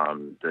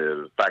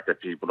 The fact that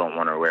people don't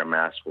want to wear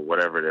masks for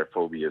whatever their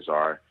phobias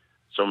are,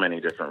 so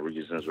many different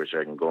reasons, which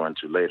I can go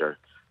into later.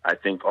 I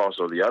think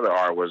also the other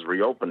R was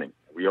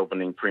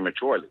reopening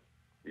prematurely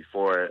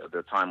before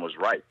the time was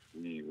right.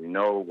 We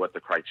know what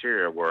the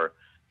criteria were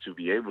to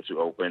be able to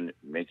open,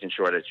 making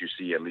sure that you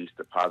see at least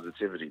the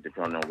positivity,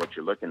 depending on what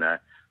you're looking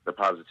at, the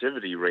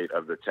positivity rate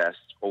of the test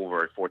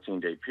over a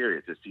 14-day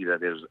period to see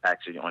that it was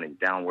actually on a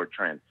downward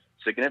trend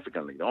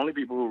significantly. The only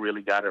people who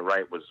really got it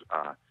right was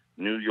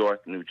New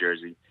York, New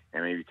Jersey,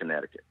 and maybe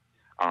Connecticut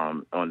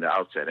on the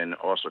outset, and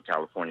also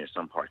California,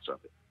 some parts of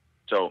it.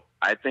 So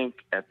I think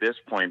at this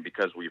point,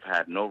 because we've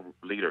had no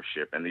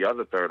leadership, and the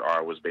other third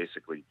R was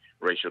basically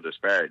racial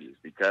disparities,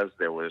 because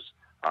there was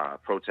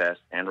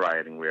protest and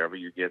rioting. Wherever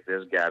you get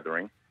this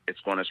gathering, it's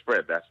going to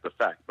spread. That's the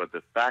fact. But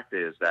the fact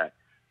is that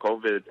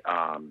COVID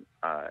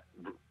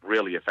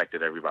really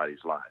affected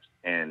everybody's lives.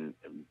 And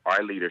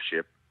our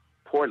leadership,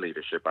 poor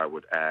leadership, I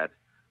would add,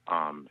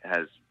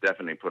 has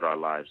definitely put our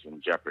lives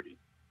in jeopardy.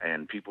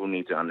 And people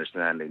need to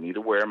understand they need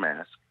to wear a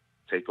mask,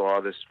 take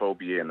all this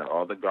phobia and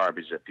all the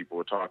garbage that people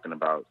were talking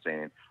about,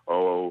 saying,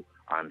 oh,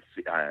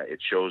 it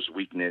shows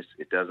weakness,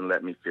 it doesn't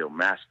let me feel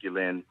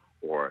masculine,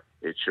 or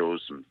it shows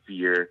some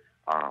fear.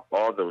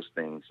 All those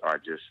things are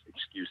just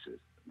excuses.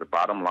 The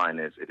bottom line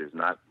is it is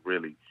not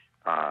really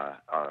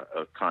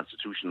a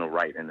constitutional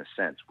right in a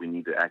sense. We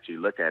need to actually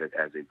look at it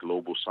as a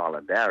global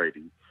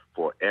solidarity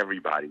for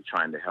everybody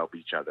trying to help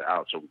each other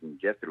out so we can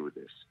get through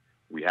this.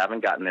 We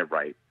haven't gotten it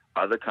right.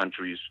 Other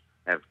countries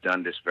have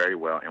done this very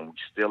well, and we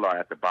still are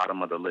at the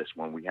bottom of the list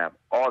when we have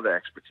all the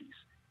expertise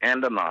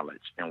and the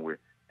knowledge, and we're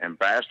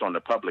embarrassed on the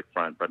public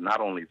front. But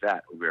not only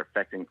that, we're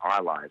affecting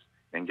our lives.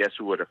 And guess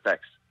who it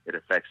affects? It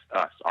affects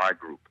us, our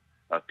group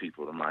of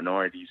people, the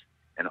minorities,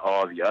 and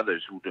all the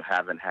others who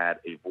haven't had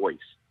a voice.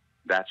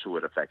 That's who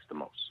it affects the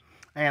most.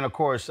 And of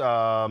course,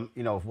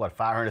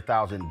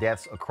 500,000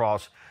 deaths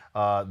across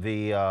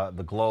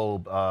the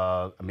globe.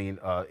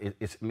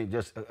 It's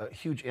just a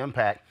huge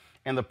impact.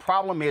 And the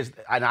problem is,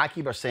 and I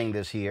keep saying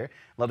this here,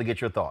 love to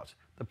get your thoughts.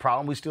 The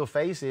problem we still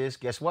face is,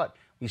 guess what?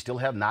 We still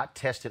have not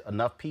tested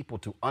enough people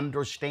to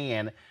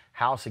understand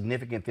how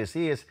significant this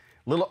is.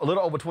 A little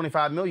over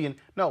 25 million.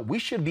 No, we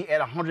should be at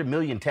 100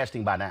 million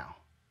testing by now.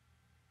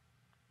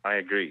 I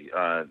agree.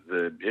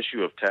 The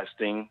issue of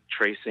testing,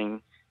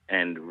 tracing,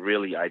 and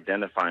really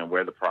identifying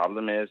where the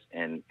problem is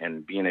and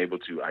being able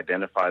to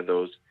identify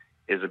those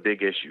is a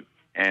big issue.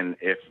 And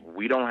if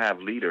we don't have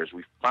leaders,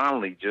 we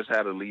finally just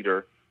had a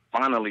leader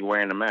finally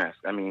wearing a mask.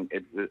 I mean,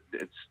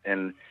 there's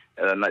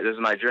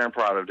a Nigerian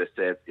proverb that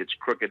says it's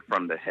crooked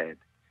from the head.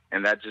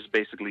 And that just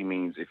basically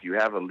means if you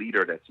have a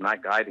leader that's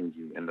not guiding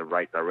you in the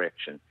right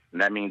direction,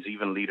 and that means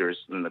even leaders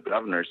and the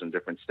governors in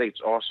different states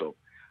also.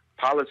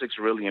 Politics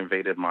really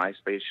invaded my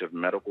space of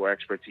medical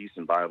expertise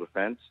and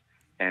biodefense.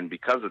 And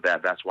because of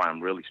that, that's why I'm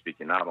really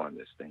speaking out on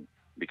this thing.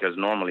 Because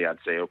normally I'd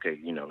say, okay,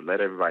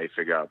 let everybody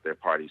figure out their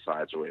party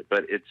sides away.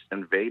 But it's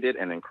invaded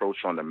and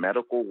encroached on the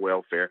medical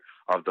welfare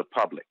of the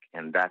public.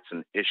 And that's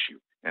an issue.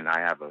 And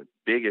I have a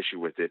big issue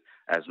with it,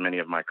 as many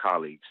of my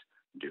colleagues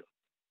do.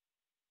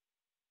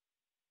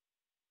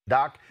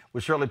 Doc,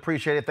 we surely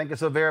appreciate it. Thank you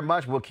so very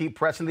much. We'll keep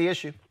pressing the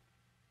issue.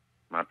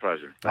 My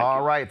pleasure.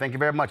 All right. Thank you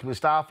very much.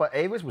 Mustafa,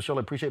 Avis, we surely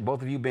appreciate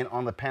both of you being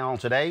on the panel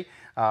today.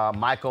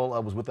 Michael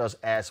was with us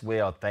as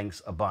well.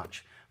 Thanks a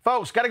bunch.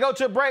 Folks, got to go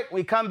to a break.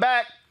 We come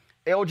back.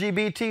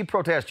 LGBT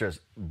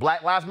protesters,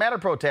 Black Lives Matter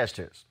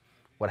protesters.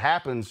 What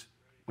happens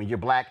when you're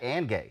black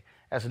and gay?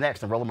 That's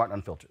next on Roland Martin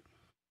Unfiltered.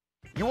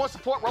 You want to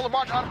support Roland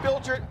Martin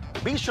Unfiltered?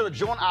 Be sure to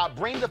join our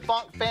Bring the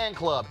Funk fan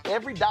club.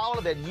 Every dollar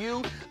that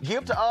you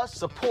give to us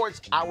supports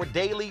our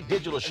daily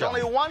digital show.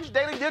 There's only one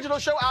daily digital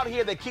show out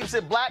here that keeps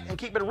it black and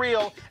keep it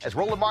real as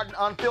Roland Martin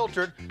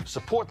Unfiltered.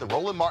 Support the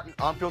Roland Martin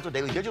Unfiltered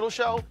daily digital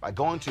show by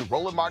going to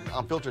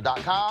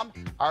RolandMartinUnfiltered.com.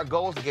 Our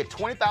goal is to get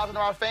 20,000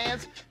 of our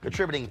fans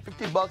contributing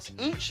 $50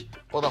 each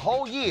for the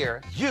whole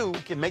year. You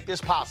can make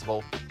this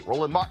possible.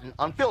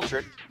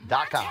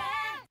 RolandMartinUnfiltered.com.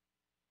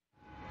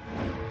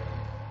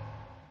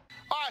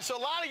 All right, so a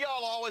lot of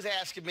y'all always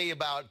asking me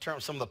about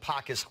some of the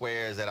pocket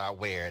squares that I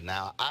wear.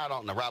 Now,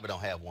 Robert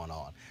don't have one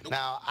on.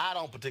 Now, I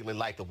don't particularly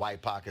like the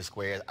white pocket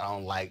squares. I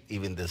don't like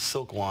even the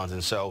silk ones.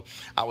 And so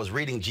I was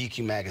reading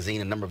GQ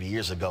magazine a number of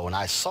years ago, and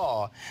I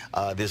saw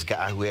this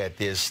guy who had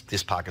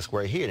this pocket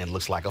square here, and it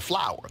looks like a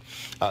flower.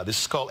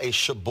 This is called a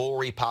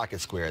shibori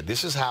pocket square.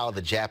 This is how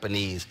the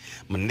Japanese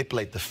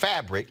manipulate the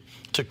fabric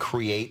to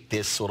create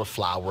this sort of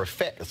flower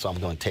effect. So I'm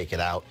going to take it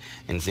out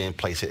and then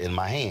place it in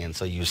my hand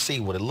so you see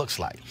what it looks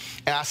like.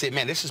 And I said,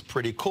 man, this is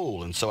pretty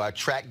cool. And so I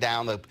tracked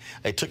down,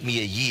 it took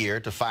me a year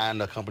to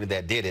find a company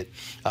that did it.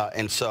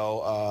 And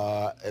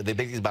so they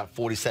make these about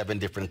 47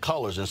 different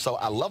colors. And so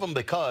I love them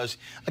because,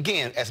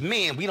 again, as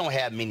men, we don't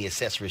have many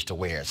accessories to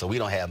wear, so we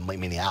don't have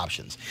many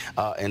options.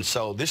 And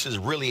so this is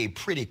really a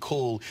pretty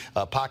cool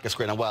pocket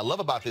square. Now, what I love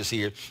about this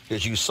here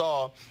is you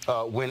saw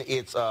when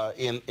it's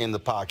in the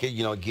pocket,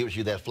 you know, it gives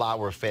you that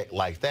flower effect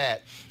like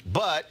that.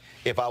 But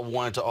if I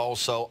wanted to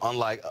also,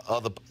 unlike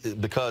other,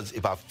 because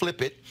if I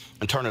flip it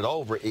and turn it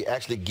over, it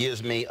actually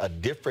gives me a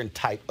different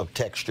type of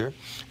texture.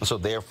 And so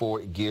therefore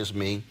it gives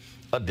me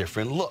a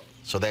different look.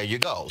 So there you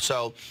go.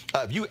 So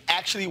if you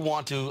actually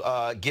want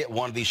to get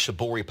one of these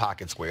shibori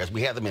pocket squares,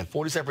 we have them in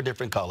 47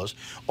 different colors.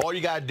 All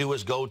you got to do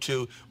is go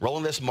to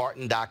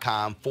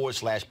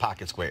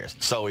RolandSMartin.com/pocket squares.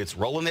 So it's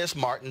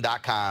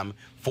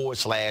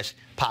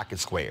RolandSMartin.com/pocket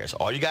squares.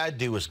 All you got to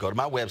do is go to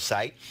my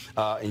website,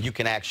 and you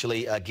can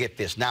actually get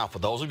this. Now, for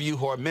those of you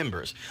who are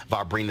members of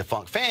our Bring the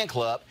Funk fan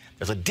club,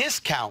 there's a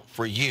discount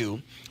for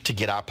you to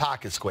get our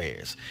pocket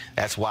squares.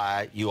 That's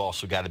why you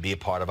also got to be a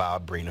part of our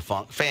Bring the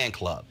Funk fan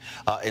club.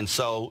 And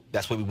so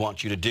that's what we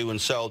want you to do. And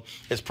so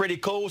it's pretty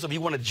cool. So if you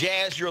want to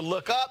jazz your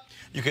look up,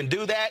 you can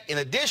do that. In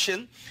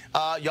addition,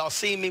 y'all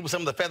see me with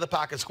some of the feather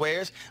pocket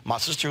squares. My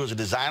sister, who's a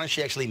designer,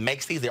 she actually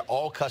makes these. They're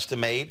all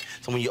custom made.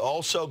 So when you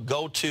also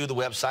go to the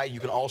website,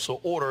 you can also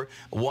order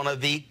one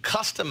of the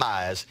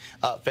customized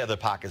feather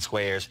pocket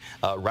squares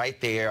right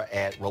there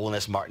at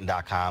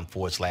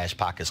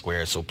RolandSMartin.com/pocket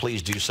squares. So please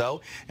do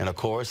so. And of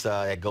course,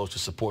 it goes to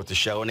support the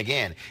show. And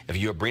again, if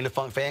you're a Bring the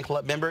Funk fan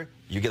club member,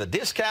 you get a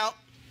discount.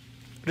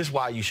 This is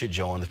why you should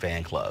join the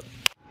fan club.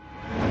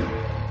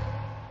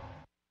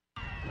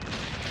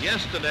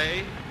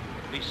 Yesterday,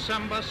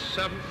 December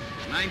 7,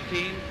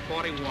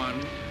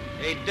 1941,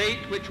 a date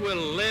which will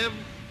live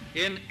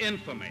in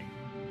infamy.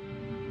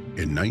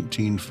 In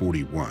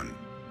 1941,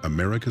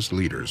 America's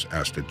leaders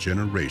asked a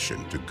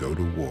generation to go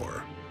to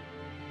war,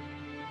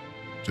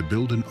 to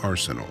build an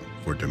arsenal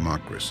for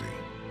democracy.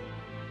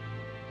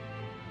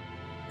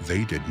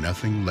 They did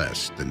nothing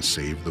less than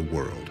save the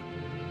world.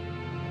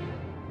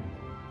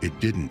 It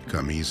didn't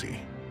come easy.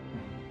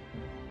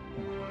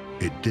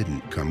 It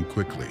didn't come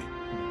quickly.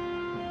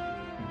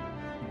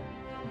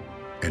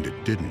 And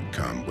it didn't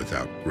come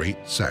without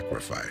great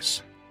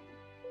sacrifice.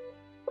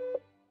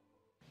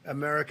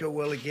 America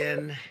will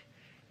again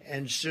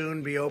and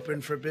soon be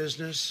open for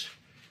business.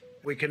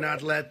 We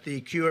cannot let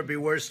the cure be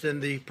worse than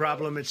the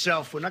problem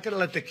itself. We're not going to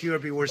let the cure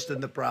be worse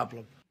than the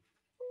problem.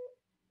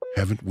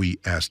 Haven't we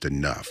asked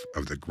enough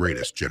of the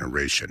greatest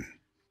generation?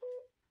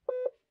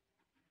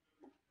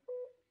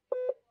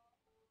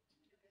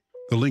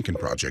 The Lincoln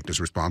Project is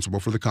responsible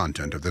for the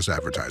content of this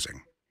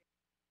advertising.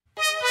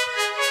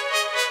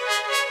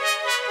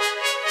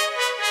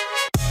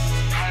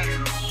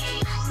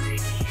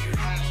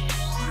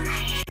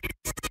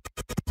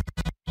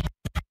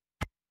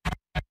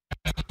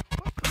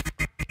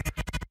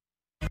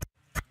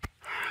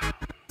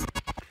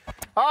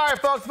 All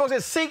right, folks,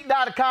 it's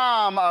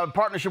Seek.com,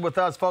 partnership with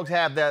us. Folks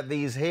have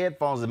these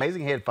headphones,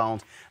 amazing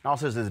headphones, and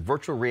also there's this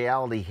virtual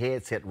reality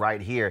headset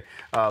right here.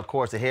 Of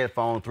course, the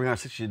headphone,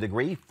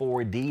 360-degree,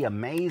 4D,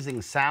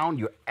 amazing sound.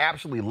 You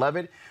absolutely love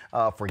it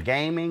for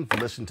gaming, for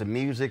listening to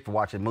music, for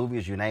watching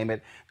movies, you name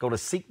it. Go to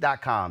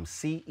Seek.com,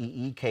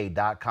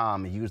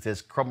 CEEK.com, and use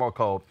this promo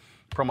code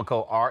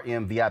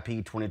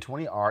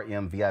RMVIP2020,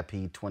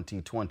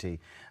 RMVIP2020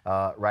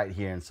 right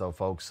here. And so,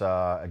 folks,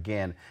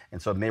 again,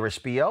 and so Mary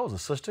Spio is a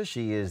sister.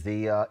 She is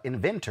the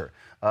inventor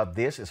of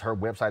this. It's her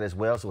website as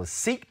well. So it's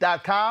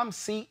Seek.com,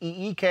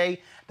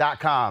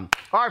 CEEK.com.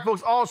 All right,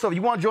 folks, also, if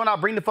you want to join our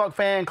Bring the Funk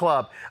fan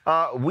club,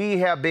 we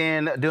have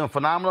been doing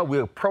phenomenal.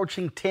 We're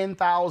approaching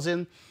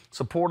 10,000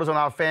 supporters on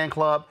our fan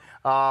club.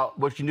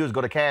 What you can do is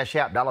go to Cash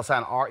App,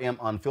 $RM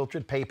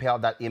Unfiltered,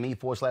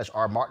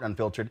 PayPal.me/R Martin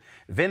Unfiltered,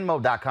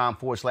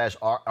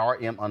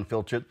 Venmo.com/RM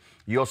Unfiltered.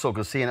 You also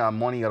can see our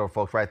money other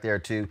folks right there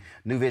too.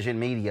 New Vision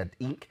Media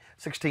Inc.,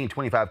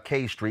 1625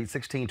 K Street,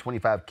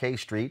 1625 K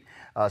Street,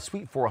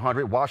 Suite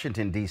 400,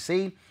 Washington,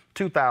 D.C.,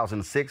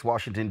 2006,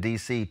 Washington,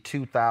 D.C.,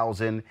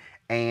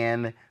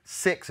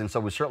 2006. And so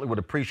we certainly would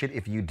appreciate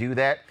if you do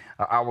that.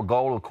 Our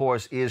goal, of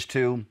course, is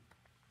to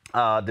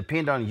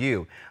depend on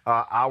you,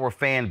 our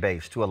fan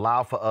base, to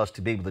allow for us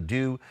to be able to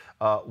do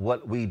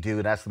what we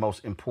do. That's the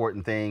most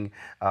important thing.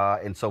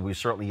 And so we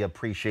certainly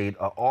appreciate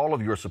all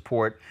of your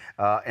support.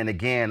 And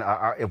again,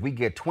 if we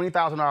get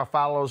 20,000 of our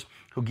followers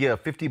who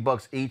give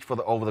 $50 each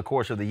for over the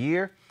course of the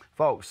year,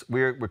 folks,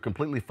 we're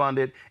completely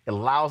funded. It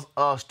allows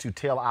us to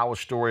tell our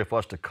story, for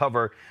us to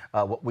cover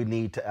what we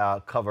need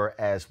to cover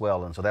as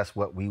well. And so that's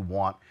what we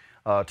want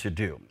to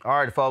do. All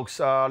right, folks,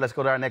 let's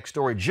go to our next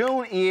story.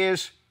 June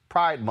is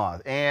Pride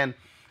Month, and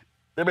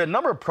there have been a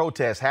number of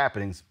protests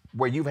happening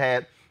where you've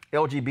had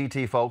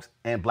LGBT folks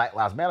and Black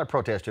Lives Matter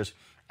protesters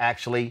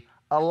actually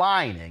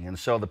aligning. And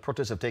so the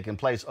protests have taken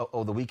place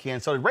over the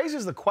weekend. So it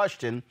raises the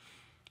question,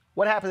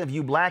 what happens if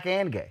you Black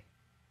and gay?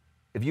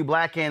 If you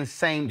Black and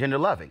same gender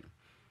loving?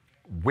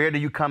 Where do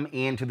you come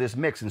into this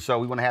mix? And so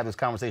we want to have this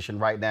conversation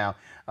right now.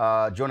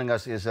 Joining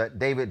us is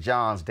David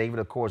Johns. David,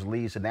 of course,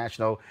 leads the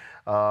National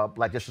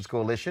Black Justice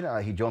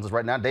Coalition. He joins us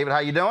right now. David, how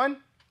you doing?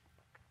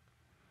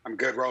 I'm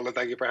good, Roland.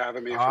 Thank you for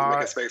having me and for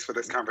making space for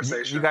this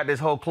conversation. You got this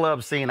whole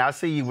club scene. I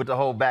see you with the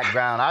whole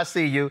background. I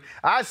see you.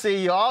 I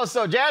see you.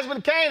 Also,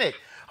 Jasmine Koenig,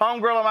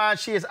 homegirl of mine.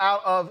 She is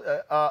out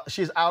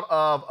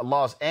of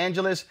Los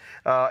Angeles,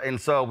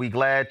 and so we're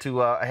glad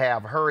to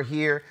have her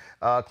here.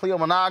 Cleo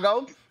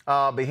Monago,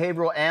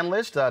 behavioral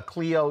analyst.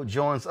 Cleo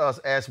joins us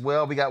as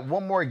well. We got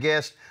one more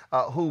guest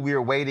who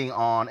we're waiting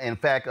on. In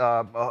fact,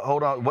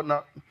 hold on. What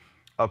not?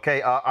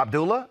 Okay,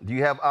 Abdullah, do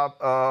you have...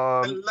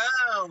 Hello.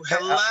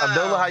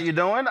 Abdullah, how you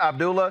doing?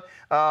 Abdullah,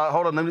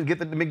 hold on, let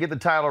me get the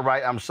title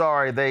right. I'm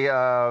sorry, we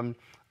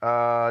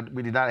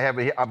did not have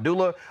it here.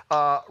 Abdullah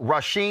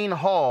Rasheen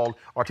Hall,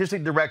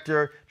 Artistic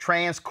Director,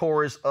 Trans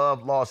Chorus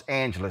of Los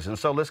Angeles. And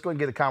so let's go and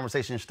get the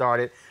conversation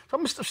started. So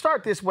I'm going to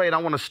start this way, and I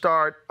want to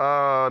start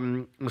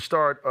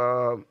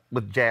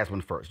with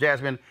Jasmine first.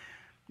 Jasmine,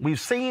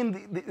 we've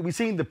seen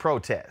the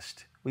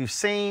protest. We've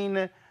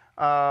seen...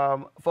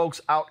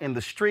 folks out in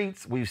the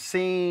streets. We've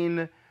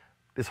seen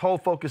this whole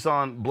focus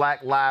on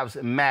Black Lives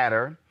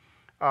Matter.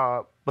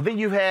 But then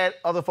you've had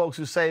other folks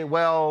who say,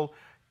 well,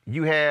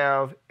 you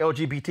have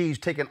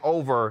LGBTs taking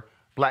over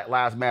Black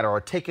Lives Matter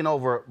or taking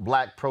over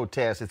Black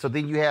protests. And so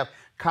then you have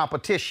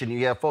competition.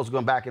 You have folks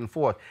going back and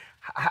forth.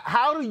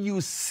 How do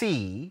you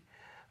see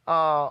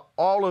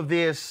all of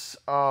this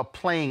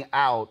playing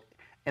out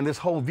and this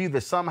whole view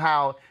that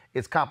somehow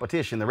it's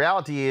competition? The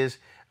reality is,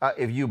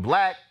 if you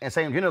Black and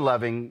same gender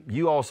loving,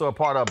 you also are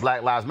part of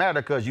Black Lives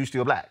Matter because you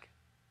still Black.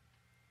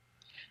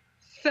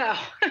 So,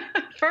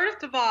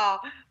 first of all,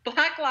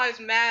 Black Lives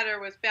Matter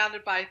was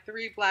founded by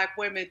 3 Black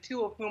women,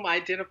 2 of whom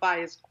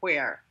identify as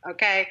queer.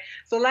 Okay,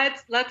 so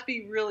let's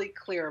be really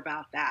clear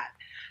about that.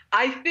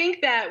 I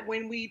think that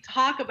when we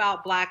talk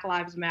about Black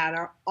Lives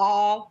Matter,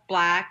 all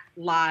Black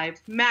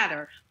lives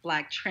matter.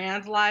 Black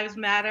trans lives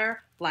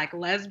matter. Black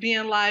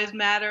lesbian lives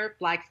matter.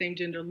 Black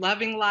same-gender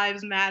loving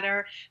lives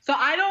matter. So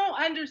I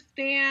don't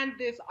understand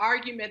this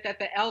argument that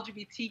the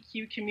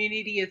LGBTQ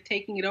community is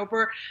taking it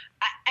over.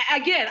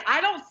 Again,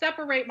 I don't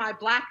separate my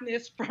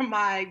Blackness from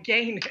my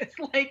gayness.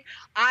 Like,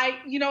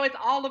 it's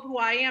all of who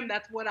I am.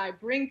 That's what I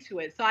bring to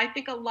it. So I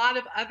think a lot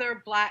of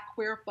other Black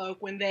queer folk,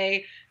 when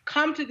they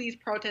come to these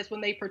protests,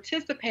 when they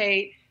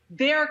participate,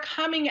 they're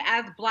coming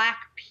as Black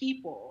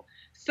people.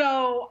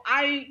 So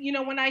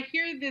when I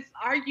hear this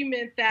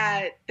argument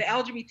that the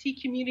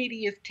LGBT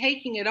community is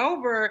taking it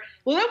over,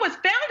 well, it was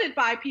founded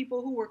by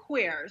people who were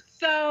queer.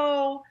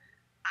 So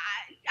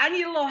I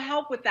need a little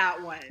help with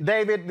that one.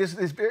 David,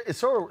 it's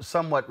sort of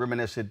somewhat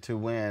reminiscent to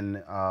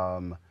when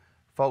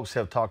folks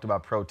have talked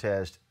about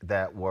protests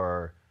that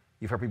were,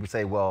 you've heard people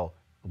say, well,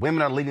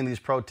 women are leading these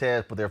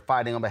protests, but they're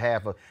fighting on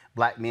behalf of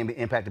Black men being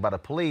impacted by the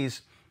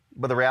police.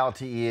 But the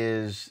reality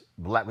is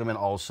Black women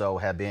also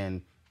have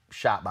been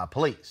shot by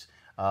police.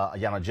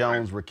 Aiyana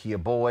Jones,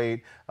 Rekia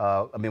Boyd.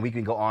 We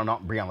can go on and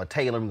on. Breonna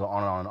Taylor, we can go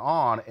on and on and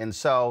on. And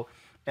so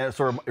it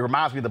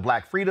reminds me of the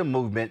Black Freedom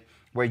Movement,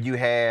 where you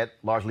had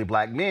largely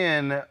Black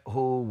men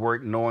who were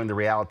ignoring the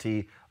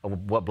reality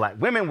of what Black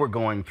women were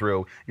going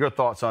through. Your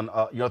thoughts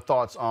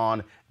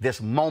on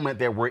this moment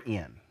that we're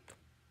in?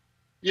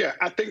 Yeah,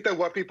 I think that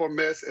what people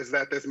miss is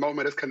that this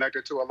moment is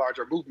connected to a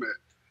larger movement.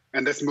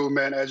 And this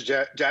movement, as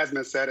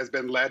Jasmine said, has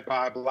been led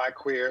by Black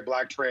queer,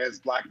 Black trans,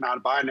 Black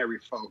non-binary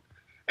folk.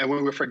 And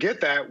when we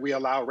forget that, we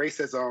allow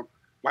racism,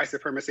 white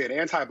supremacy, and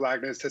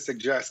anti-Blackness to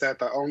suggest that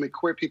the only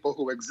queer people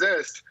who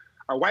exist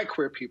are white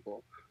queer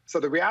people. So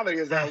the reality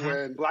is that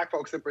when Black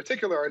folks in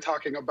particular are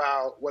talking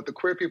about what the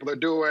queer people are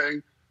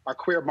doing, our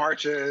queer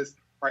marches,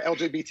 our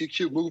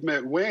LGBTQ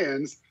movement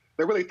wins,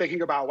 they're really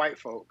thinking about white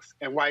folks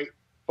and white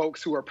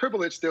folks who are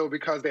privileged still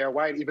because they are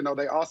white, even though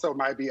they also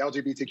might be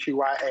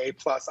LGBTQIA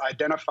plus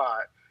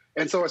identified.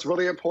 And so it's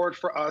really important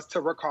for us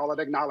to recall and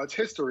acknowledge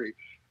history.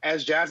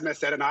 As Jasmine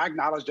said, and I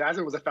acknowledge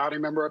Jasmine was a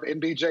founding member of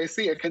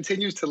NBJC and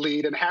continues to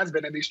lead and has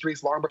been in these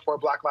streets long before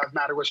Black Lives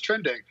Matter was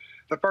trending.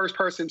 The first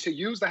person to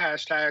use the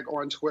hashtag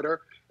on Twitter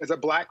is a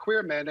Black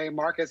queer man named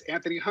Marcus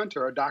Anthony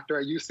Hunter, a doctor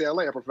at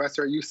UCLA, a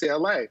professor at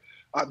UCLA.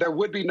 There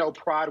would be no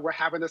pride. We're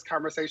having this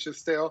conversation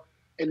still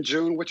in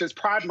June, which is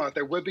Pride Month.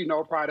 There would be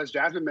no pride, as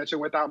Jasmine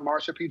mentioned, without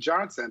Marsha P.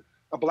 Johnson,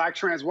 a Black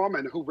trans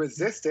woman who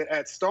resisted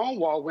at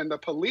Stonewall when the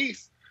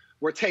police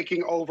were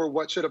taking over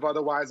what should have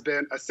otherwise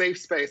been a safe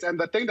space. And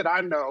the thing that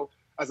I know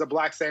as a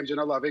Black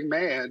same-gender loving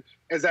man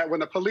is that when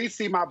the police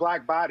see my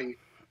Black body,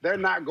 they're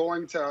not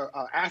going to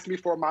ask me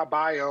for my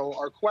bio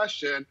or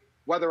question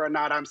whether or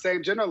not I'm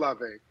same-gender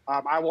loving.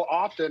 I will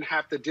often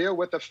have to deal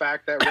with the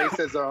fact that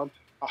racism,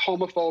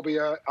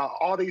 homophobia,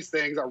 all these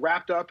things are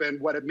wrapped up in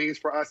what it means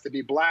for us to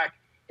be Black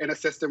in a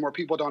system where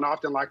people don't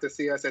often like to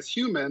see us as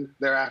human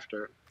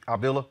thereafter.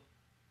 Abdullah?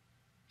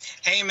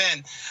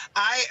 Amen.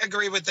 I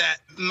agree with that.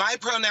 My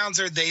pronouns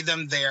are they,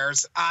 them,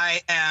 theirs.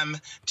 I am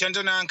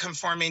gender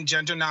non-conforming,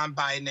 gender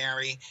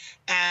non-binary.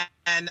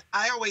 And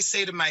I always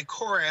say to my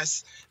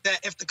chorus that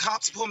if the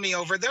cops pull me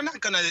over, they're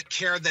not going to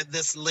care that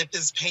this lip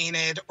is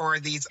painted or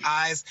these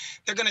eyes.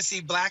 They're going to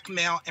see Black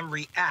male and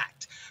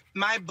react.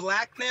 My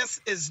Blackness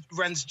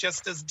runs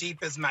just as deep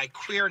as my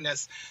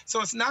queerness.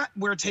 So it's not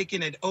we're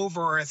taking it over,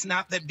 or it's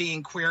not that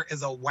being queer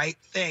is a white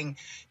thing.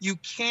 You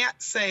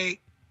can't say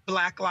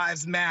Black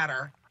Lives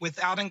Matter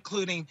without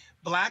including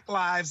Black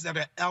lives that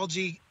are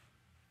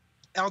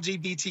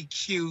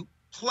LGBTQ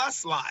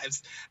plus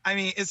lives. I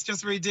mean, it's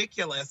just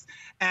ridiculous.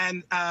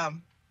 And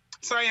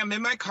sorry, I'm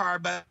in my car,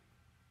 but.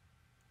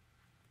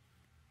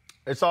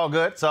 It's all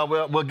good.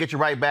 So we'll get you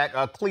right back.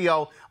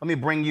 Cleo, let me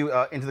bring you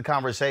into the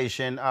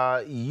conversation.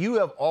 You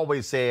have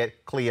always said,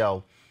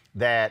 Cleo,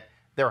 that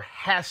there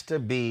has to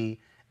be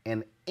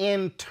an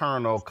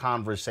internal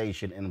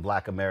conversation in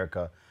Black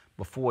America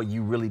before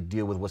you really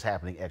deal with what's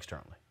happening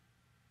externally.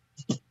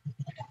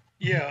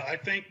 Yeah, I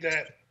think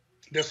that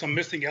there's some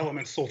missing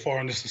elements so far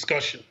in this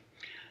discussion.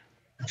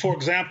 For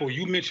example,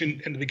 you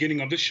mentioned in the beginning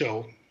of the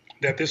show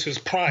that this is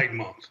Pride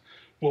Month.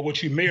 Well,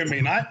 what you may or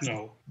may not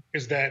know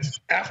is that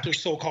after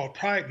so-called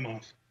Pride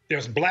Month,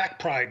 there's Black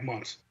Pride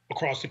Months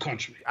across the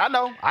country. I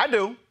know, I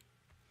do.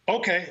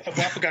 Okay, well,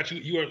 I forgot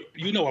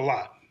you know a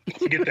lot. I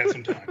forget that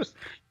sometimes.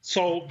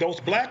 So those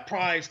Black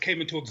Prides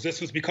came into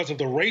existence because of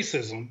the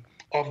racism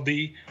of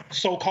the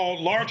so-called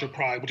larger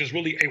pride, which is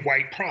really a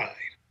white pride.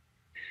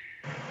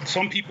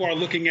 Some people are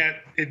looking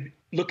at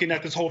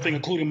this whole thing,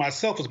 including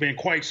myself, as being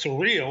quite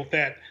surreal,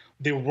 that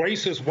the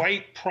racist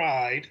white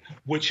pride,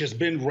 which has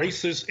been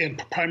racist and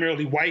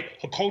primarily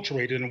white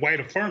acculturated and white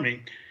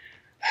affirming,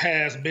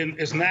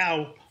 is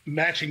now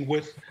matching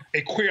with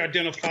a queer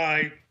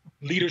identified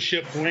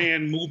leadership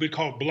brand movement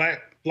called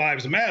Black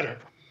Lives Matter.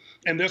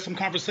 And there's some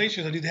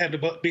conversations that need to have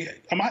to be.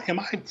 Am I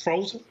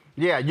frozen?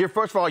 Yeah,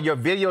 first of all, your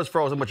video is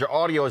frozen, but your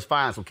audio is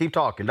fine, so keep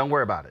talking. Don't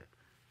worry about it.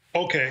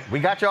 Okay. We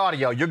got your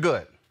audio. You're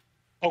good.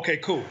 Okay,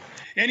 cool.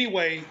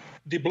 Anyway,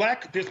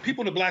 there's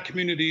people in the Black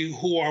community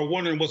who are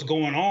wondering what's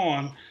going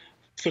on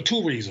for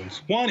two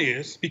reasons. One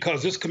is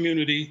because this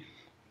community,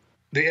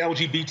 the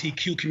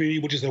LGBTQ community,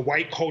 which is a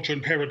white culture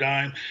and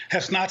paradigm,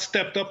 has not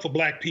stepped up for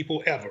Black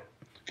people ever.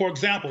 For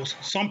example,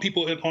 some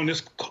people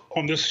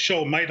on this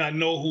show might not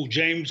know who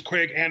James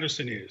Craig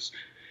Anderson is.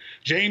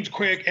 James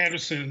Craig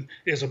Anderson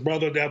is a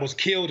brother that was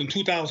killed in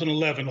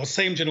 2011, a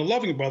same-gender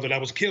loving brother that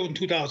was killed in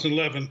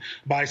 2011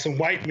 by some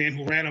white men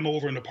who ran him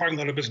over in the parking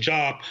lot of his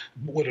job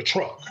with a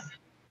truck.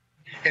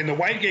 And the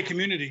white gay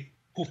community,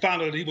 who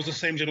found out that he was a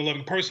same-gender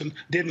loving person,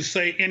 didn't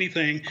say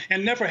anything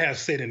and never has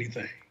said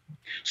anything.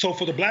 So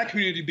for the Black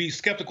community to be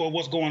skeptical of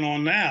what's going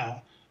on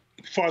now,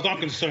 as far as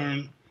I'm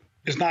concerned,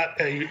 is not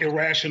an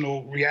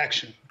irrational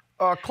reaction.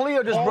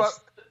 Cleo just brought.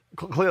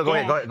 Cleo, go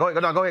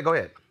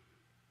ahead.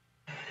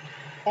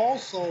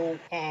 Also,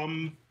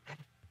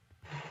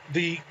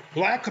 the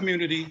Black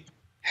community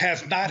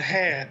has not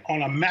had,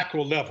 on a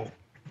macro level,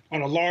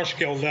 on a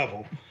large-scale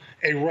level,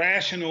 a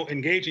rational,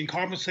 engaging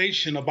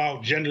conversation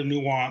about gender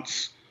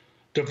nuance,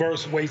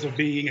 diverse ways of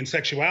being, and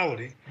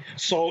sexuality.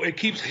 So it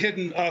keeps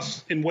hitting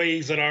us in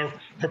ways that are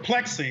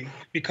perplexing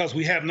because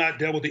we have not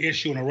dealt with the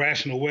issue in a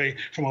rational way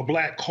from a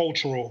Black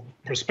cultural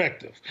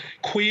perspective.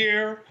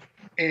 Queer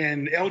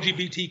and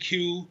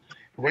LGBTQ,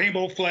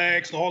 rainbow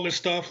flags, all this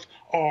stuff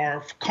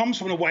comes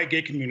from the white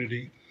gay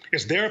community.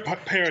 It's their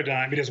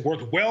paradigm. It has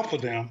worked well for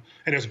them.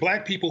 And there's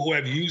Black people who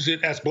have used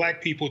it as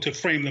Black people to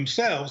frame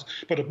themselves.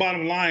 But the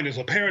bottom line is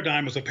a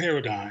paradigm is a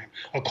paradigm.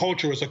 A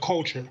culture is a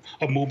culture.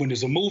 A movement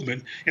is a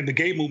movement. And the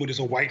gay movement is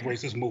a white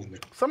racist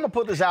movement. So I'm going to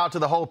put this out to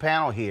the whole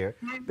panel here.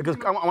 Because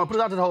I'm going to put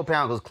it out to the whole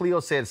panel because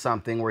Cleo said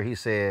something where he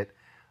said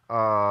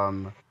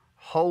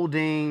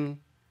holding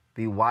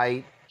the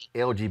white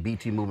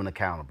LGBT movement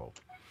accountable.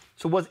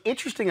 So what's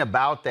interesting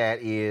about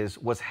that is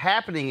what's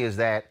happening is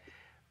that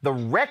the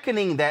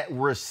reckoning that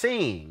we're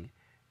seeing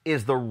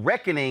is the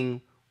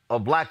reckoning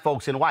of Black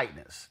folks in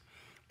whiteness.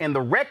 And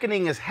the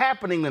reckoning is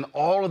happening in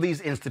all of these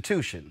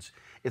institutions.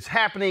 It's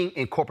happening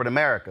in corporate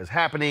America. It's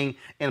happening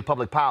in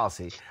public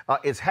policy.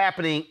 It's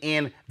happening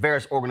in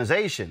various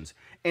organizations.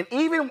 And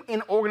even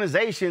in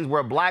organizations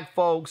where black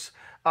folks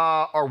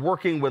are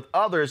working with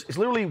others, it's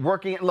literally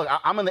working. Look,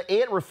 I'm in the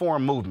ed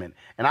reform movement,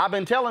 and I've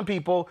been telling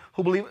people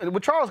who believe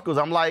with Charles schools,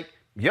 I'm like,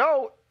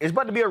 yo, it's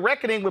about to be a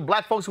reckoning with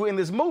black folks who are in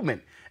this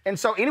movement. And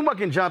so anyone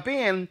can jump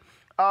in.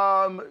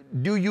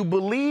 Do you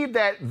believe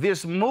that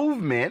this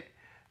movement,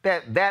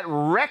 that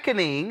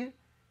reckoning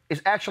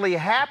is actually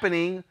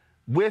happening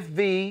with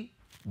the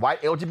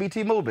white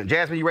LGBT movement?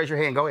 Jasmine, you raise your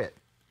hand. Go ahead.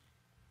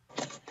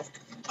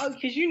 Oh,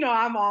 because you know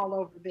I'm all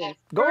over this.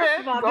 Go First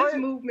ahead. of all, Go this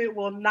ahead. movement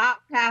will not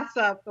pass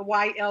up the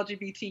white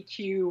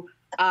LGBTQ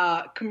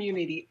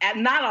community.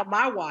 And not on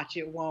my watch,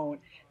 it won't.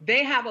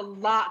 They have a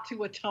lot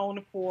to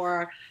atone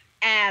for,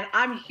 and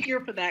I'm here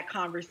for that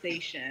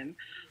conversation.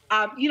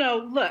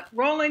 Look,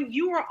 Roland,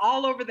 you were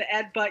all over the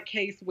Ed Buck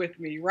case with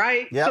me,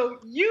 right? Yep. So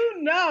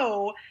you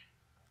know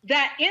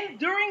that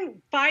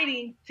during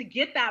fighting to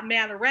get that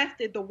man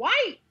arrested, the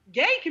white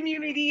gay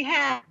community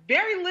had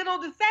very little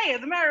to say.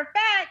 As a matter of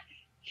fact,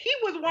 he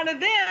was one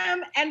of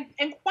them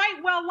and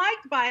quite well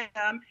liked by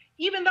them,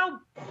 even though,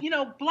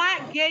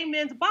 black gay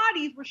men's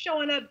bodies were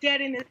showing up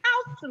dead in his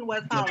house in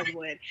West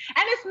Hollywood. And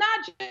it's not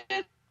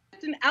just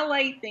an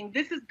LA thing.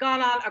 This has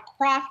gone on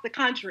across the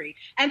country.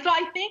 And so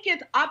I think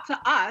it's up to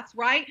us,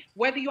 right?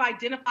 Whether you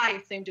identify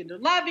as same-gender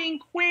loving,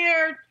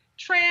 queer,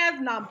 trans,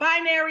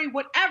 non-binary,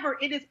 whatever,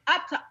 it is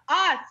up to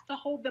us to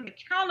hold them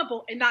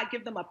accountable and not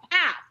give them a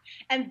pass.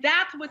 And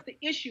that's what the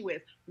issue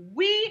is.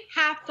 We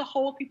have to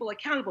hold people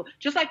accountable.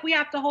 Just like we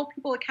have to hold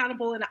people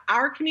accountable in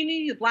our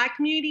community, the black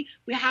community,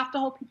 we have to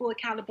hold people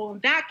accountable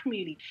in that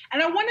community.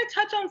 And I want to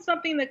touch on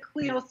something that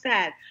Cleo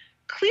said.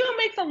 Cleo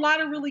makes a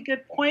lot of really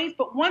good points,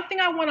 but one thing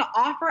I want to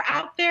offer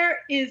out there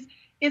is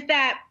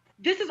that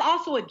this is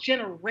also a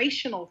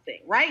generational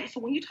thing, right?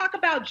 So when you talk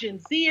about Gen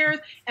Zers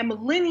and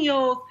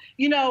millennials,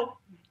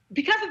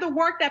 because of the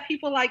work that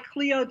people like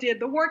Cleo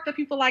did, the work that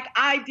people like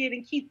I did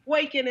and Keith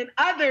Boykin and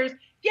others,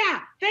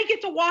 yeah, they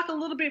get to walk a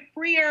little bit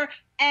freer,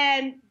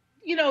 and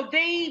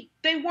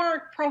they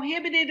weren't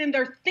prohibited in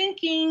their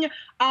thinking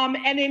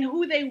and in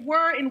who they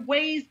were in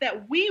ways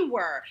that we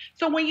were.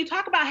 So when you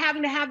talk about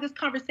having to have this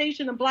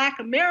conversation in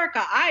Black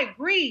America, I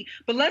agree,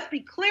 but let's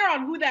be clear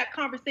on who that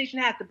conversation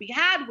has to be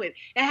had with.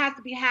 It has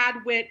to be had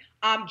with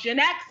Gen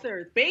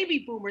Xers,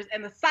 baby boomers,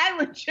 and the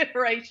silent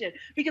generation,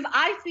 because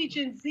I see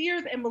Gen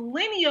Zers and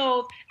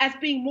millennials as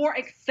being more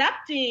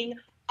accepting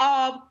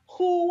of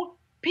who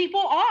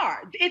people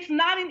are. It's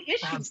not an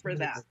issue for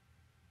them.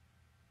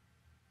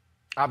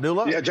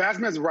 Abdullah? Yeah,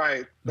 Jasmine's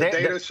right.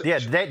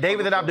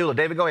 David and Abdullah.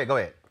 David, go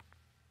ahead.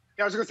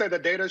 Yeah, I was going to say the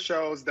data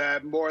shows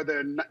that more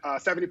than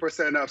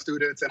 70% of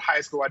students in high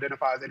school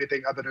identify as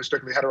anything other than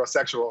strictly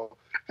heterosexual.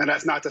 And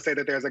that's not to say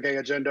that there's a gay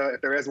agenda.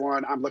 If there is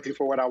one, I'm looking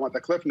for what I want the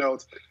Cliff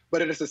Notes.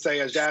 But it is to say,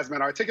 as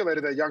Jasmine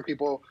articulated, that young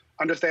people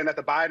understand that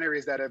the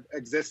binaries that have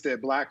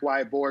existed, black,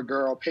 white, boy,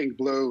 girl, pink,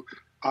 blue,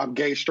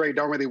 gay, straight,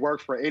 don't really work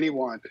for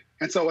anyone.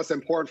 And so it's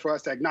important for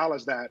us to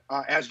acknowledge that.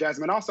 As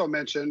Jasmine also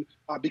mentioned,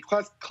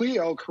 because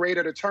Cleo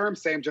created a term,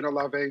 same-gender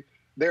loving,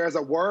 there is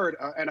a word,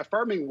 an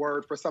affirming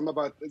word for some of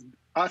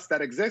us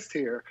that exist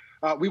here.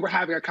 We were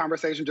having a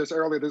conversation just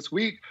earlier this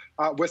week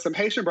with some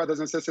Haitian brothers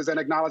and sisters and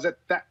acknowledge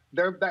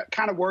that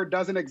kind of word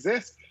doesn't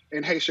exist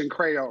in Haitian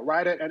Creole,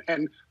 right?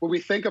 And when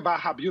we think about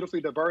how beautifully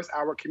diverse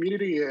our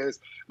community is,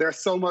 there's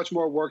so much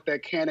more work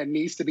that can and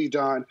needs to be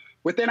done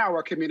within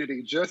our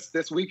community. Just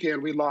this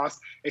weekend, we lost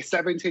a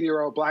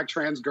 17-year-old black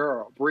trans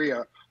girl,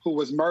 Bria, who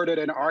was murdered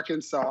in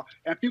Arkansas.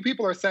 And few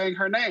people are saying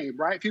her name,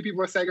 right? Few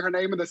people are saying her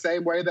name in the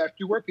same way that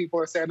fewer people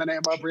are saying the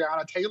name of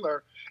Breonna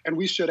Taylor. And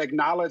we should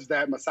acknowledge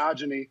that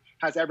misogyny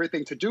has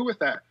everything to do with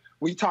that.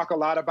 We talk a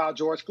lot about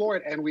George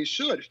Floyd, and we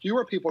should.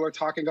 Fewer people are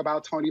talking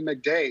about Tony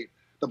McDade,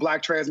 the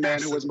black trans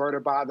man who was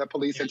murdered by the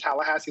police in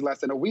Tallahassee less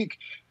than a week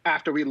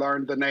after we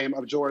learned the name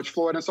of George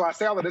Floyd. And so I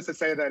say all of this to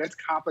say that it's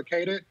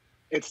complicated,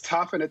 it's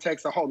tough, and it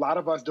takes a whole lot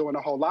of us doing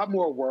a whole lot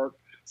more work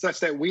such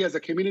that we as a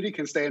community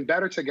can stand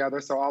better together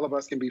so all of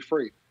us can be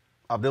free.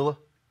 Abdullah?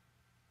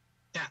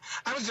 Yeah,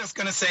 I was just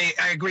going to say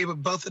I agree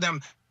with both of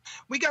them.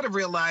 We got to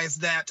realize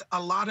that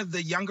a lot of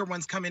the younger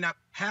ones coming up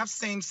have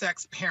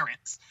same-sex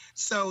parents.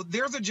 So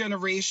there's a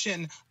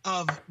generation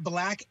of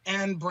black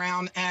and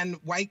brown and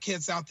white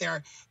kids out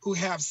there who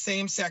have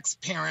same-sex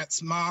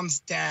parents,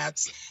 moms,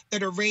 dads,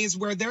 that are raised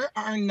where they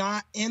are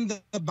not in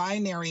the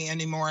binary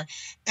anymore.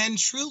 And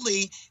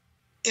truly,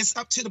 it's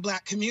up to the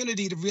black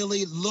community to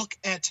really look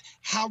at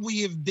how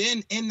we have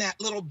been in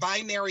that little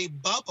binary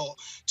bubble,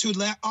 to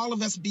let all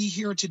of us be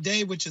here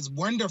today, which is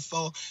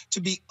wonderful, to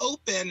be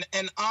open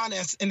and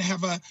honest and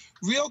have a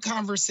real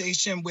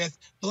conversation with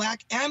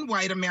black and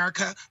white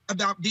America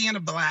about being a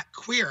black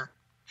queer.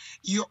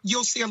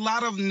 You'll see a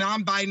lot of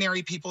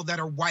non-binary people that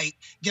are white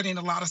getting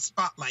a lot of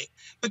spotlight,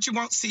 but you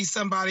won't see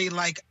somebody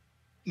like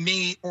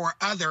me or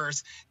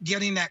others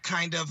getting that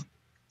kind of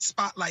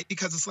spotlight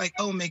because it's like,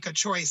 oh, make a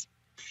choice.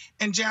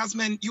 And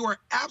Jasmine, you are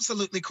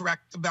absolutely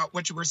correct about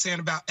what you were saying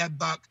about Ed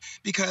Buck,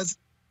 because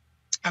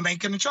I might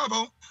get in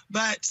trouble,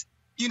 but,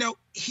 you know,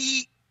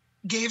 he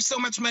gave so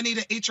much money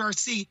to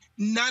HRC,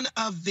 none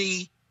of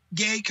the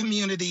gay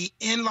community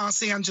in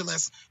Los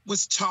Angeles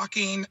was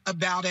talking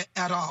about it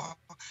at all.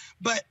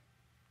 But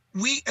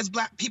we as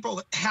Black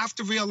people have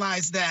to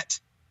realize that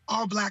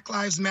all Black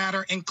lives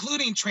matter,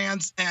 including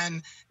trans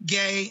and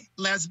gay,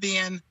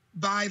 lesbian,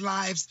 bi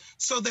lives,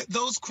 so that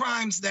those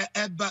crimes that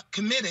Ed Buck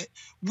committed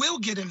will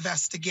get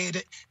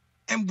investigated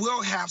and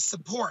will have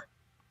support.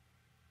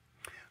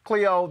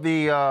 Cleo,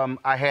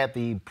 I had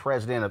the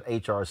president of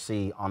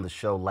HRC on the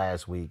show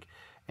last week,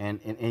 and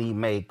he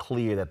made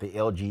clear that the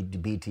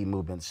LGBT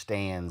movement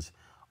stands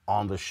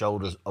on the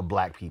shoulders of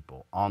Black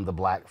people, on the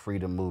Black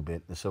freedom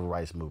movement, the civil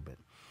rights movement.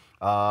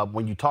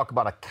 When you talk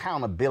about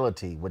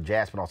accountability, what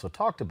Jasmine also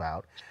talked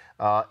about,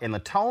 and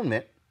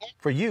atonement,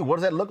 for you, what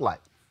does that look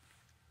like?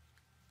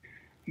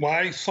 Well,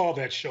 I saw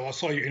that show. I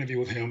saw your interview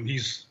with him.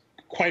 He's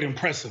quite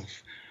impressive.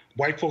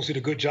 White folks did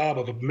a good job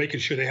of making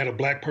sure they had a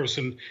Black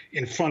person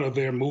in front of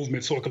their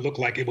movement so it could look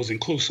like it was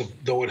inclusive,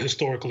 though it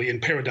historically and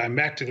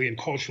paradigmatically and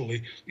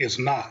culturally is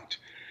not.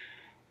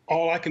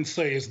 All I can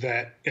say is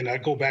that, and I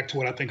go back to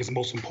what I think is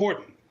most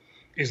important,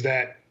 is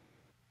that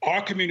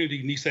our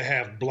community needs to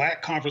have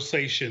Black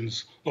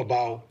conversations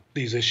about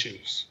these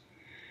issues.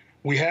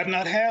 We have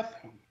not had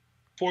them.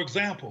 For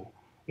example,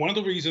 one of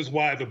the reasons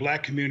why the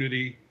Black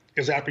community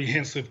is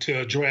apprehensive to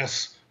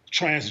address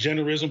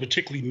transgenderism,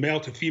 particularly male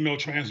to female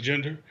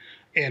transgender,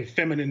 and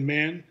feminine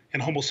men and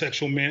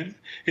homosexual men,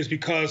 is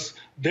because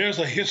there's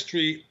a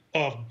history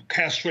of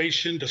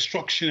castration,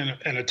 destruction,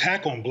 and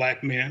attack on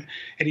Black men,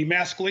 and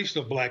emasculation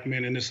of Black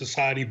men in this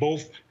society,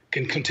 both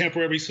in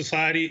contemporary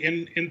society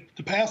and in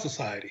the past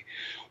society.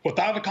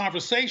 Without a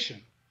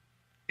conversation,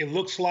 it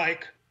looks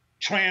like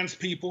trans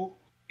people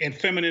and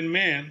feminine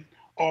men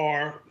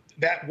are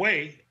that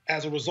way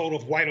as a result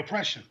of white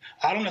oppression.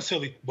 I don't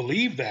necessarily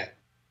believe that.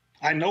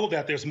 I know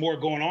that there's more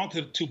going on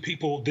to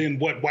people than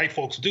what white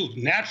folks do.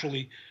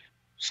 Naturally,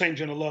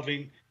 same-gender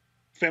loving,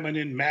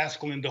 feminine,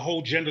 masculine, the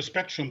whole gender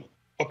spectrum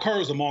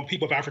occurs among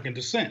people of African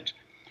descent.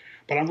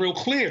 But I'm real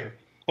clear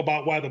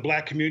about why the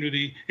Black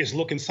community is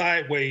looking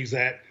sideways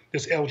at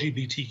this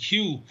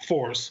LGBTQ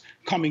force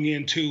coming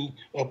into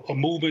a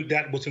movement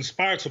that was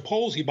inspired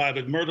supposedly by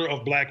the murder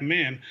of Black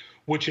men,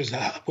 which has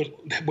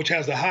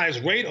the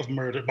highest rate of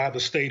murder by the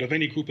state of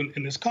any group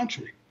in this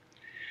country.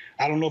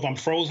 I don't know if I'm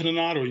frozen or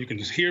not, or you can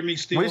just hear me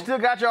still. We still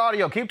got your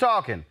audio. Keep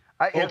talking.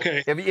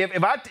 Okay.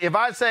 If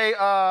I say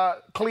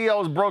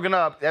Cleo's broken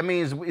up, that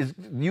means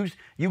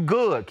you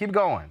good. Keep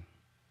going.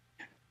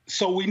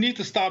 So we need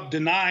to stop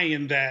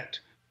denying that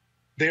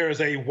there is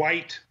a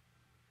white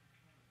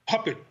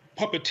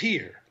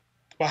puppeteer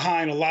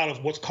behind a lot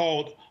of what's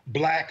called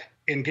Black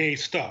and gay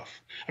stuff.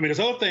 I mean, there's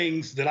other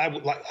things that I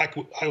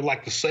would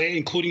like to say,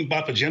 including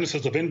about the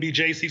genesis of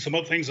NBJC, some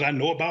other things that I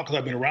know about because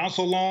I've been around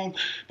so long,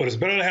 but it's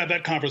better to have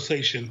that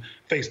conversation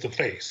face to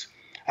face.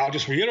 I'll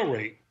just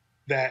reiterate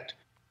that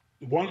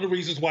one of the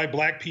reasons why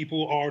Black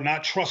people are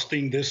not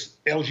trusting this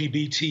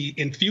LGBT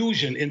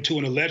infusion into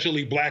an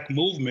allegedly Black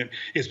movement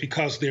is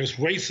because there's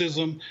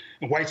racism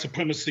and white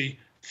supremacy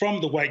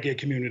from the white gay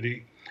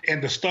community.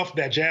 And the stuff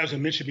that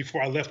Jasmine mentioned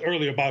before I left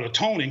earlier about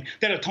atoning,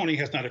 that atoning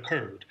has not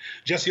occurred.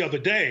 Just the other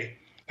day,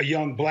 a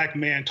young Black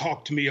man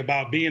talked to me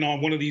about being on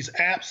one of these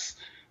apps,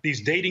 these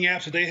dating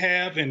apps that they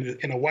have, and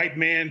a white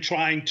man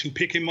trying to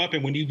pick him up.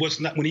 And when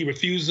he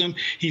refused them,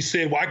 he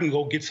said, well, I can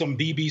go get some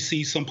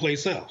BBC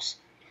someplace else.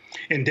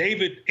 And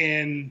David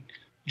and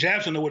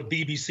Jasmine know what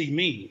BBC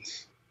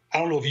means. I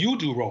don't know if you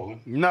do,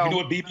 Roland. No. You know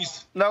what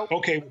BBC? No.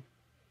 Okay.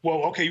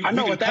 Well, okay. I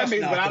know what that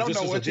means, but I don't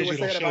know what you were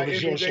saying about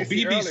NBJC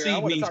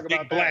BBC means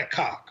big Black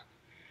cock.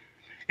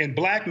 And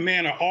Black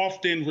men are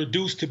often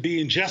reduced to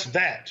being just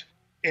that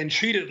and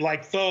treated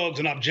like thugs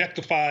and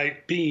objectified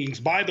beings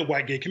by the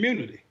white gay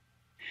community.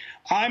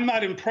 I'm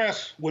not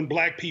impressed when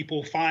Black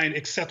people find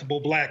acceptable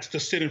Blacks to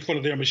sit in front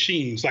of their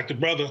machines, like the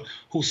brother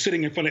who's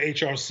sitting in front of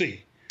HRC.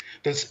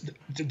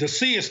 The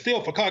C is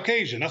still for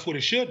Caucasian. That's what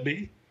it should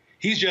be.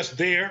 He's just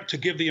there to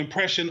give the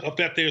impression of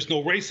that there's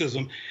no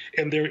racism,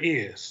 and there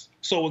is.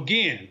 So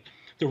again,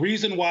 the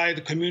reason why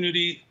the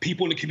community,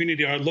 people in the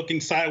community are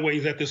looking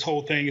sideways at this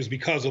whole thing is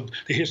because of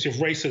the history of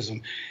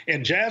racism.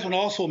 And Jasmine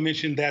also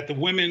mentioned that the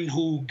women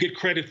who get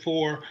credit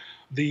for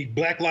the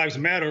Black Lives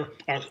Matter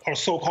are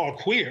so-called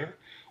queer.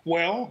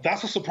 Well,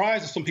 that's a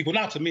surprise to some people.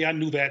 Not to me, I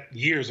knew that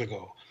years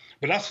ago.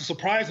 But that's a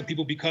surprise to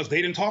people because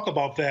they didn't talk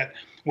about that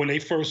when they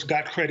first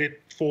got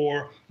credit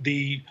for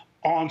the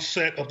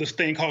onset of this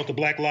thing called the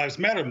Black Lives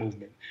Matter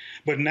movement.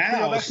 But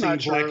now it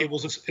seems like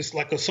it's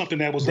like something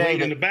that was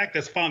laid in the back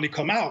that's finally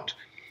come out.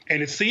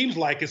 And it seems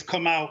like it's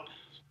come out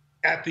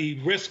at the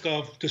risk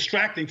of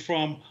distracting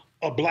from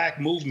a Black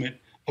movement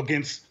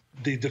against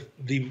the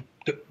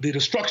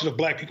destruction of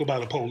Black people by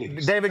the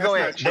police. David, go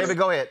ahead. David,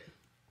 go ahead.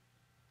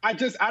 I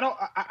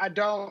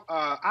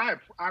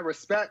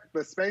respect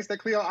the space that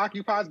Cleo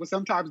occupies, but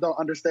sometimes don't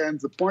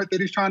understand the point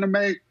that he's trying to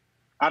make.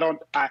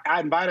 I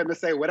invite him to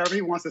say whatever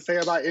he wants to say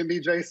about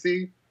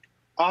NBJC.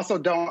 Also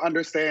don't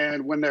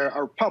understand when there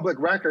are public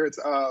records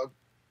of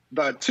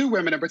the two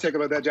women in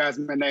particular that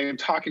Jasmine named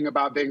talking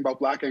about being both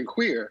Black and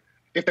queer.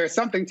 If there's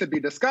something to be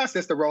discussed,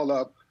 it's the role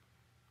of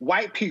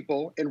white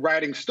people in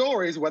writing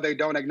stories where they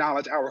don't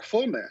acknowledge our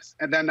fullness,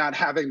 and then not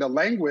having the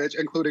language,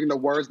 including the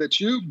words that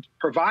you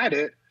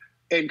provided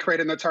in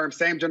creating the term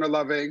same gender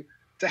loving,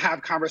 to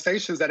have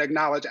conversations that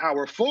acknowledge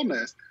our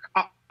fullness.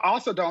 I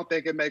also don't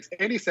think it makes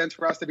any sense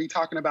for us to be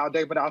talking about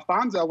David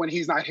Alfonso when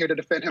he's not here to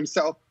defend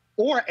himself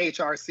or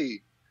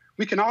HRC.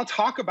 We can all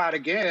talk about,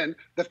 again,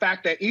 the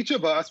fact that each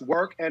of us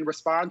work and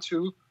respond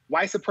to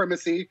white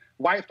supremacy,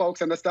 white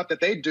folks, and the stuff that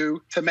they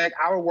do to make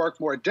our work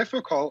more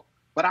difficult.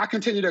 But I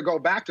continue to go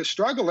back to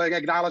struggling,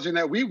 acknowledging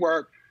that we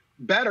work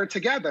better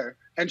together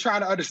and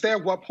trying to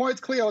understand what points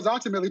Cleo is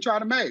ultimately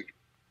trying to make.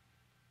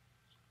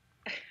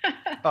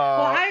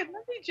 Let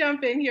me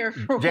jump in here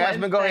for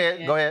Jasmine, 1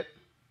 second. Go ahead.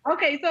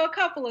 Okay, so a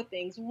couple of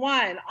things.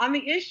 One, on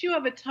the issue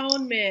of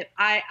atonement,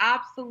 I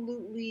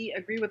absolutely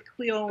agree with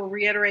Cleo and will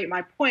reiterate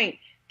my point.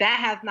 That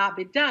has not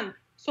been done.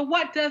 So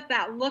what does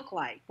that look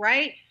like,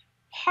 right?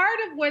 Part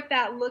of what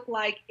that looked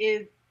like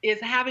is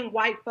having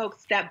white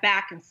folks step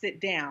back and sit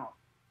down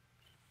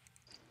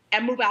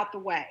and move out the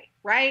way,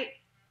 right?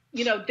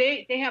 You know,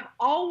 they have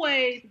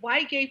always,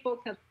 white gay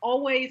folks have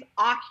always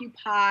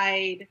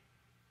occupied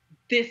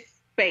this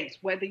space,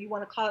 whether you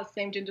want to call it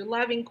same gender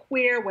loving,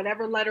 queer,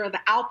 whatever letter of the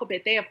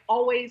alphabet. They have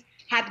always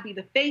had to be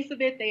the face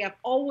of it. They have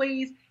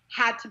always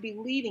had to be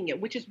leading it,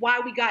 which is why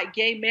we got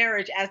gay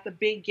marriage as the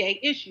big gay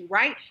issue,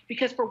 right?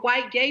 Because for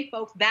white gay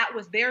folks, that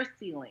was their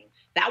ceiling.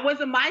 That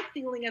wasn't my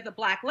ceiling as a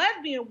Black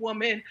lesbian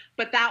woman,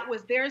 but that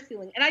was their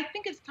ceiling. And I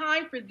think it's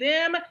time for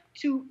them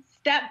to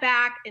step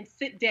back and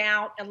sit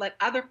down and let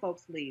other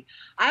folks lead.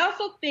 I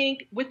also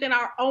think within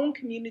our own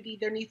community,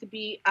 there needs to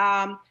be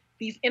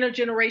these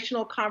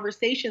intergenerational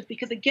conversations,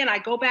 because again, I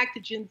go back to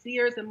Gen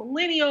Zers and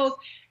millennials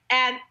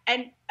and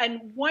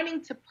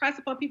wanting to press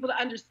upon people to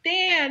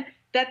understand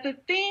that the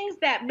things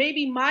that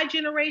maybe my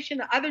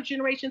generation and other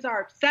generations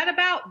are upset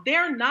about,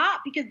 they're not,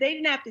 because they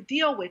didn't have to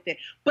deal with it.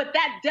 But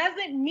that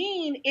doesn't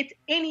mean it's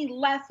any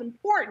less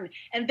important.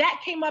 And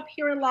that came up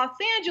here in Los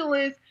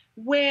Angeles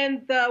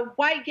when the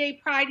white gay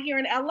pride here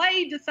in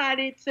LA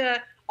decided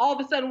to all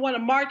of a sudden want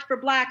to march for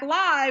Black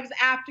lives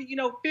after,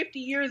 50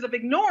 years of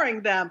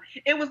ignoring them.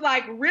 It was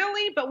like,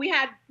 really? But we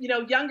had,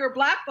 younger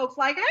Black folks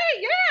like,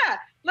 hey, yeah,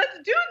 let's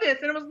do this.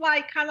 And it was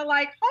like, kind of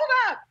like,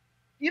 hold up.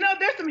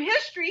 There's some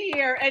history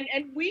here, and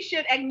we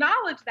should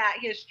acknowledge that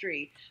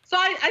history. So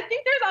I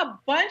think there's a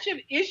bunch of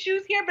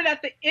issues here, but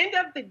at the end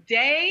of the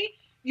day,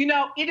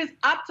 it is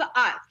up to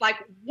us. Like,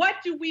 what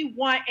do we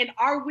want, and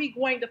are we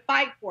going to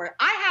fight for it?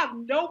 I have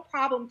no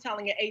problem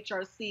telling an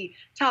HRC,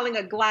 telling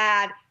a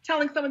GLAAD,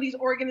 telling some of these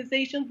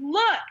organizations,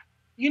 look,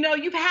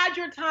 you've had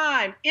your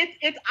time.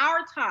 It's our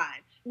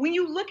time. When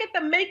you look at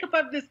the makeup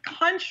of this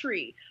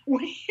country,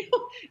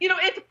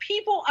 it's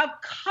people of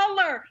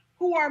color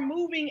who are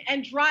moving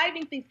and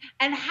driving things.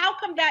 And how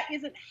come that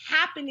isn't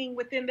happening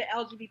within the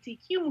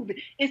LGBTQ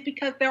movement? It's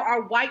because there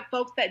are white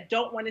folks that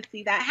don't want to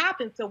see that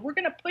happen. So we're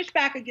going to push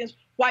back against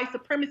white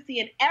supremacy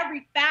in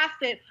every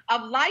facet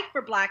of life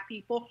for Black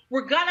people.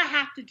 We're going to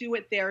have to do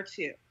it there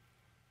too.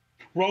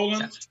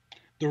 Roland,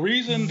 the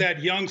reason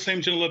that young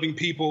same-gender loving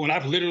people, and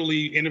I've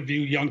literally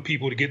interviewed young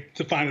people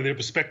to find their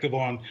perspective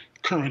on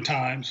current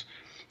times,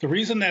 the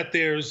reason that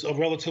there's a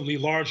relatively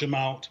large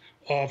amount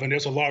and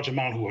there's a large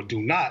amount who do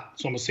not,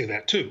 so I'm going to say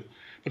that too.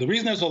 But the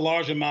reason there's a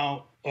large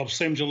amount of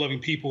same-gender loving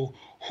people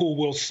who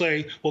will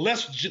say, well,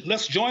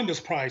 let's join this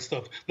pride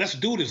stuff. Let's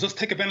do this. Let's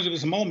take advantage of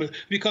this moment,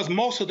 because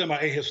most of them are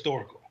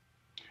ahistorical.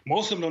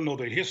 Most of them don't know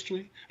their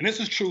history. And this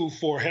is true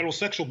for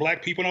heterosexual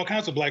Black people and all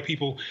kinds of Black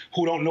people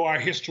who don't know our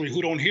history,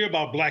 who don't hear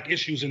about Black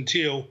issues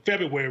until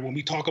February, when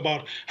we talk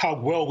about how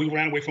well we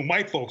ran away from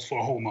white folks for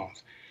a whole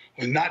month,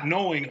 and not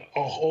knowing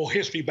a whole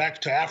history back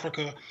to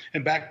Africa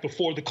and back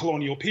before the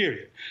colonial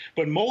period.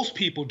 But most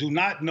people do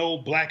not know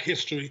Black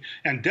history,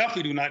 and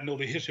definitely do not know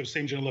the history of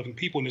same-gender loving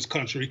people in this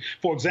country.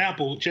 For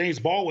example, James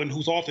Baldwin,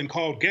 who's often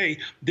called gay,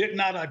 did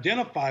not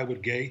identify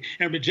with gay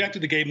and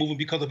rejected the gay movement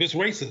because of his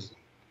racism.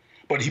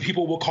 But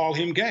people will call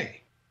him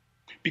gay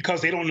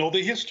because they don't know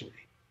the history.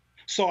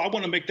 So I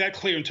want to make that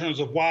clear in terms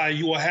of why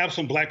you will have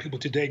some Black people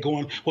today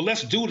going, well,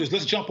 let's do this.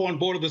 Let's jump on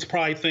board of this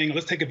pride thing.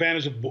 Let's take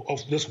advantage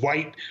of this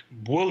white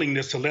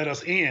willingness to let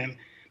us in,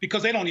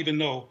 because they don't even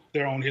know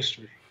their own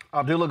history.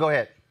 Abdullah, go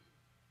ahead.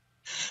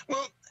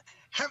 Well,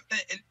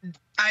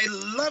 I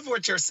love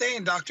what you're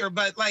saying, Doctor,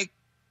 but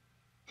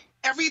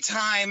every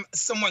time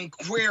someone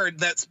queer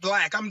that's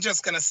Black, I'm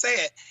just going to say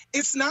it,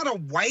 it's not a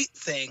white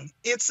thing.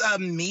 It's a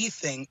me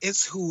thing.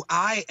 It's who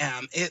I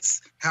am.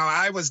 It's how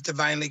I was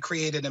divinely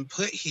created and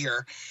put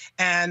here.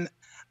 And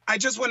I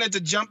just wanted to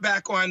jump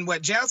back on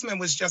what Jasmine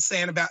was just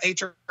saying about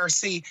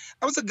HRC.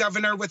 I was a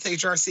governor with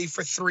HRC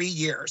for 3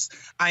 years.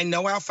 I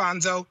know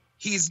Alfonso.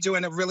 He's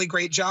doing a really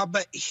great job,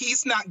 but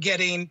he's not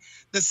getting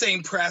the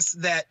same press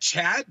that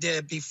Chad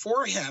did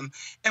before him.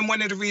 And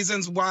one of the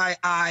reasons why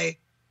I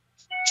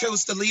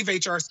chose to leave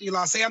HRC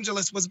Los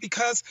Angeles was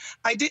because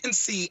I didn't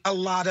see a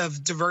lot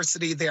of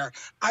diversity there.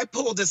 I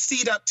pulled a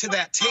seat up to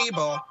that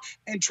table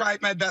and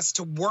tried my best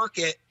to work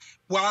it,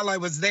 while I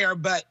was there,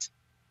 but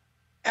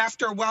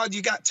after a while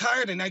you got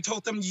tired, and I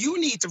told them, you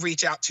need to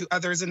reach out to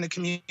others in the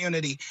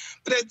community.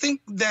 But I think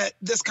that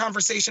this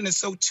conversation is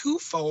so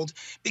twofold,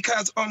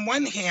 because on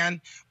one hand,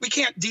 we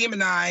can't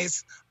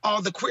demonize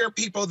all the queer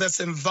people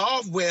that's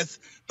involved with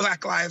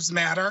Black Lives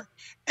Matter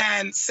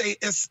and say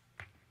it's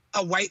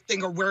a white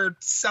thing or we're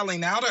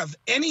selling out of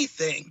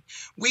anything.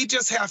 We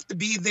just have to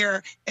be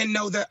there and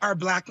know that our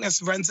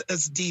Blackness runs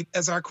as deep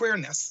as our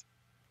queerness.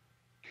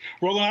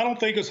 Roland, I don't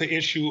think it's an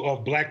issue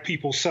of Black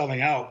people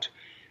selling out.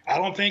 I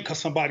don't think because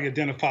somebody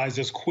identifies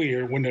as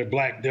queer when they're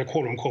Black, they're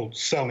quote unquote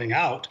selling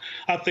out.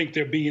 I think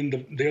they're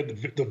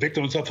the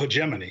victims of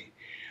hegemony.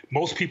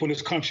 Most people in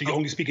this country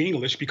only speak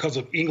English because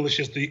of English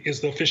is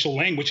the official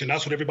language, and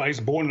that's what everybody's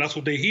born, and that's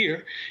what they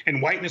hear.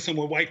 And whiteness and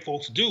what white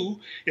folks do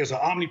is an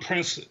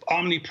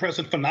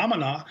omnipresent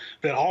phenomena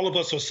that all of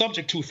us are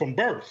subject to from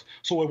birth.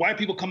 So when white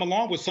people come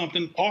along with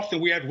something, often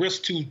we're at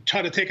risk to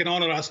try to take it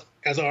on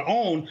as our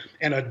own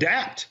and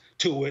adapt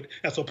to it,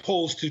 as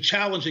opposed to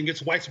challenging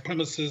its white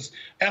supremacist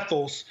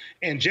ethos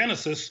and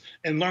genesis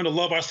and learn to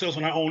love ourselves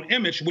in our own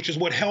image, which is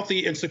what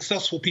healthy and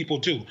successful people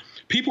do.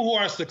 People who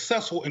are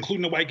successful,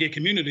 including the white gay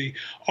community,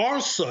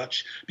 are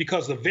such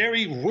because the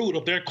very root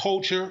of their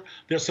culture,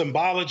 their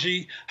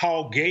symbology,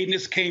 how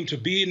gayness came to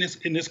be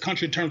in this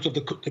country in terms of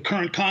the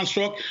current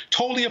construct,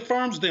 totally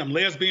affirms them.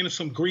 Lesbians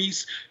from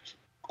Greece,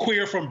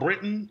 queer from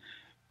Britain,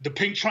 the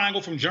pink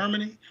triangle from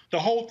Germany, the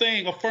whole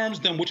thing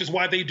affirms them, which is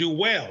why they do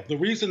well. The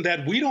reason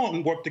that we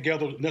don't work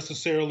together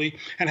necessarily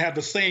and have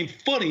the same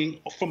footing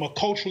from a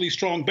culturally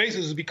strong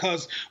basis is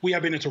because we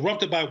have been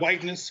interrupted by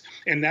whiteness,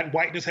 and that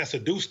whiteness has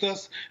seduced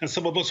us. And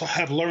some of us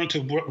have learned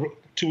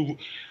to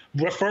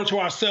refer to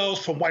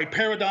ourselves from white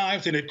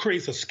paradigms, and it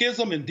creates a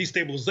schism and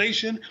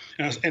destabilization.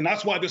 And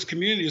that's why this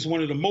community is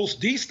one of the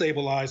most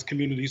destabilized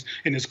communities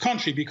in this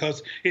country,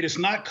 because it is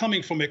not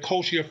coming from a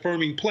culturally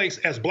affirming place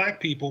as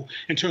Black people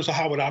in terms of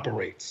how it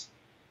operates.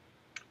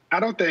 I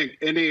don't think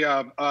any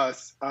of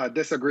us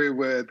disagree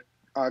with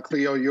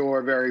Cleo,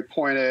 your very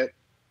pointed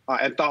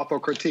and thoughtful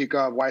critique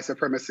of white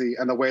supremacy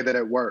and the way that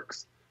it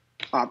works.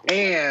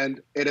 And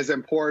it is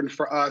important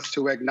for us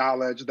to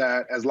acknowledge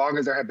that as long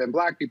as there have been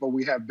Black people,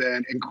 we have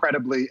been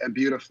incredibly and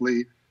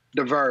beautifully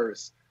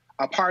diverse.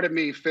 A part of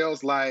me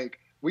feels like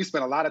we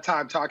spend a lot of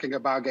time talking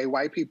about gay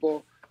white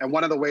people, and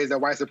one of the ways that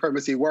white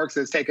supremacy works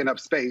is taking up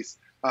space,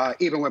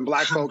 even when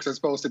Black folks are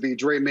supposed to be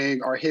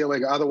dreaming or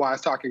healing or otherwise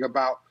talking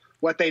about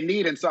what they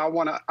need. And so I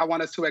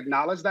want us to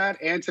acknowledge that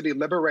and to be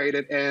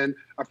liberated in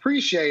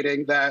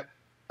appreciating that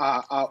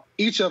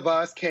each of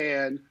us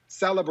can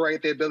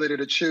celebrate the ability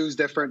to choose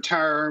different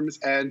terms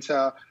and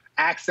to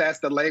access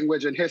the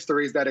language and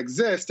histories that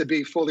exist to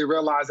be fully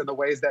realized in the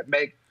ways that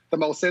make the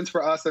most sense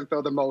for us and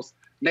feel the most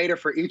native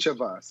for each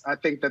of us. I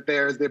think that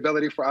there's the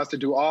ability for us to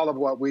do all of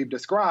what we've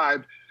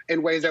described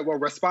in ways that will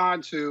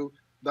respond to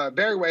the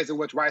very ways in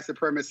which white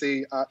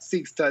supremacy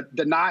seeks to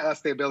deny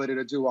us the ability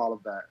to do all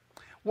of that.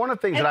 One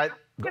of the things that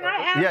Can I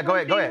add yeah, go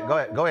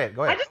ahead.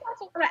 I just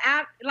also want to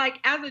add, like,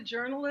 as a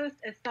journalist,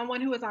 as someone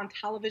who is on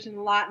television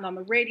a lot and on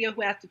the radio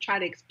who has to try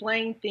to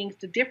explain things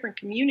to different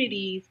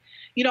communities,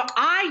 you know,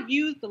 I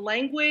use the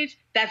language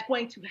that's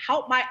going to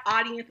help my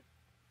audience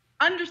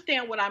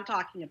understand what I'm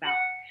talking about.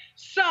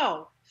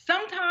 So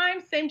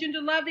sometimes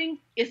same-gender loving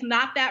is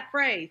not that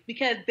phrase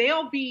because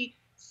they'll be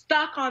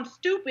stuck on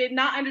stupid,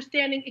 not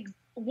understanding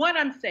what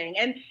I'm saying.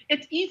 And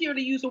it's easier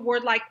to use a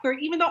word like queer,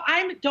 even though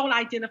I don't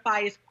identify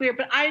as queer,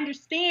 but I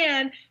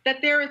understand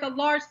that there is a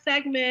large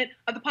segment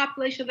of the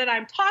population that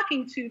I'm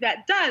talking to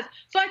that does.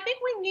 So I think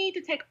we need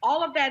to take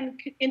all of that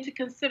into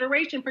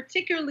consideration,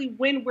 particularly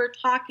when we're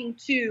talking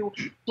to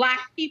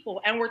Black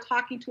people and we're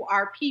talking to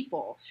our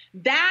people.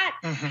 That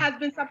has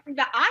been something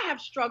that I have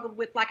struggled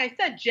with, like I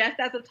said, just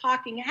as a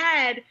talking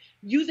head,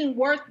 using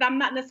words that I'm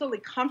not necessarily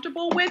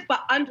comfortable with,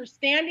 but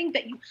understanding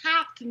that you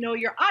have to know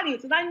your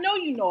audience. And I know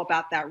you know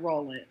about that,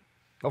 Roland.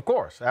 Of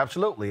course,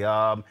 absolutely.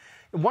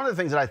 One of the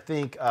things that I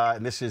think,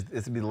 and this will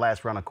be the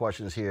last round of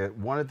questions here,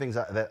 one of the things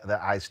that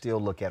I still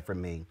look at for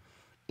me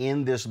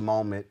in this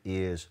moment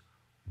is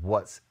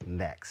what's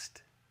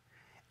next.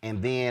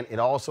 And then it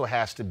also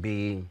has to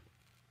be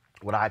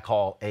what I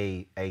call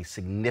a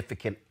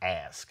significant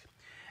ask.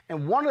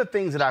 And one of the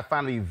things that I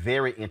find to be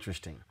very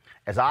interesting,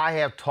 as I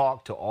have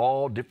talked to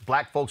all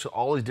Black folks in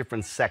all these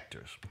different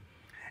sectors,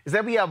 is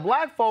that we have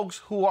Black folks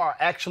who are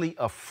actually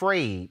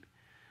afraid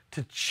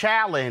to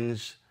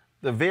challenge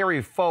the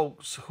very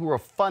folks who are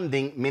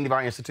funding many of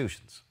our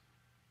institutions.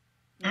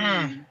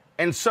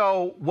 And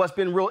so what's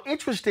been real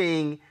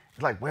interesting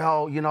is like,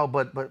 well, you know,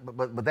 but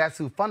that's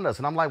who fund us.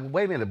 And I'm like, well,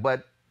 wait a minute,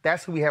 but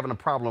that's who we're having a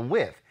problem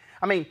with.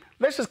 I mean,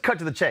 let's just cut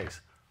to the chase.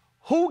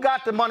 Who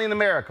got the money in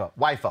America?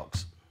 White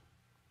folks.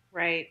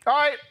 Right. All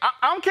right,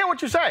 I don't care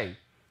what you say.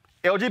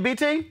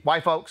 LGBT,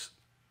 white folks.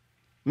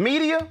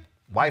 Media,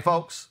 white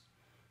folks.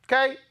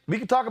 Okay, we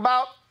can talk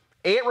about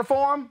ed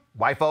reform,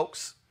 white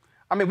folks.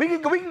 I mean, we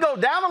can go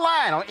down the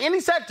line on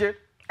any sector,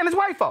 and it's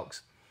white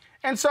folks.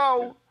 And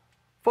so,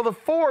 for the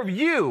four of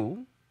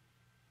you,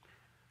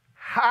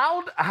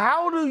 how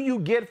do you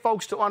get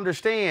folks to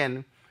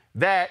understand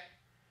that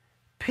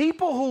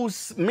people who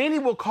many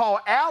will call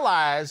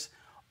allies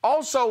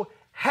also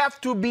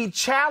have to be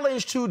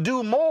challenged to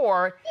do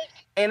more,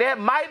 and that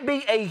might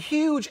be a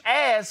huge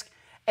ask.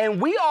 And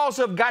we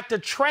also have got to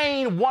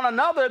train one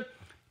another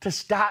to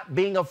stop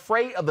being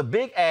afraid of the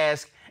big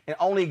ask and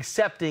only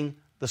accepting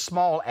the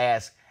small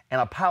ask and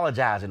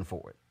apologizing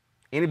for it.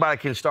 Anybody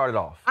can start it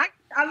off.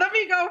 Let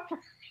me go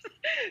first.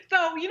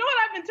 So, you know what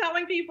I've been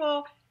telling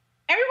people?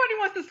 Everybody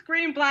wants to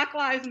scream Black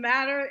Lives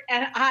Matter,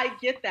 and I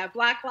get that.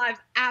 Black lives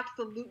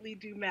absolutely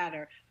do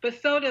matter.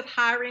 But so does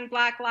hiring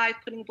Black lives,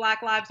 putting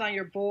Black lives on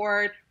your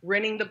board,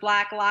 renting the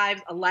Black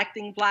lives,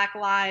 electing Black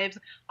lives,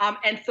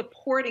 and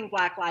supporting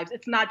Black lives.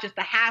 It's not just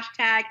a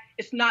hashtag.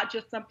 It's not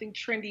just something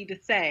trendy to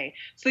say.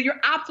 So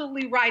you're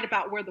absolutely right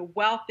about where the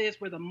wealth is,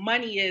 where the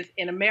money is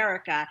in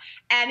America.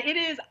 And it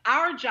is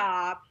our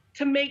job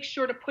to make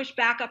sure to push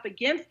back up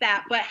against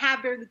that, but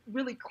have very,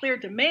 really clear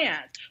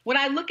demands. When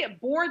I look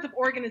at boards of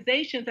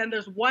organizations and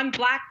there's one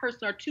Black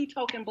person or two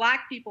token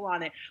Black people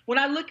on it, when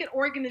I look at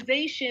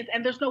organizations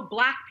and there's no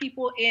Black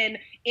people in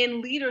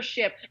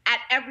leadership at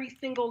every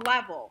single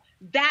level,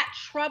 that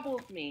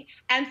troubles me.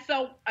 And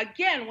so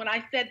again, when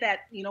I said that,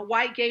 you know,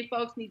 white gay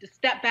folks need to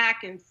step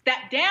back and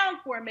step down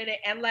for a minute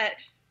and let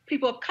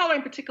people of color,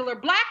 in particular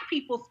Black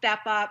people, step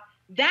up,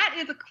 that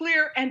is a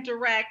clear and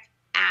direct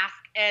ask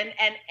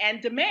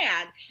and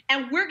demand.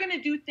 And we're going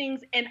to do things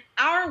in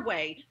our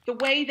way, the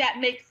way that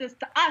makes sense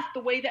to us,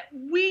 the way that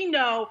we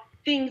know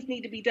things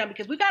need to be done.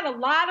 Because we've got a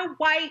lot of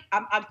white,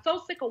 I'm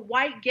so sick of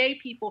white gay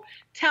people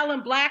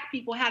telling Black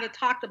people how to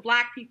talk to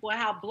Black people and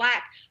how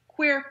Black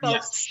queer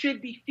folks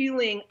should be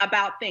feeling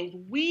about things.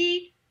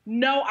 We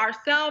know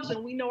ourselves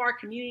and we know our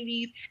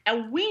communities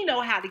and we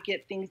know how to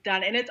get things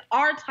done. And it's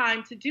our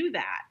time to do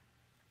that.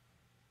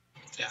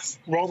 Yes.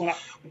 Roland,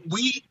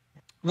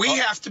 we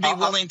have to be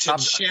willing to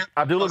share.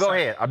 Abdullah, go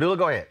ahead. Abdullah,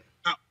 go ahead.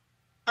 I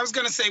was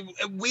going to say,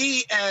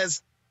 we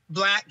as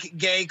Black,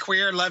 gay,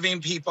 queer,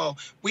 loving people,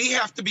 we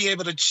have to be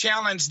able to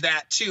challenge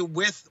that too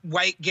with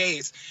white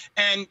gays.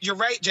 And you're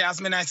right,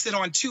 Jasmine, I sit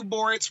on two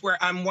boards where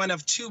I'm one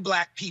of two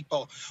Black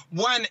people.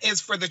 One is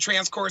for the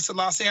Trans Chorus of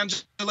Los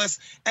Angeles,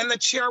 and the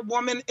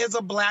chairwoman is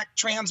a Black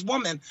trans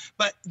woman.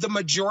 But the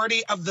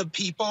majority of the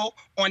people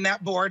on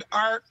that board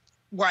are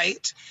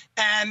white,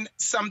 and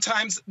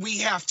sometimes we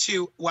have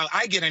to, well,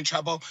 I get in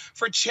trouble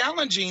for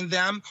challenging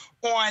them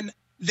on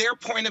their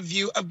point of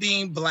view of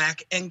being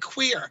Black and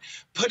queer,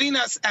 putting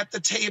us at the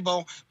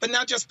table, but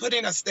not just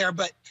putting us there,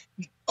 but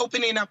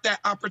opening up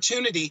that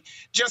opportunity.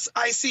 Just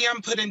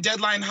ICM put in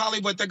Deadline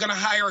Hollywood, they're going to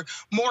hire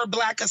more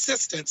Black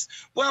assistants.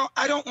 Well,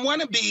 I don't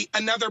want to be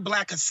another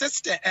Black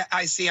assistant at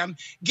ICM.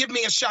 Give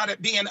me a shot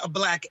at being a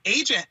Black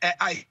agent at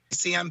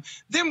ICM,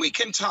 then we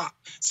can talk.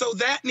 So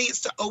that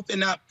needs to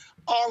open up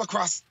all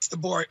across the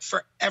board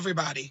for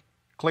everybody.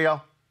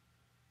 Cleo?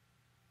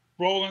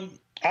 Roland,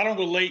 I don't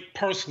relate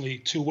personally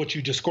to what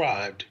you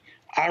described.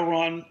 I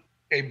run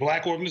a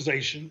Black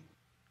organization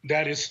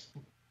that is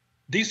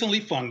decently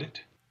funded,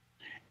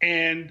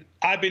 and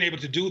I've been able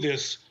to do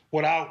this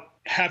without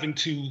having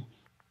to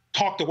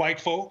talk to white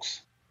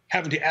folks,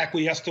 having to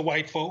acquiesce to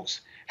white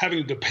folks, having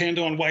to depend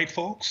on white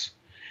folks.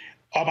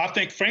 I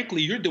think,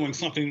 frankly, you're doing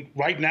something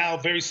right now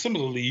very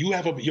similarly. You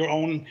have your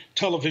own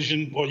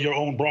television or your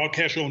own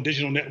broadcast, your own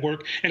digital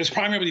network, and it's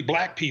primarily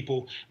Black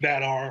people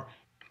that are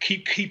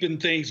keeping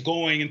things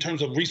going in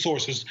terms of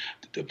resources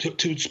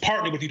to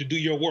partner with you to do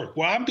your work.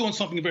 Well, I'm doing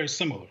something very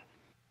similar,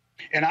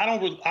 and I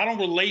don't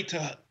relate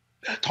to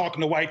talking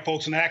to white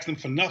folks and asking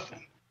them for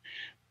nothing.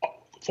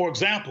 For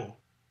example,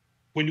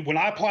 when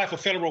I apply for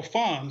federal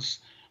funds,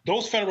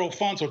 those federal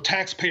funds are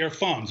taxpayer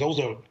funds. Those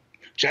are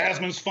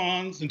Jasmine's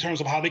funds in terms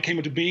of how they came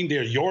into being.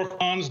 They're your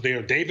funds,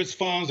 they're David's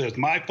funds, there's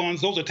my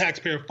funds. Those are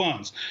taxpayer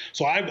funds.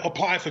 So I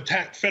apply for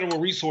federal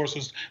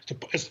resources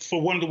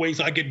for one of the ways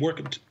I get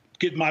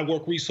my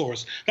work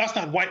resource. That's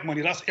not white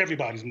money, that's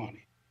everybody's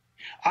money.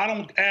 I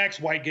don't ask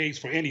white gays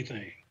for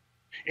anything.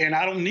 And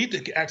I don't need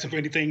to ask them for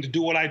anything to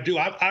do what I do.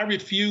 I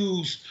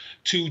refuse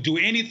to do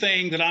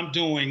anything that I'm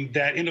doing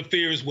that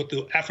interferes with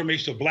the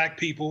affirmation of Black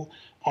people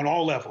on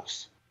all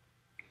levels.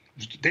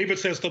 David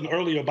said something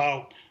earlier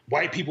about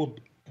white people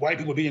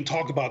being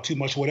talked about too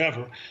much,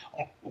 whatever.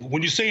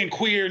 When you're saying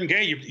queer and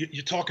gay,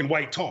 you're talking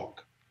white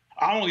talk.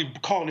 I'm only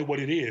calling it what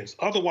it is.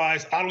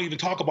 Otherwise, I don't even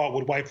talk about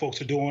what white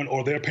folks are doing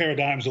or their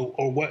paradigms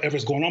or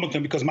whatever's going on with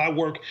them, because my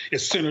work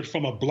is centered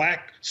from a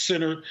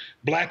Black-centered,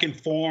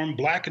 Black-informed,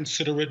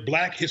 Black-considerate,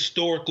 Black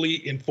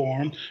historically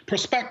informed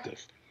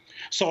perspective.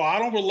 So I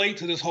don't relate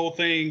to this whole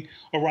thing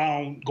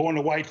around going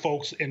to white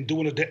folks and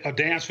doing a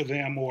dance for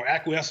them or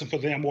acquiescing for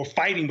them or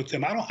fighting with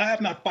them. I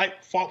have not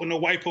fought with no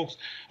white folks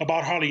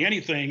about hardly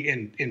anything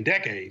in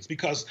decades,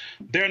 because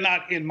they're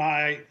not in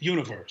my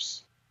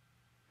universe.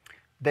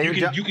 You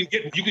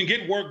can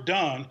get work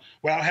done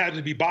without having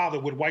to be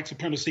bothered with white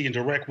supremacy in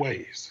direct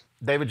ways.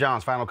 David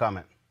Johns, final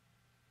comment.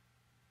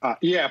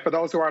 For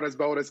those who aren't as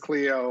bold as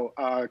Cleo,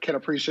 can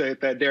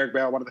appreciate that Derek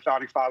Bell, one of the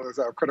founding fathers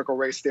of critical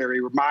race theory,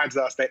 reminds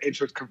us that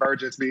interest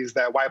convergence means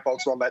that white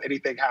folks won't let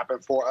anything happen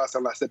for us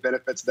unless it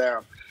benefits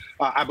them.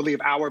 I believe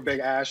our big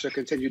ask should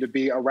continue to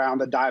be around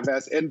the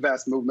divest,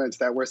 invest movements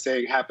that we're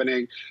seeing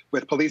happening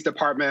with police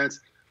departments,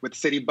 with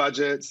city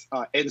budgets,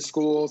 in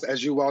schools,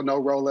 as you well know,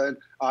 Roland,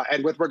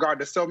 and with regard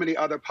to so many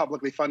other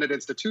publicly funded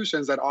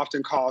institutions that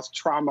often cause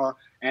trauma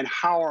and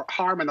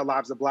harm in the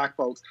lives of Black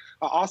folks.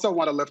 I also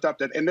want to lift up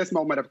that in this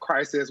moment of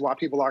crisis, while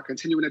people are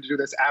continuing to do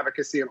this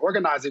advocacy and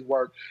organizing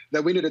work,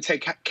 that we need to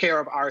take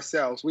care of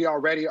ourselves. We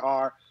already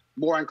are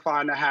more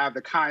inclined to have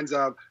the kinds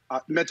of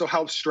mental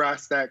health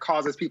stress that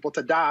causes people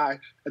to die.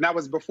 And that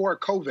was before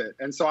COVID.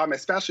 And so I'm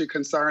especially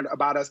concerned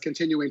about us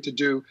continuing to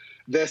do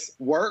this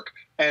work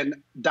and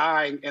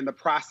dying in the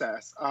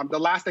process. The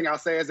last thing I'll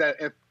say is that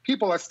if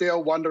people are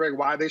still wondering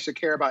why they should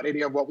care about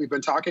any of what we've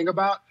been talking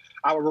about,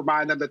 I will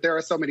remind them that there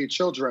are so many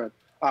children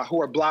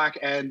who are Black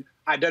and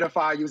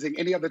identify using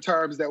any of the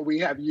terms that we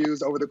have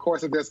used over the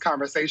course of this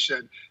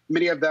conversation,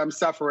 many of them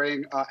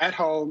suffering at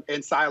home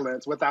in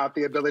silence without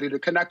the ability to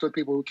connect with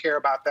people who care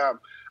about them.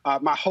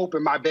 My hope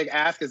and my big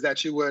ask is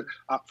that you would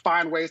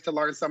find ways to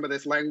learn some of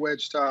this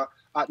language, to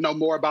know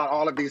more about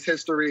all of these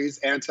histories,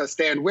 and to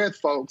stand with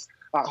folks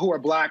who are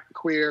Black,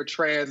 queer,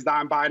 trans,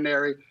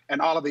 non-binary, and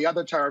all of the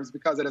other terms,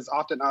 because it is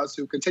often us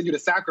who continue to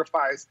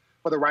sacrifice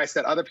for the rights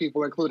that other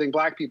people, including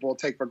Black people,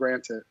 take for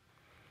granted.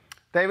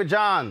 David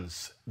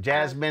Johns,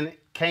 Jasmine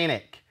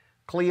Koenig,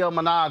 Cleo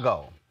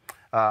Manago,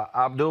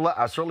 Abdullah,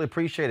 I certainly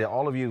appreciate it.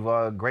 All of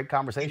you, great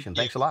conversation.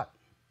 Thanks a lot.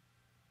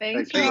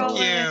 Thank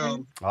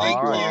you.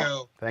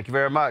 Thank you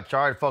very much.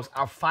 All right, folks,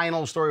 our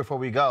final story before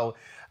we go.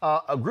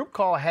 A group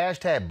called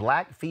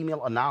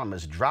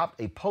 #BlackFemaleAnonymous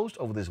dropped a post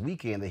over this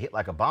weekend that hit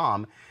like a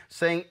bomb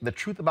saying the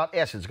truth about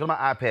Essence. Go to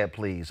my iPad,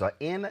 please.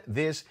 In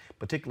this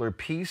particular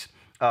piece,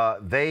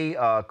 they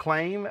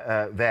claim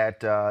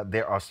that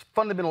there are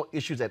fundamental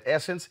issues at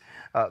Essence.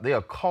 They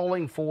are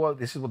calling for,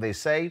 this is what they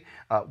say,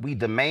 we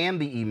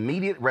demand the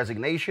immediate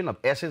resignation of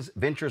Essence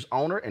Ventures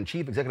owner and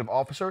Chief Executive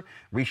Officer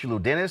Richelieu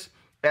Dennis,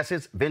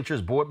 Essence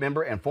Ventures board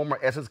member and former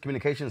Essence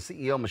Communications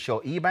CEO Michelle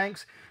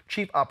Ebanks,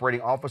 Chief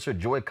Operating Officer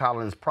Joy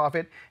Collins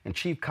Profit, and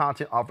Chief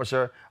Content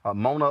Officer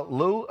Mona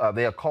Liu.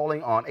 They are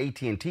calling on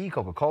AT&T,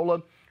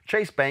 Coca-Cola,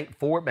 Chase Bank,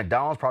 Ford,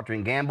 McDonald's, Procter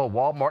 & Gamble,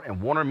 Walmart,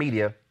 and Warner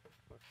Media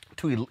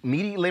to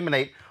immediately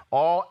eliminate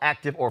all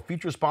active or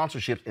future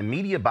sponsorships and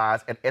media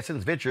buys at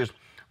Essence Ventures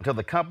until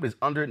the company is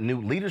under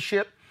new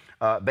leadership.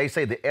 They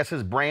say the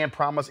Essence brand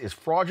promise is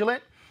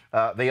fraudulent.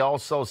 They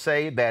also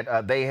say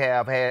that they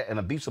have had an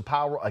abuse of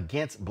power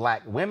against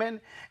Black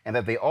women, and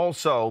that they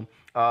also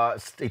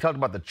they talked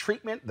about the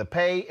treatment, the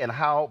pay, and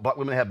how Black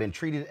women have been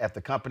treated at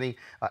the company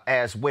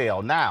as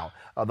well. Now,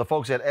 the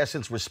folks at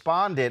Essence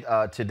responded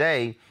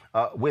today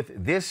with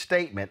this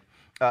statement.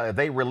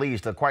 They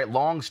released a quite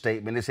long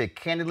statement. They said,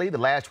 candidly, the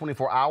last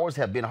 24 hours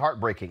have been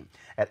heartbreaking.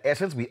 At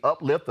Essence, we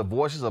uplift the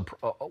voices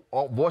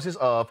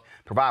of,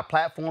 provide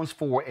platforms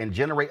for, and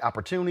generate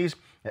opportunities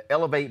that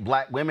elevate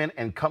Black women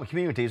and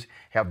communities,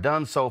 have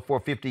done so for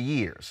 50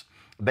 years.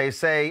 They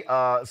say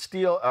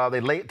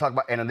they talk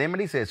about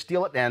anonymity, says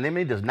still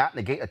anonymity does not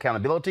negate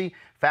accountability.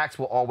 Facts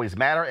will always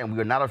matter, and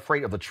we are not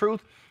afraid of the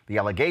truth. The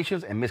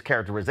allegations and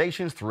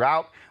mischaracterizations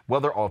throughout,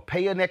 whether of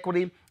pay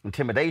inequity,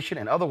 intimidation,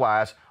 and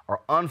otherwise,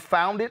 are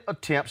unfounded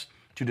attempts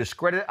to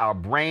discredit our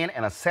brand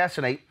and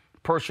assassinate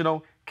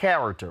personal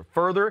character.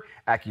 Further,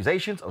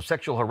 accusations of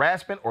sexual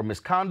harassment or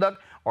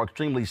misconduct are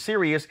extremely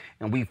serious,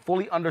 and we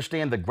fully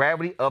understand the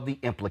gravity of the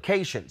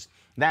implications.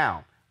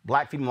 Now,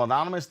 Black Female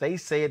Anonymous, they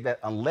said that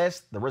unless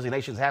the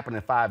resignations happen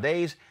in 5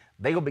 days,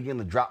 they will begin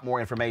to drop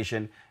more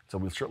information. So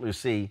we'll certainly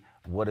see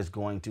what is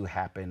going to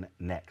happen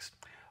next.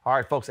 All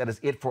right, folks, that is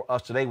it for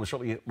us today. We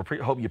certainly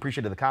hope you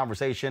appreciated the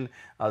conversation,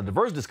 the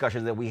diverse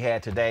discussions that we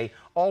had today.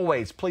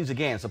 Always, please,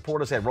 again,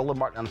 support us at Roland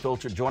Martin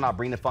Unfiltered. Join our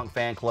Bring the Funk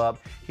fan club.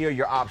 Here are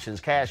your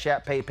options: Cash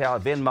App, PayPal,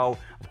 Venmo.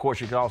 Of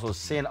course, you can also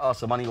send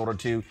us a money order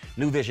to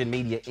New Vision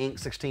Media, Inc.,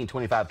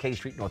 1625 K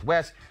Street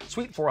Northwest,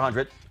 Suite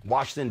 400,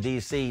 Washington,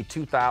 D.C.,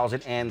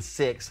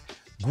 2006.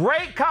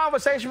 Great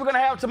conversation we're going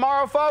to have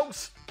tomorrow,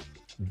 folks.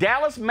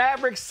 Dallas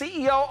Mavericks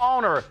CEO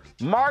owner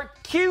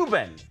Mark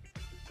Cuban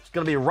is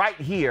going to be right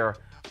here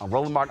on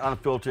Roland Martin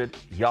Unfiltered.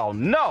 Y'all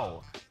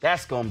know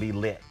that's going to be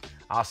lit.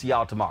 I'll see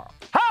y'all tomorrow.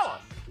 Holla!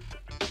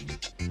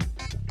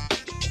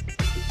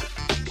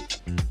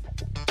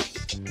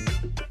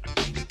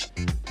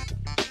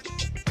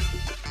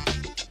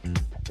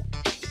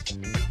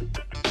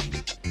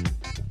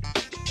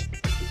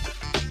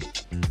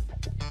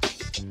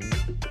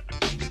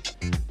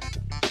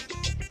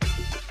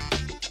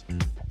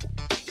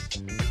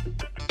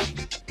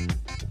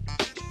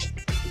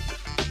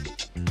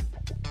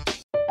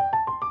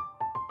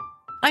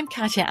 I'm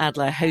Katya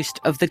Adler, host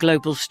of The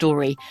Global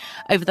Story.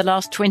 Over the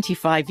last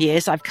 25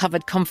 years, I've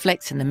covered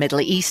conflicts in the Middle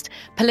East,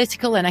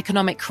 political and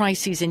economic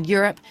crises in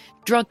Europe,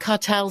 drug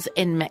cartels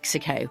in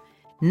Mexico.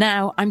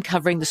 Now I'm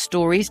covering the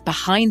stories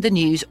behind the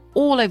news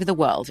all over the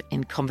world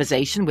in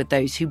conversation with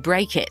those who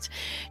break it.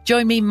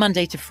 Join me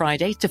Monday to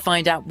Friday to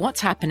find out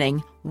what's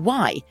happening,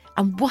 why,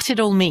 and what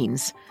it all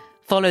means.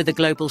 Follow The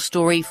Global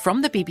Story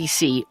from the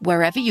BBC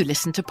wherever you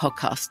listen to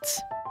podcasts.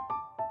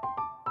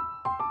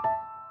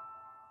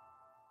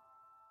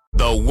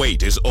 The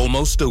wait is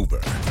almost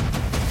over.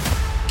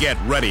 Get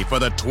ready for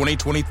the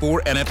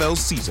 2024 NFL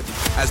season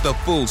as the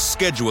full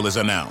schedule is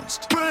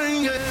announced.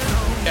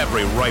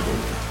 Every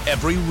rivalry,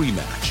 every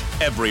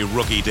rematch, every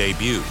rookie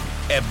debut,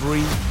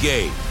 every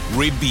game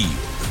revealed.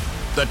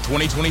 The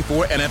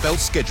 2024 NFL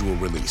schedule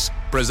release,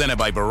 presented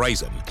by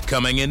Verizon,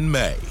 coming in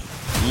May.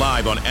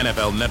 Live on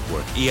NFL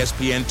Network,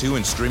 ESPN2,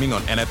 and streaming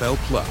on NFL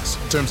Plus.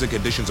 Terms and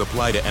conditions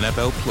apply to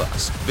NFL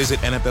Plus. Visit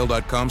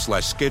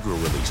NFL.com/schedule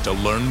release to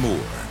learn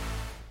more.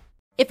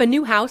 If a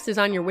new house is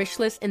on your wish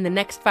list in the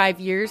next 5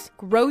 years,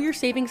 grow your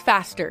savings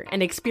faster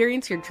and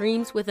experience your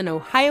dreams with an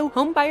Ohio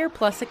Homebuyer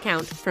Plus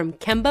account from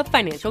Kemba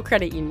Financial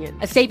Credit Union.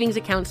 A savings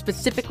account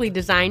specifically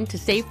designed to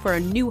save for a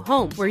new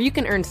home, where you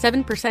can earn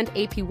 7%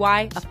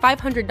 APY, a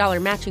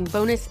 $500 matching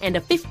bonus, and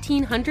a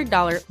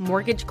 $1,500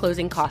 mortgage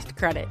closing cost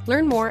credit.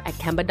 Learn more at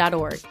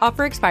Kemba.org.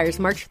 Offer expires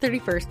March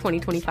 31st,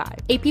 2025.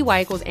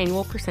 APY equals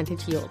annual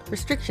percentage yield.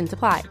 Restrictions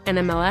apply.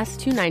 NMLS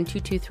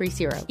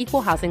 292230.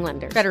 Equal housing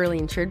lender. Federally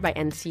insured by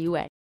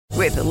NCUA.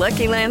 With the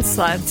Lucky Land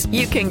Slots,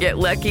 you can get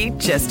lucky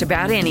just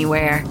about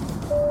anywhere.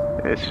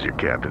 This is your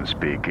captain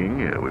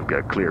speaking. We've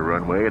got clear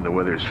runway and the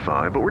weather's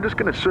fine, but we're just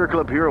going to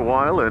circle up here a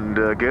while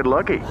and get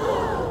lucky.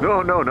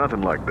 No,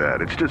 nothing like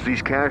that. It's just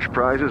these cash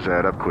prizes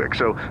add up quick.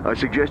 So I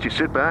suggest you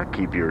sit back,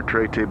 keep your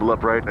tray table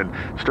upright, and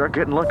start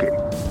getting lucky.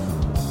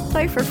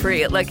 Play for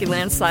free at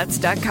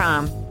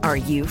LuckyLandSlots.com. Are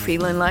you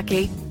feeling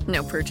lucky?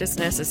 No purchase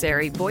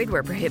necessary. Void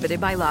where prohibited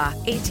by law.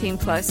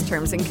 18+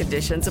 terms and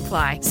conditions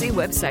apply. See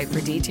website for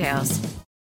details.